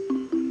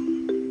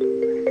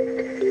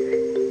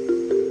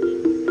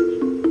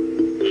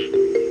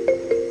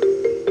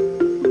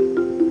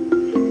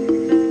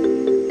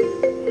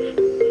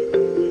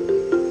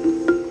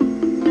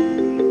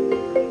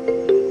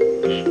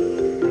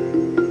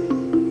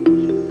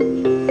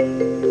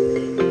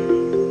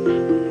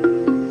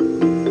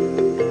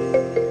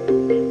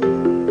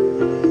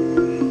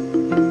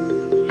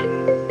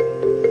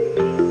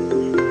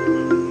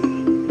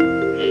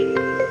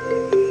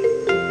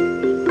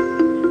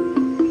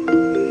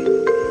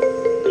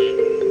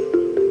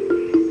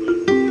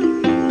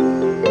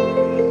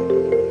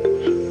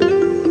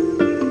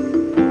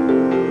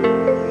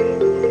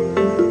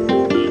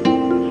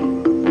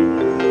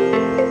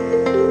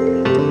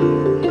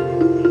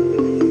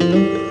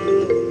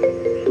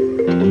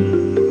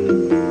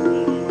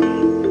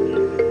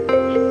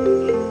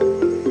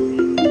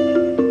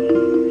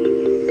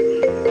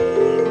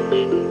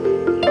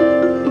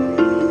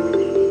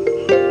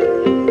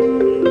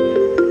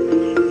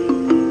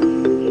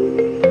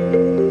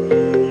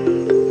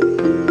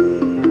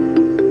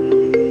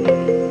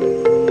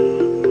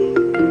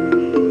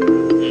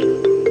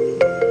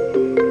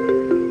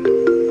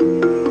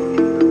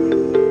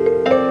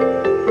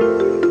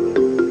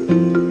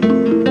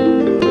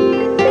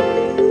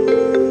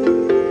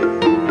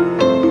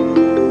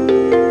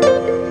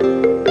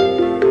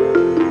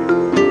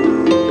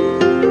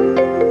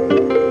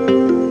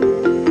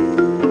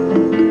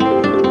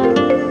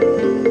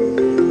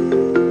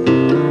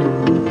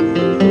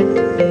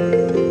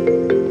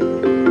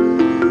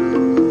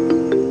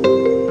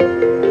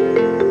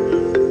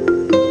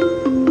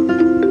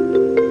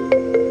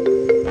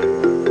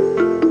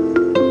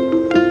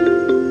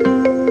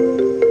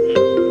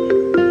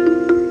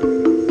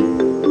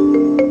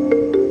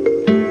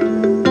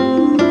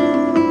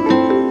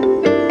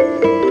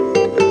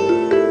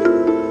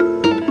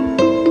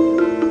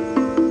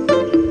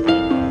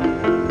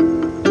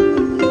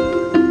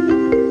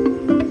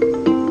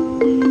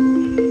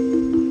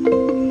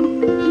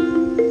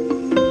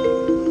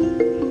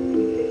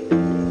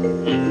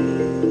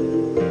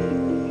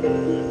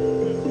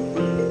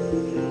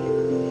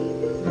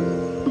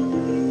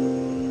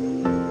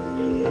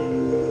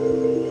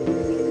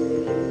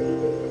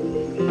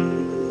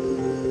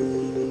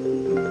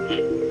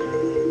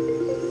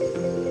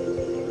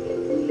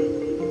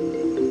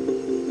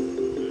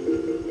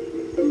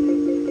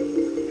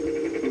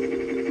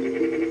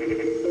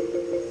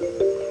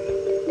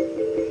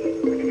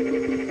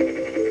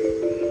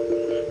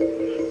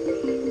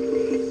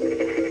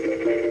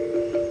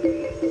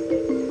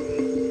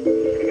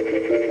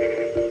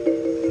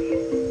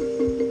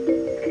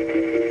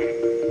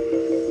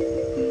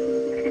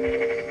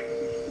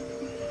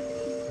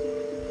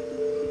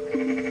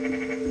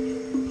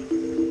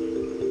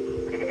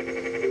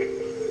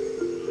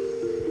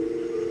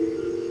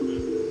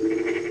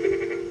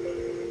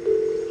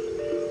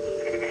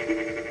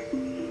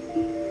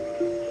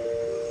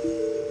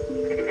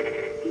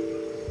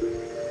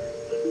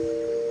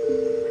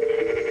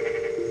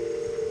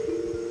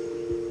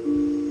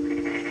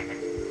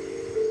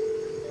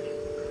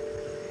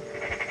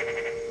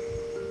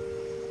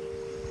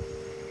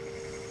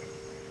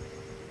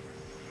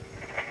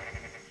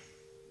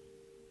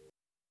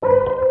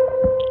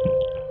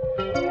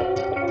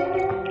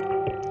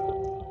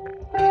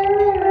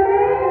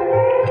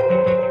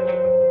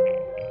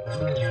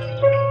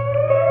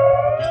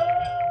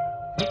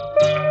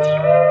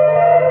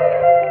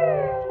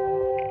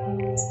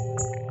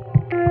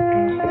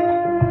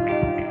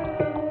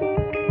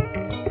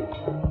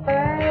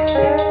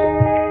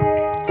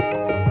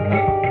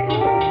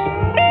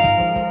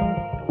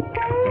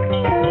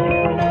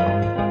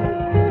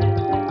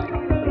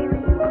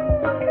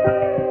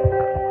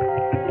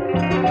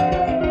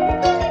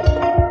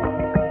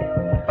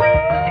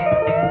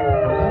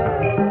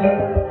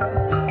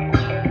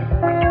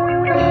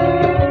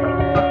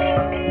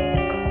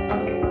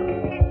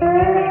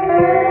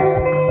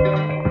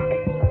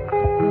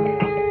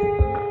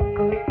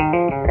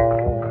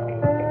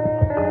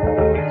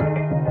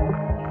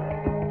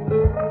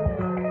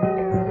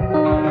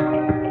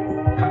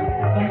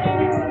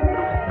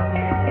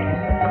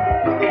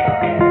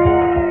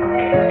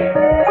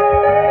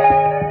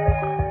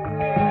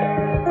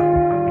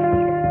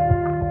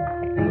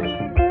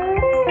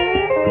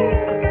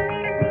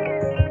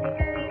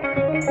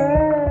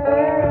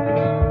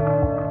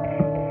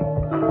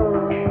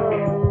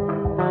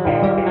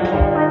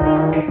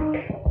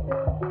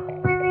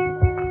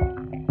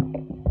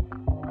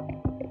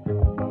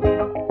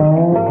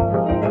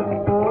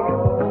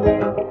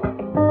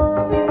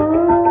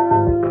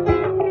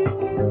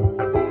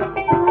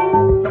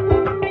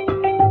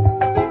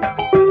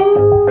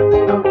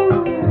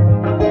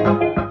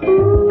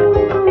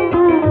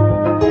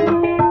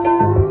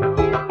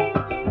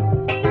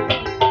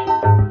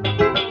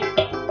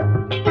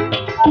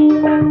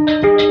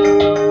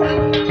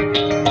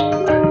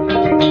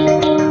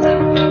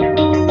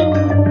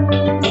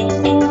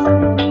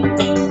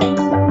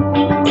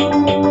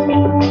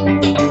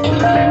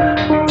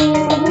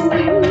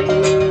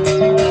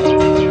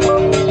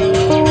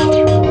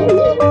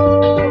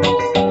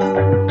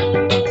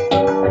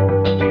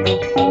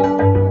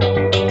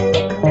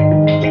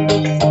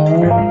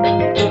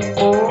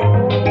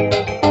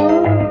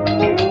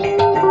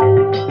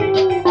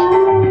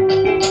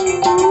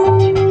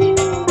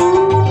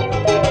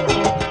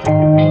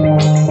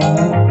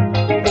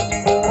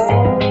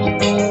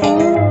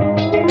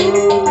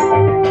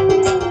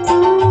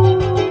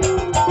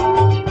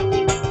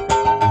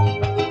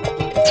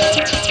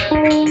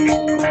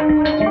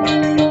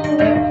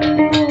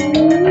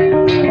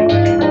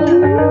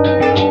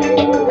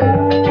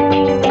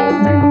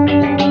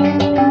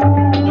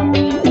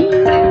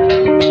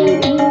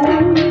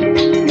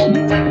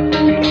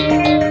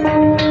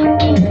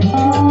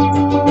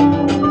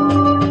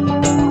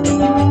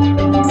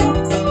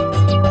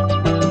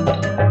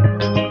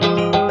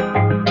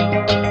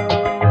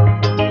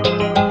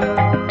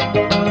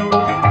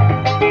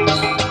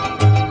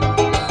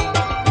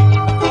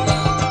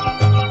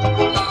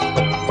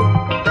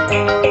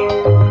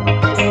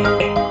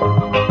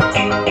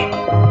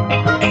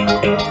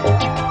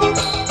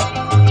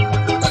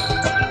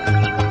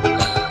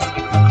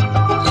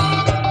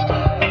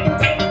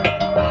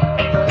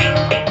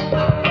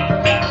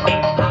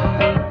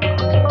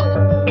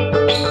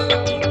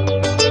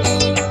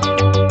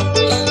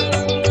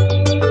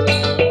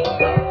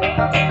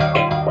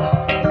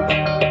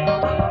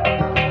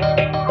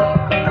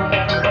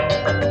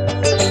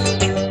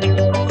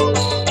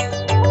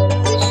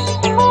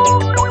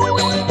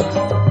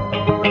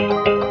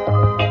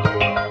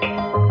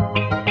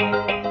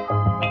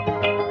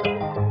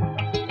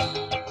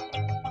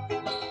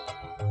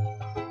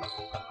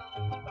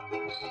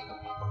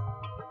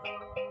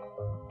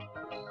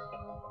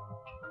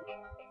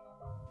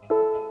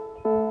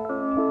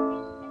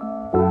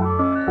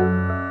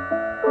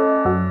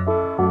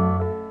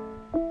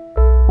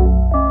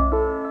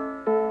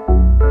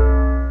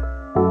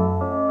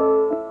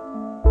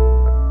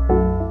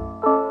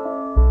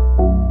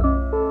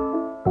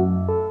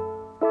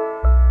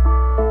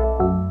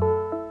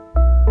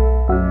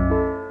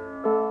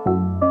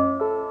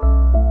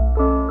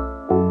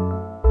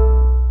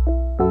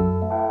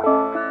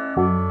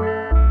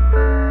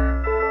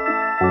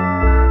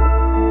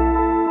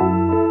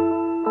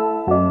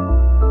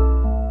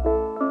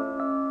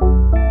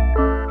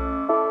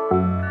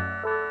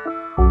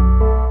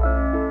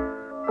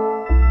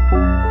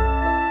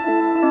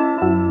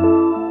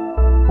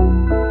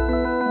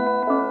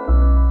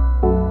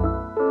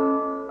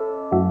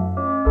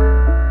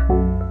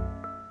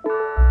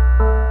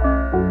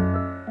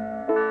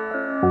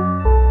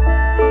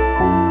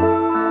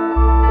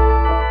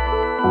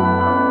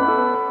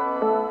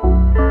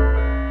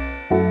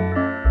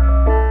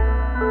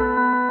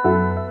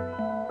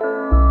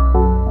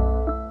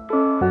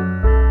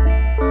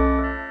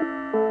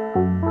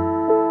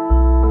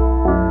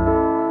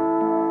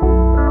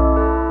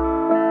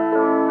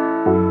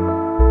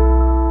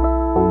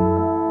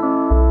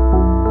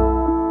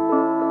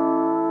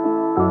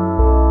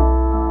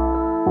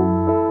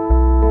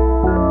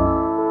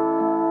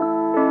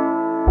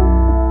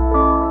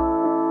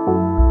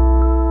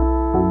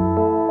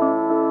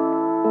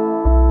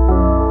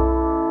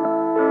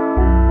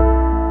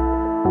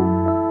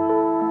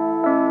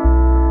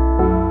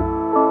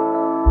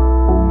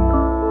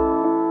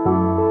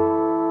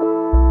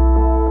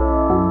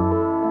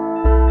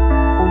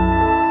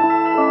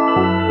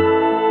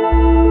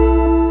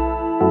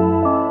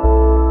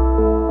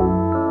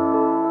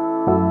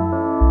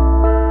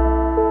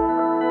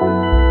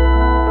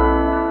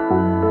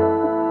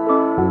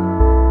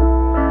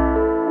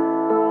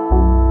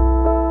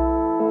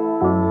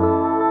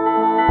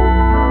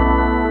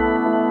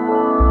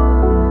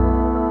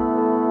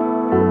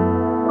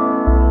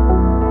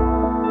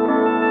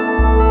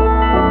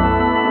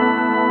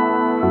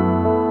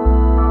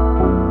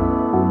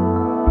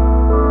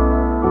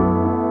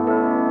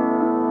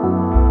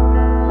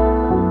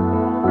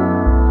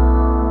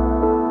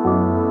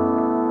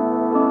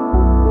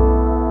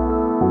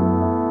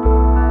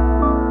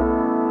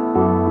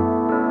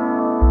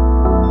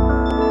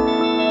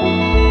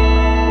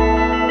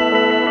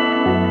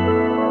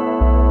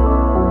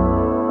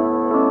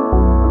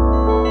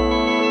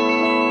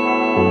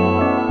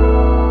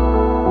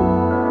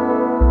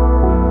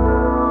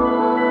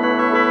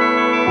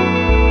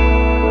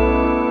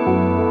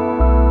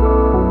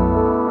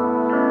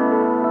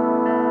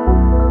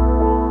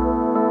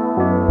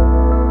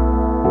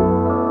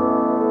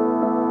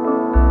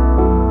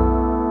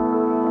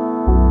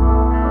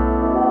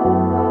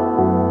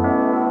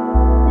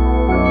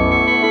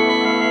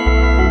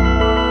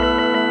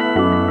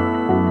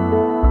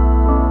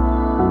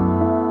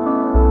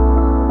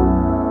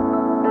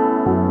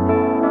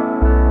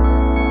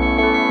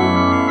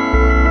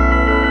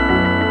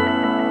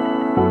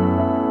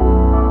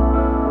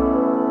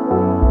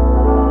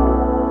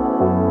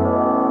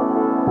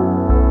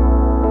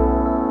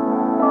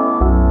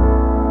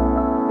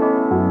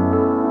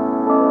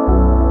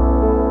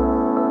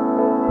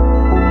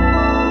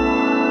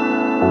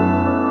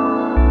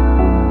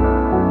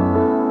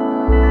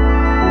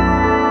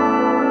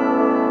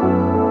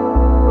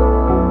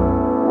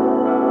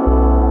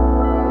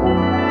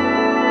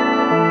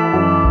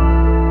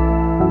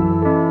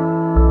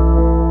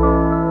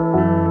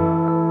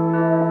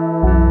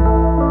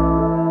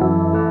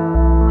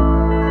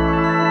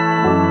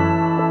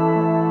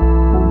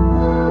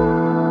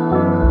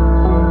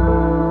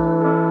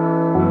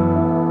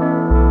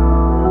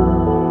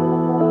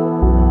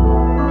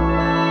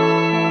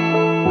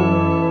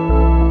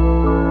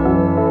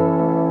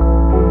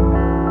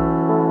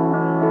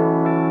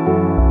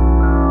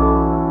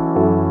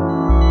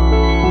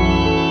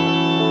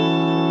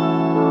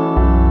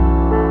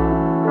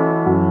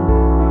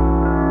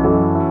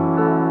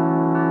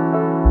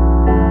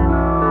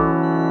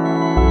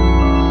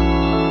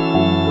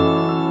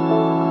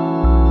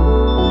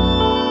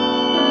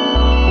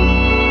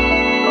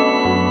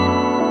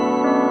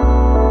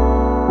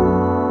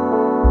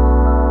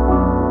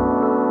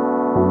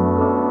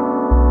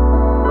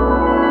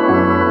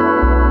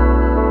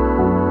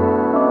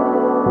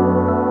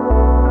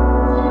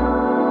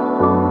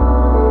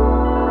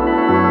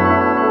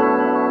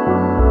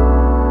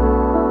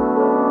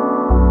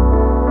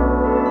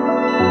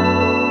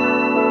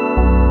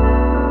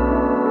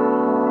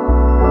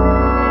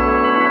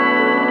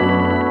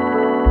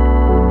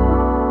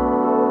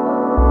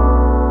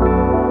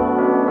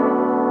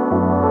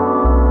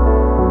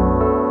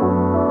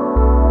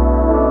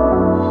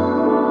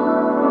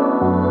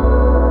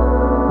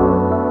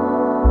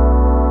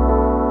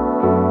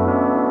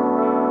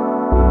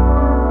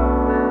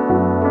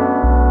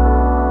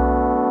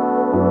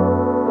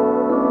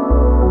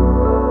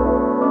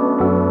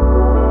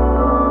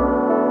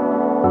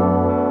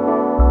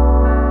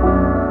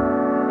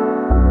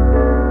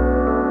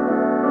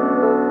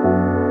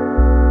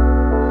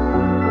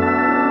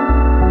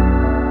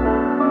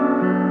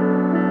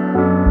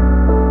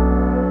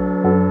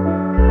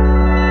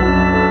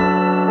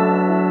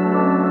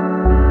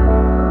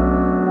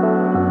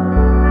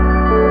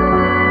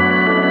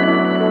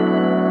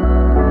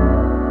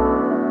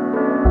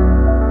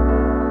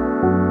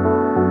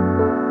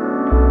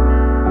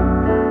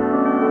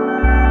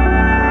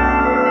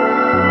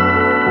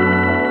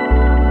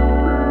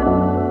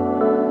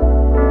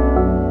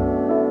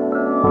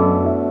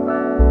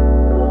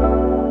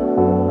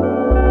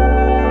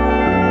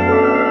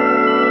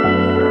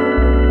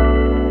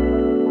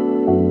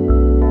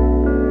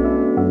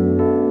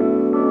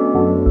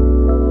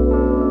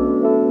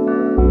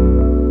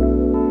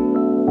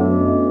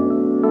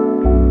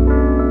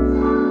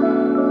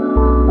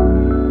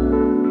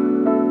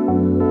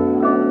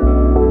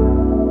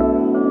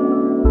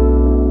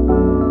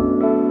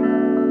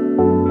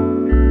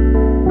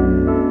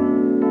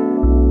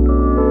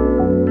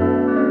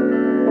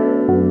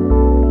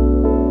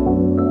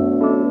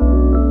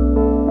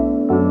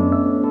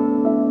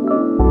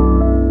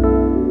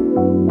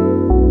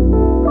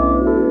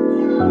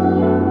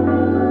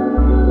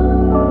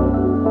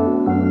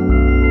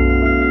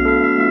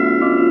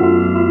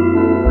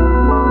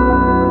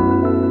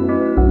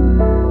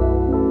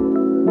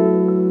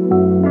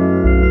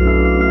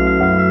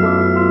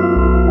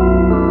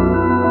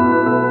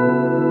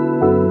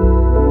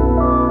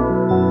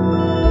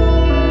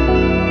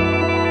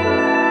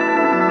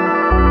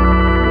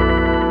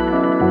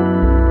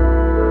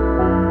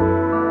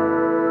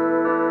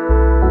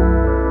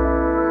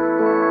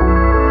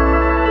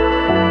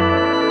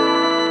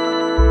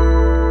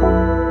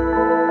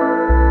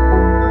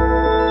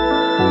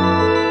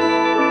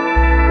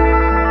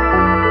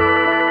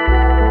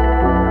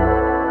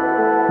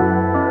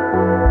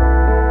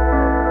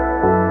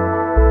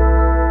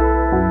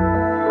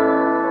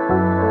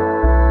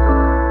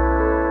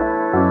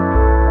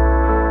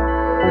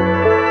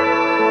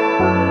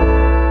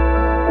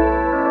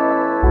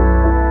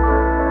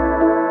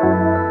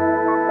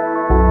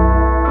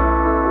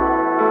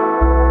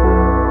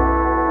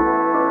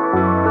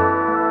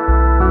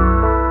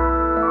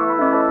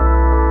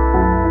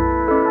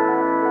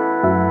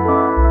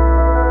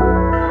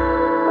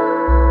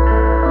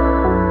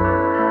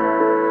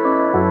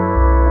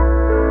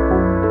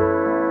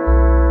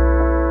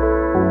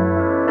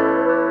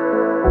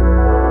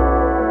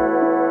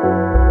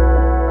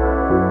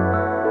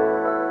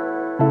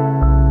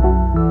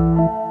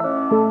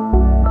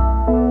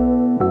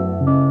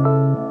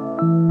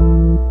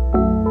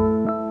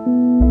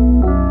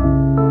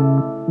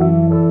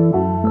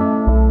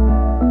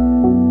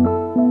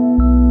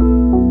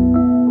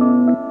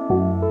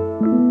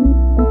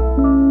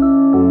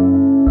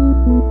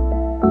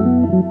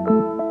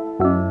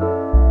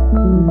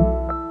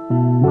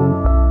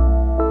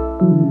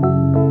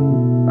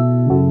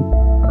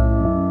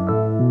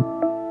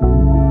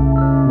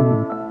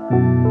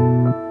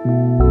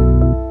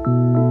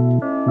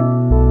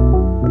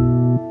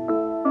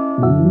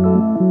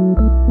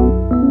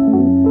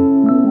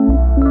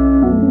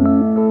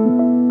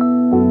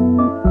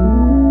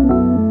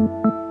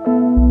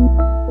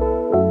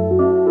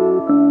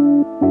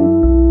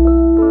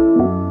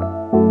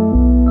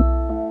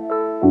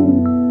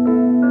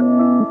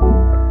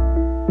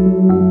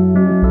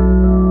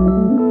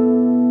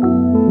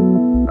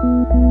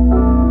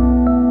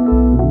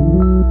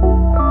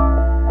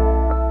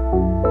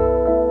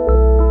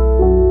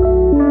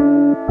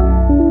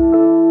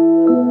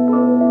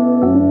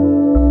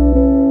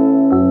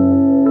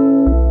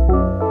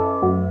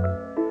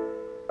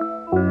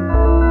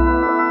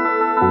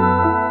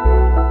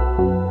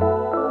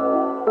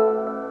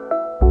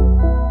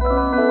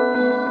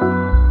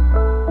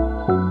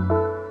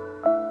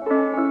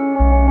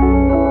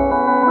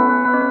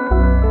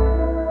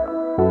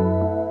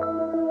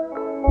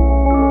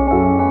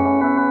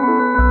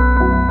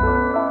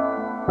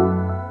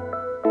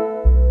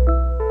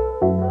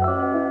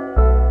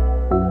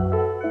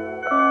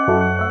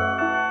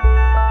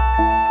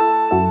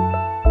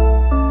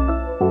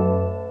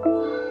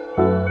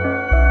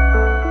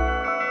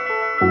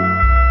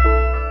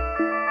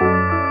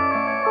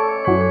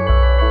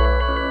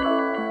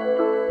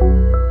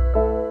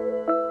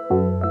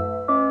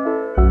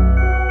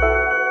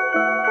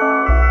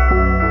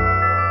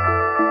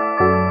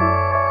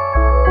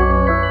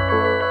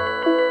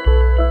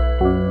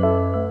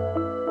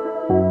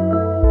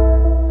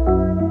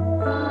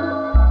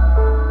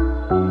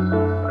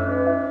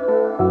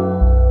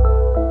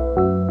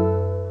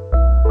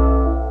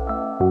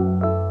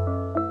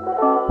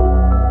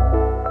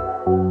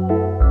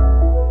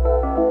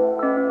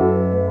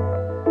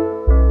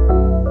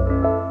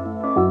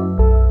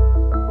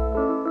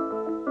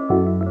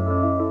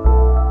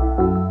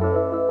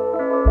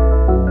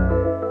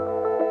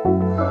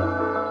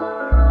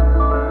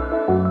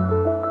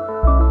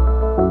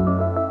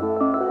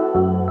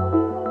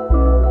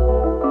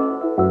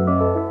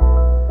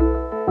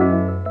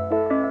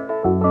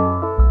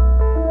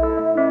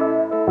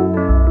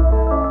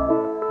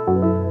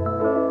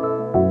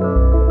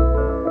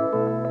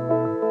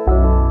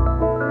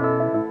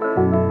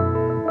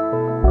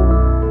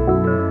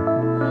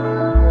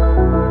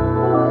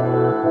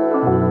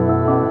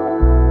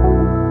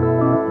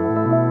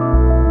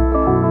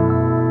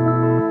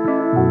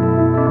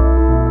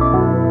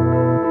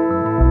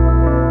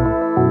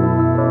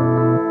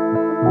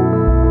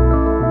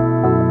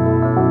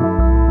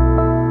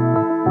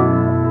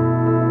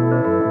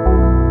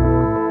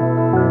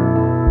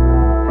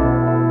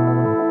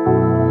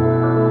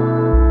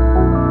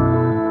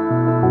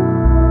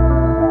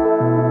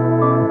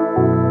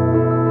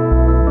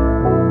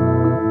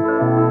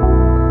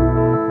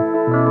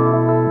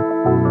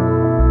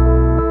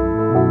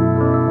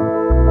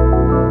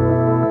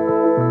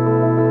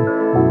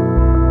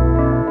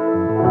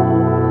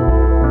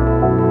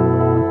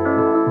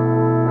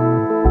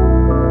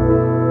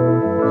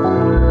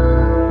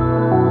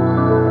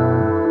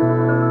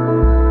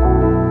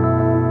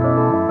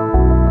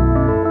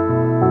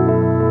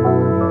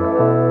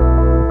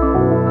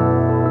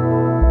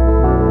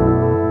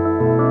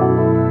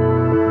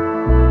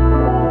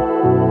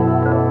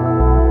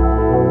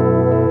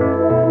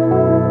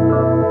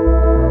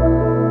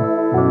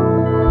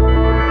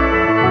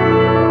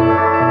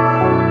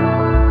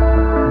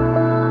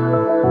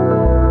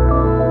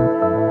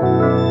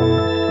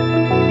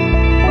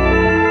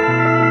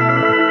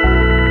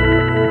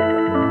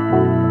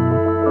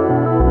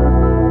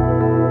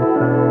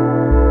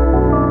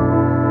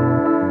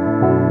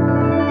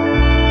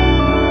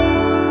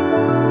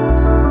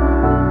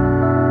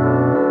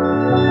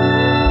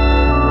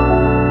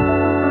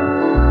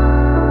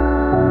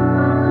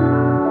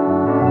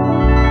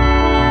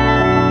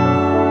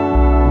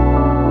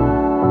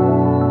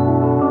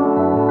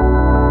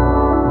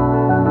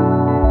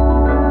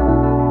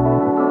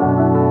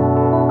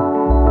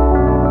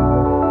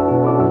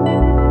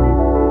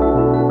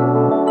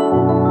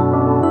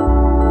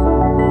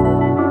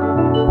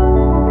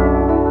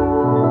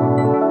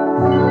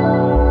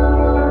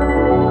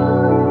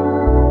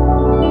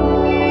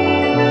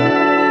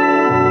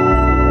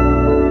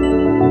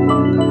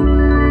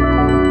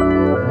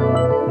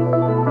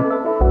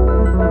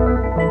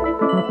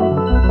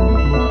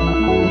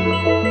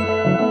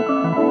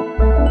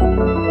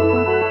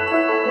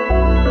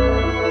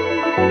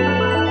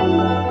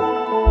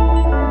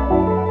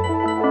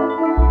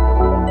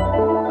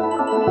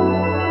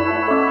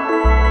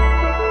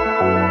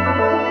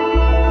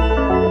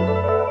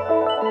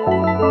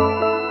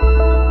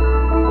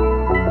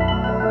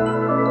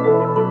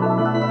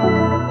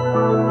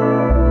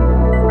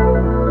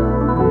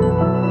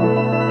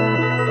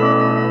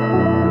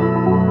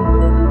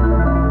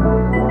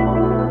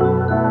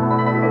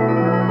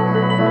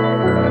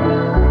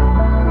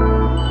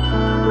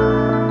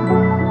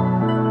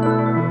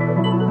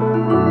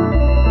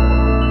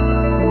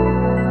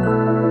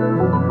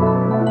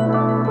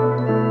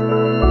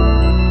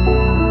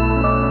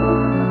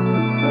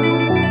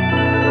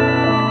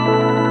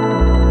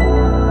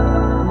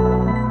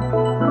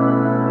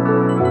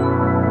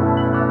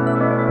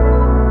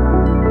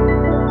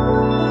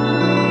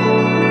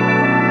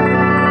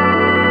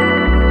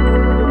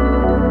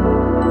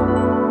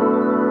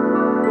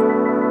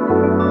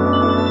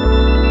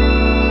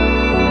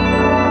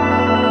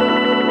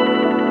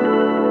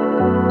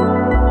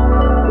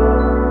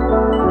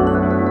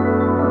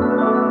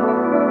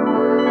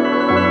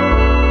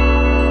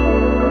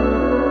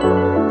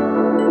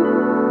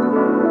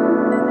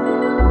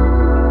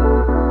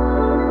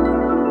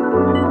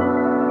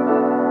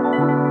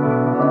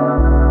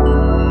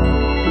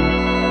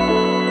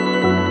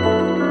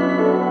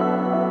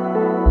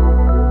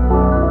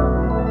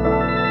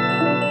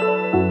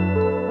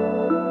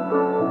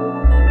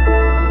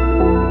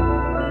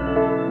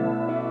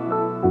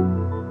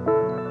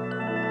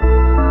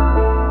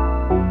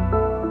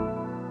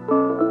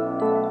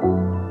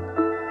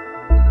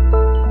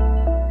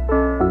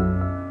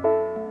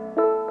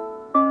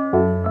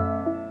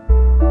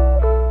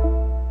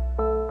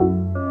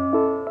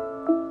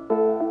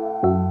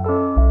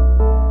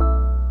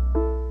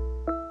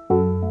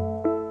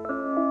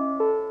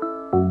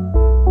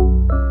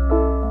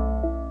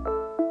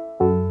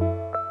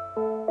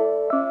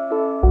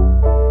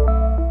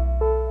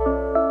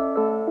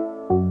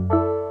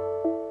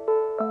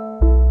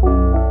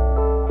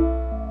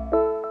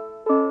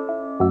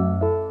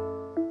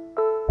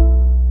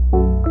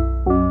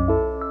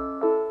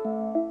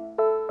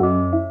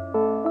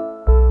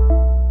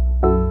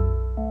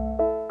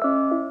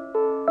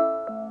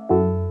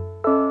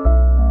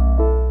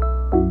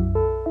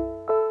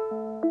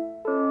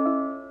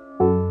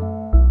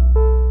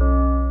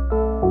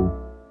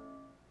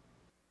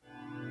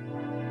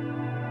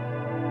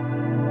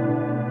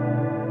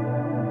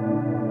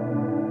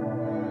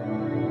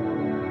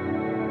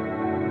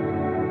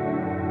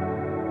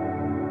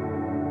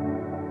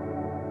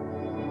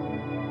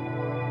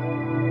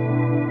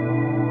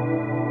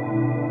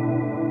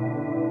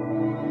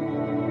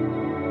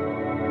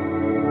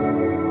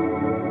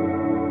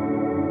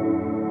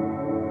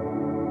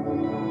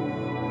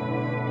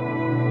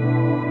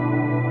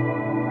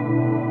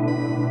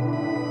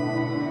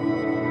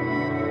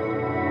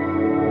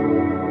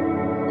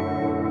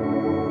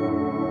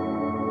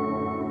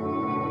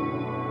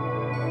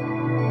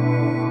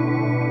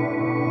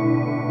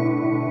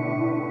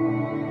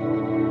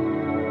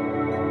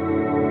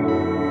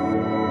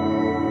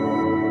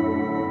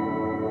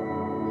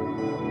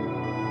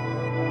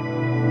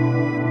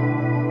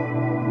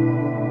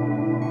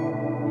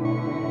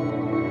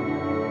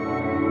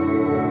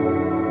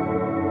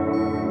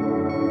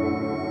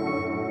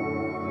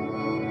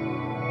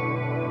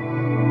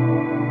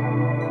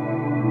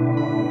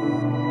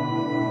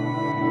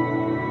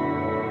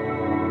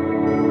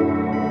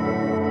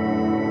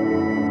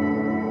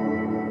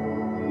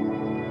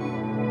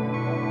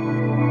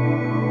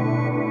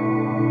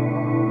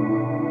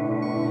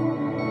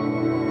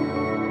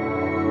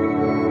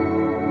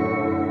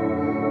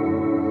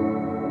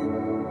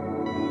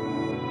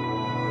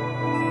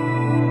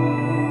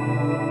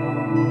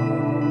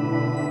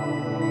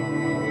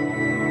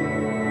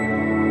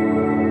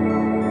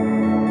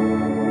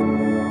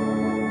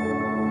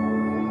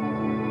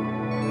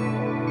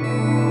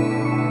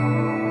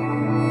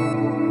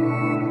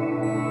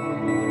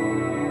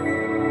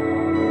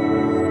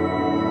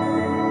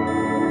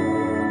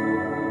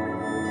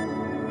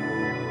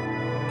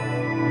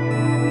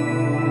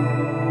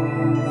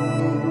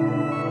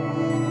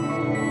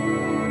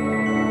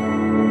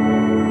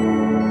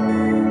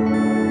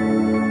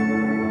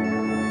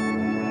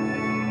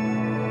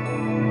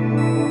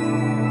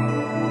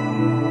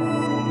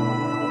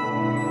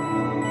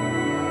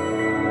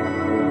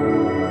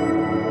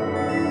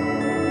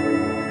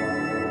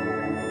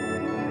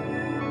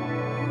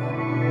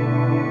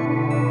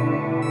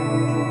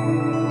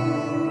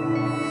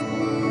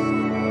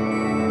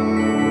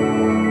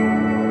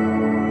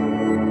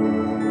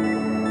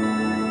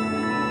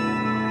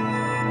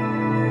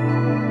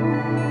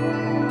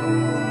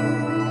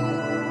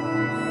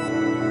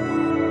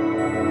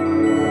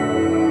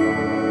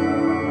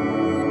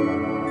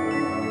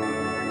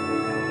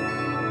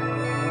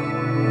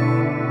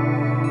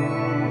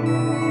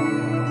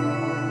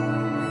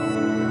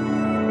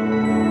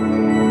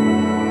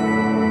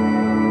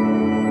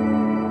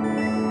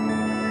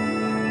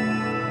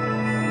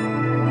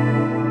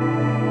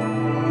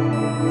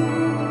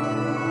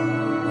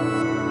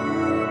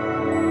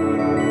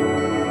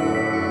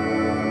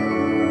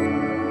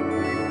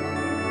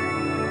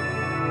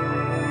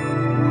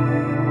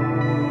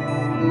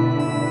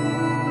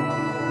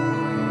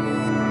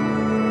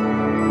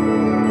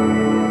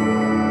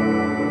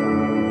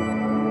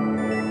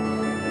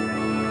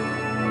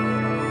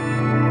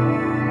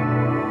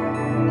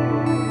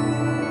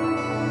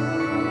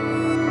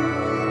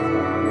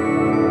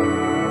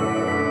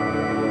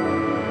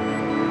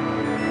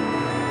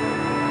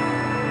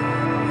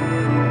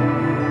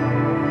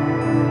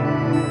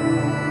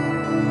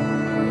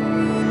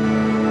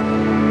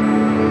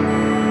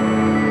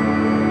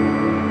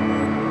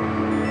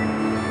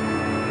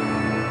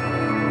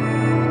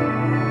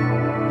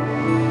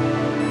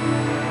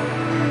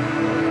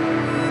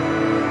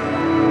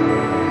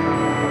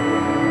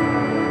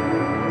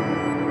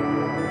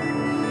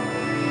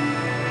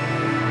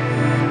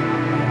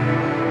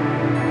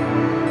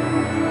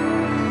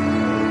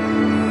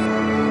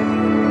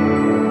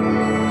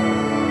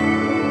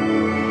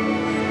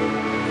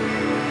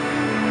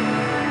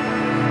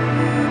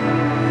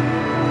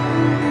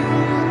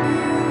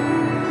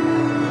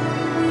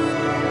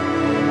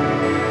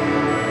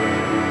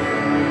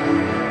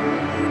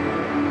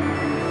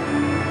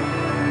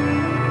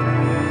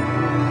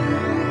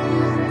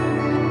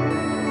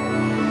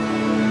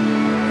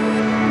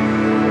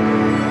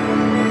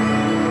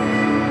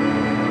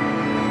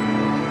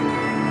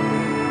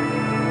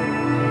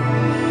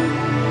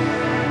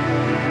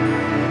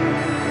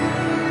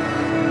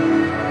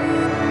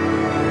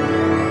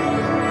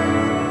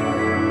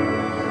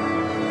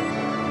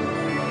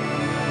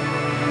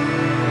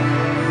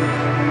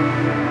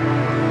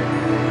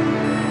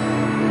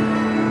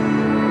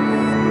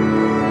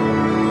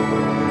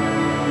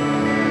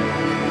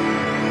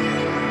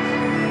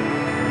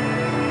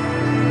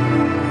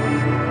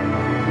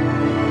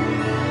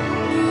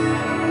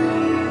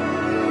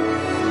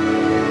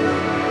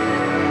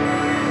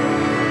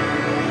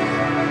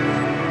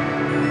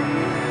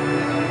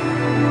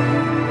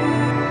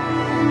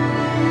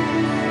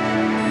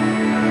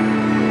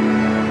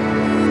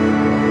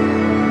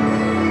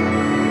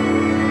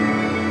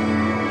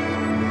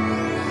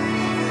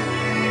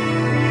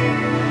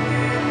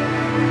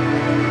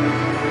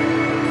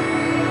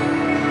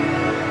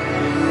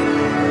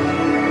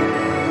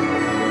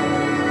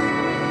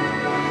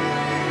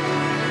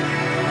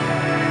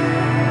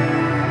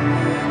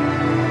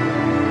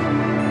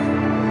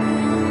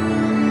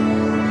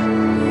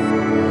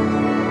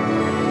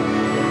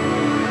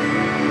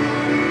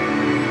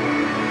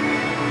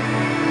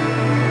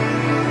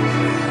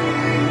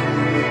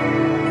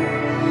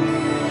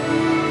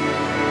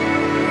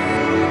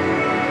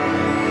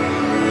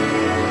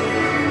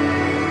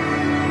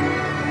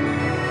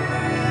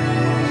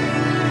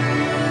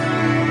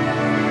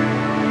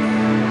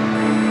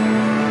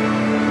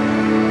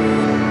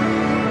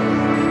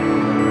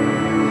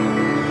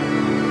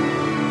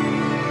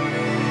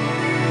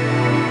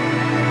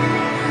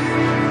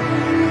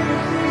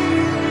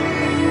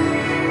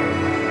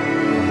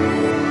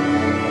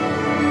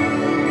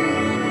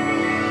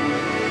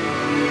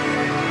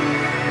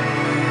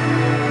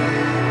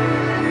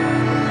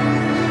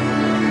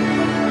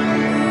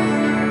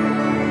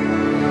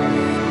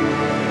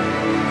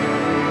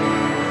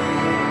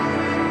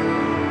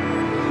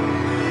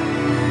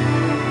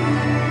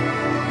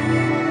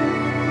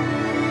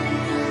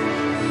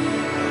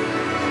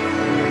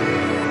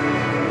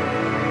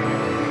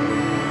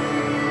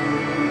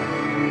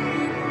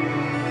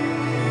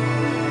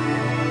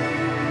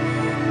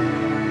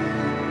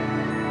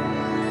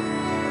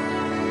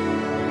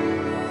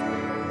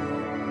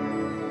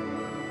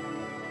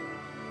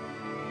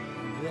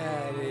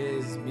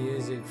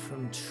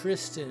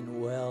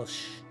 Tristan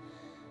Welch.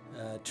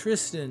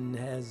 Tristan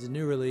has a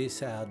new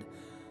release out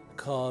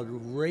called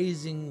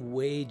Raising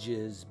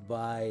Wages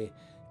by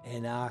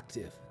an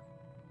Octave.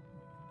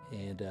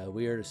 And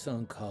we heard a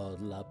song called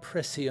La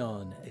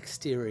Pression,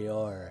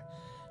 exterieure,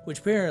 which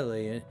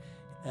apparently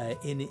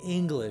in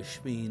English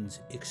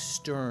means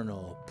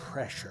external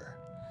pressure.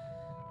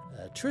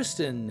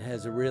 Tristan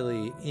has a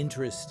really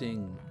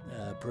interesting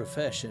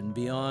profession.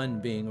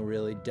 Beyond being a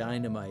really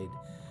dynamite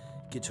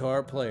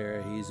guitar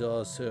player, he's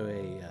also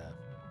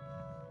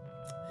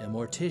a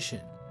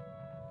mortician.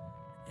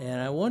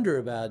 And I wonder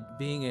about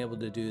being able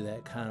to do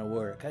that kind of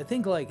work. I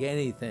think like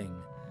anything,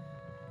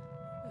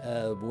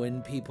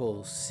 when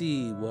people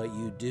see what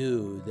you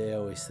do, they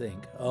always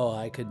think, oh,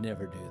 I could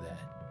never do that.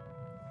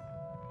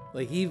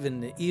 Like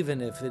even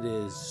if it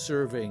is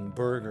serving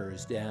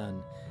burgers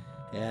down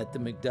at the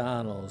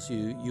McDonald's,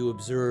 you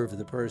observe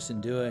the person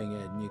doing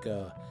it and you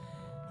go,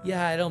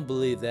 yeah, I don't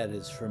believe that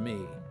is for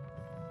me.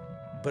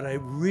 But I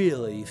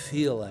really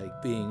feel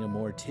like being a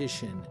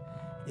mortician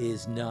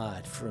is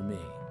not for me.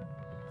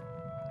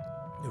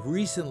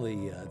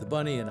 Recently, the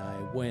Bunny and I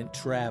went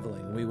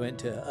traveling. We went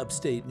to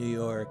upstate New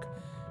York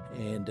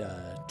and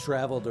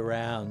traveled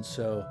around.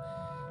 So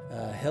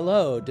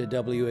hello to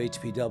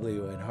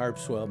WHPW in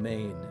Harpswell,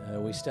 Maine.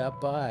 We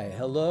stopped by.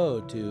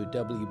 Hello to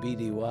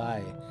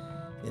WBDY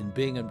in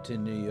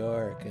Binghamton, New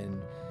York. And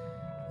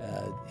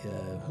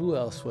who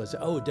else was?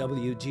 Oh,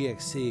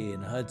 WGXC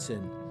in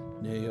Hudson,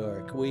 New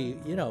York. We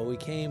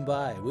came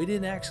by. We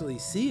didn't actually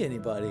see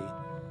anybody,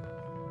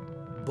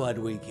 but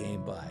we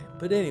came by.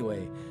 But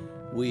anyway,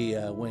 we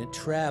went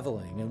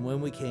traveling, and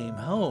when we came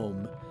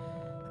home,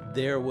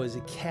 there was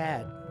a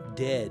cat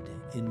dead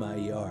in my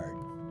yard.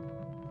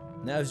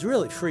 Now, I was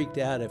really freaked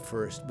out at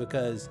first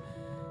because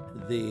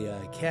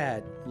the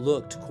cat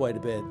looked quite a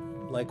bit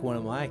like one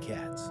of my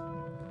cats.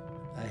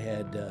 I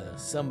had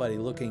somebody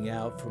looking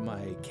out for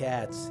my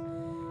cats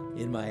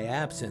in my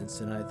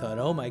absence, and I thought,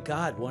 oh my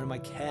God, one of my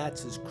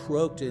cats is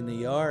croaked in the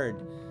yard.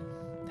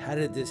 How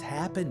did this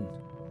happen?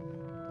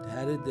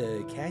 How did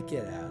the cat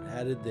get out?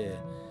 How did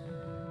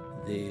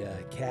the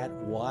cat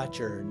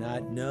watcher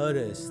not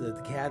notice that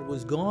the cat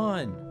was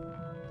gone?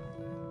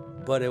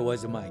 But it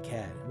wasn't my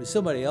cat. It was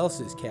somebody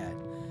else's cat.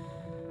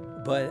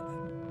 But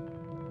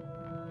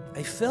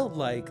I felt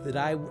like that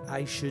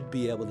I should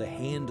be able to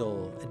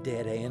handle a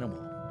dead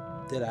animal,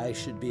 that I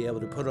should be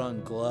able to put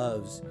on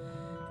gloves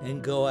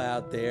and go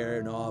out there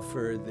and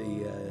offer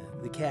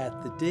the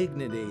cat the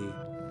dignity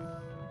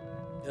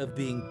of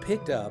being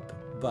picked up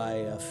by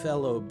a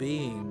fellow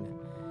being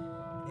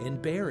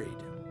and buried.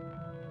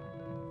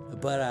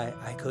 But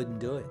I couldn't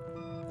do it.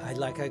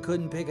 I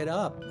couldn't pick it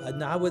up,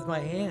 not with my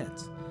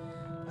hands.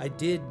 I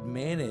did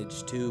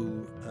manage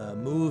to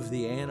move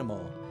the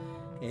animal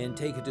and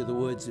take it to the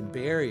woods and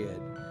bury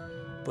it,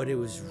 but it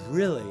was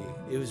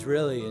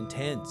really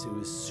intense. It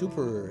was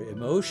super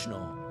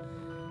emotional,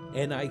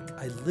 and I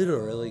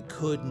literally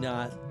could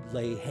not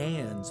lay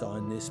hands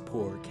on this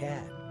poor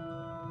cat.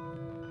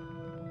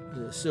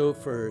 So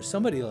for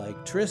somebody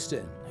like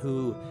Tristan,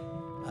 who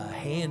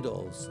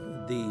handles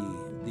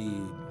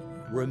the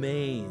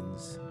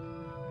remains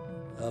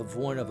of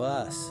one of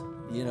us,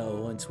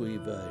 once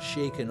we've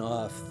shaken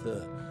off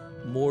the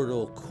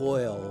mortal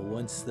coil,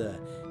 once the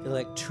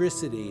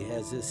electricity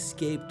has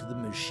escaped the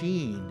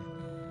machine,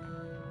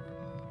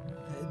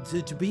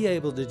 to be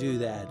able to do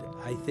that,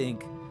 I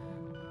think,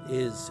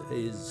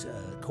 is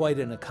quite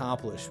an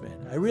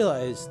accomplishment. I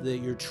realize that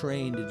you're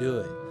trained to do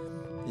it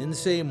in the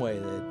same way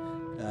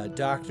that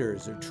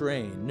doctors are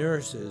trained,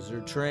 nurses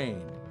are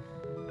trained.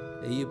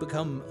 You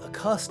become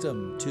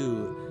accustomed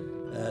to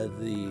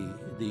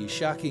the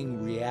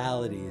shocking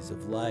realities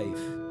of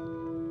life.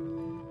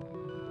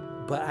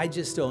 But I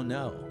just don't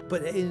know.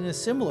 But in a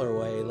similar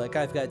way, like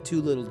I've got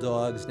 2 little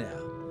dogs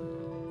now.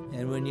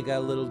 And when you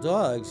got little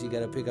dogs, you got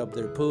to pick up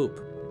their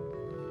poop.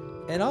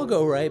 And I'll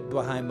go right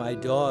behind my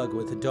dog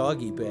with a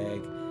doggy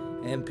bag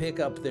and pick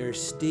up their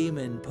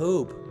steaming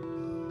poop.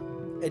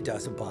 It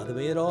doesn't bother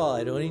me at all.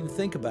 I don't even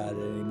think about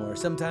it anymore.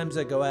 Sometimes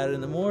I go out in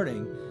the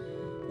morning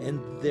and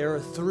there are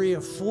 3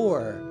 or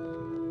 4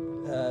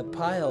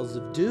 piles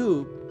of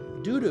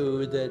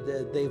doo-doo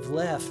that they've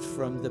left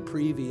from the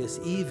previous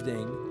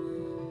evening,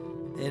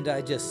 and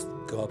I just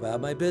go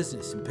about my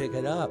business and pick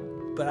it up.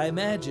 But I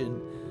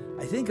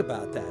think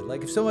about that.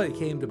 Like if somebody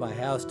came to my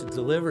house to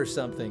deliver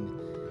something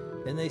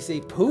and they see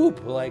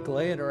poop like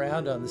laying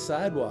around on the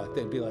sidewalk,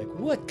 they'd be like,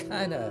 what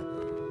kind of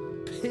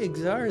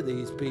pigs are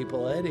these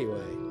people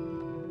anyway?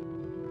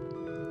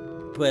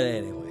 But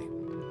anyway,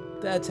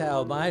 that's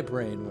how my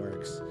brain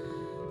works.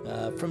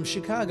 From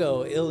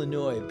Chicago,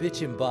 Illinois,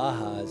 Bitchin'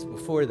 Bajas,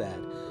 before that,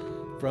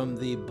 from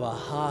the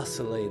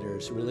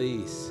Bahas-Lators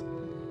release,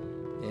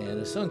 and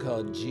a song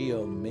called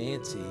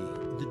Geomancy.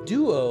 The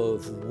duo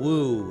of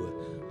Woo.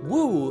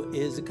 Woo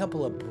is a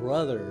couple of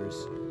brothers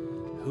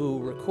who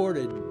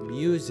recorded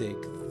music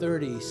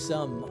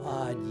 30-some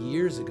odd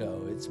years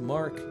ago. It's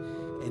Mark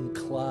and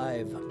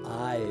Clive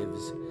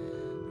Ives.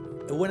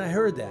 And when I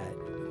heard that,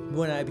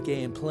 when I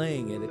began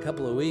playing it a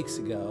couple of weeks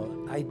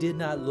ago, I did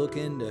not look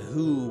into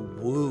who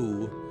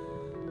Woo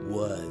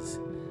was.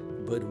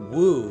 But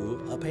Woo,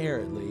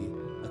 apparently,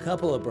 a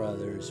couple of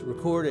brothers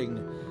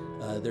recording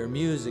their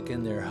music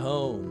in their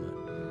home.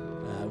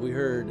 We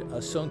heard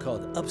a song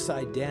called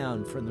Upside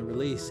Down from the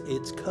release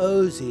It's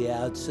Cozy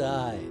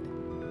Outside.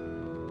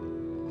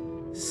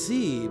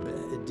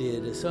 Cybe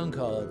did a song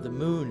called The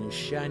Moon is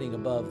Shining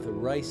Above the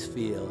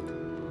Ricefield.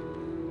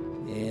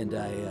 And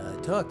I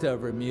talked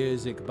over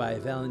music by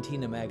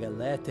Valentina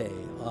Magaletti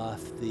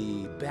off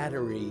the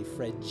Batterie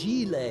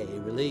Fragile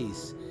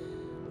release.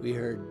 We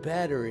heard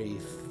Batterie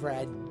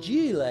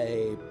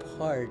Fragile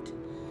Part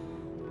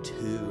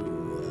 2.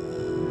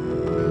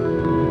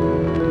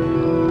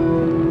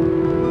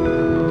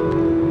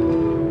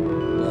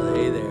 Well,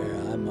 hey there,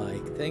 I'm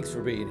Mike. Thanks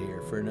for being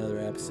here for another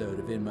episode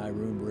of In My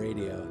Room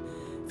Radio.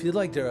 If you'd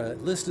like to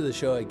listen to the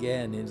show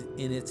again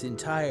in its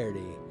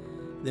entirety,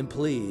 then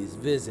please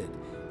visit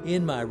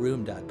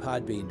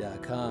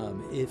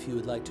inmyroom.podbean.com. If you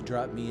would like to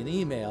drop me an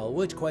email,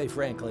 which quite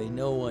frankly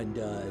no one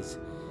does,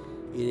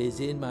 it is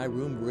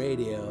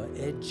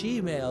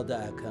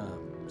inmyroomradio@gmail.com.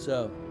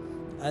 So,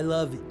 I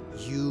love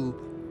you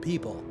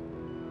people,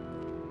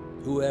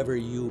 whoever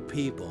you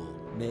people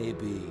may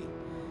be.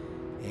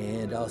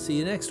 And I'll see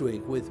you next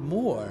week with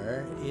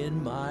more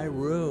In My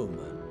Room.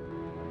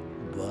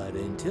 But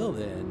until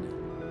then,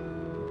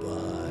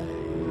 bye.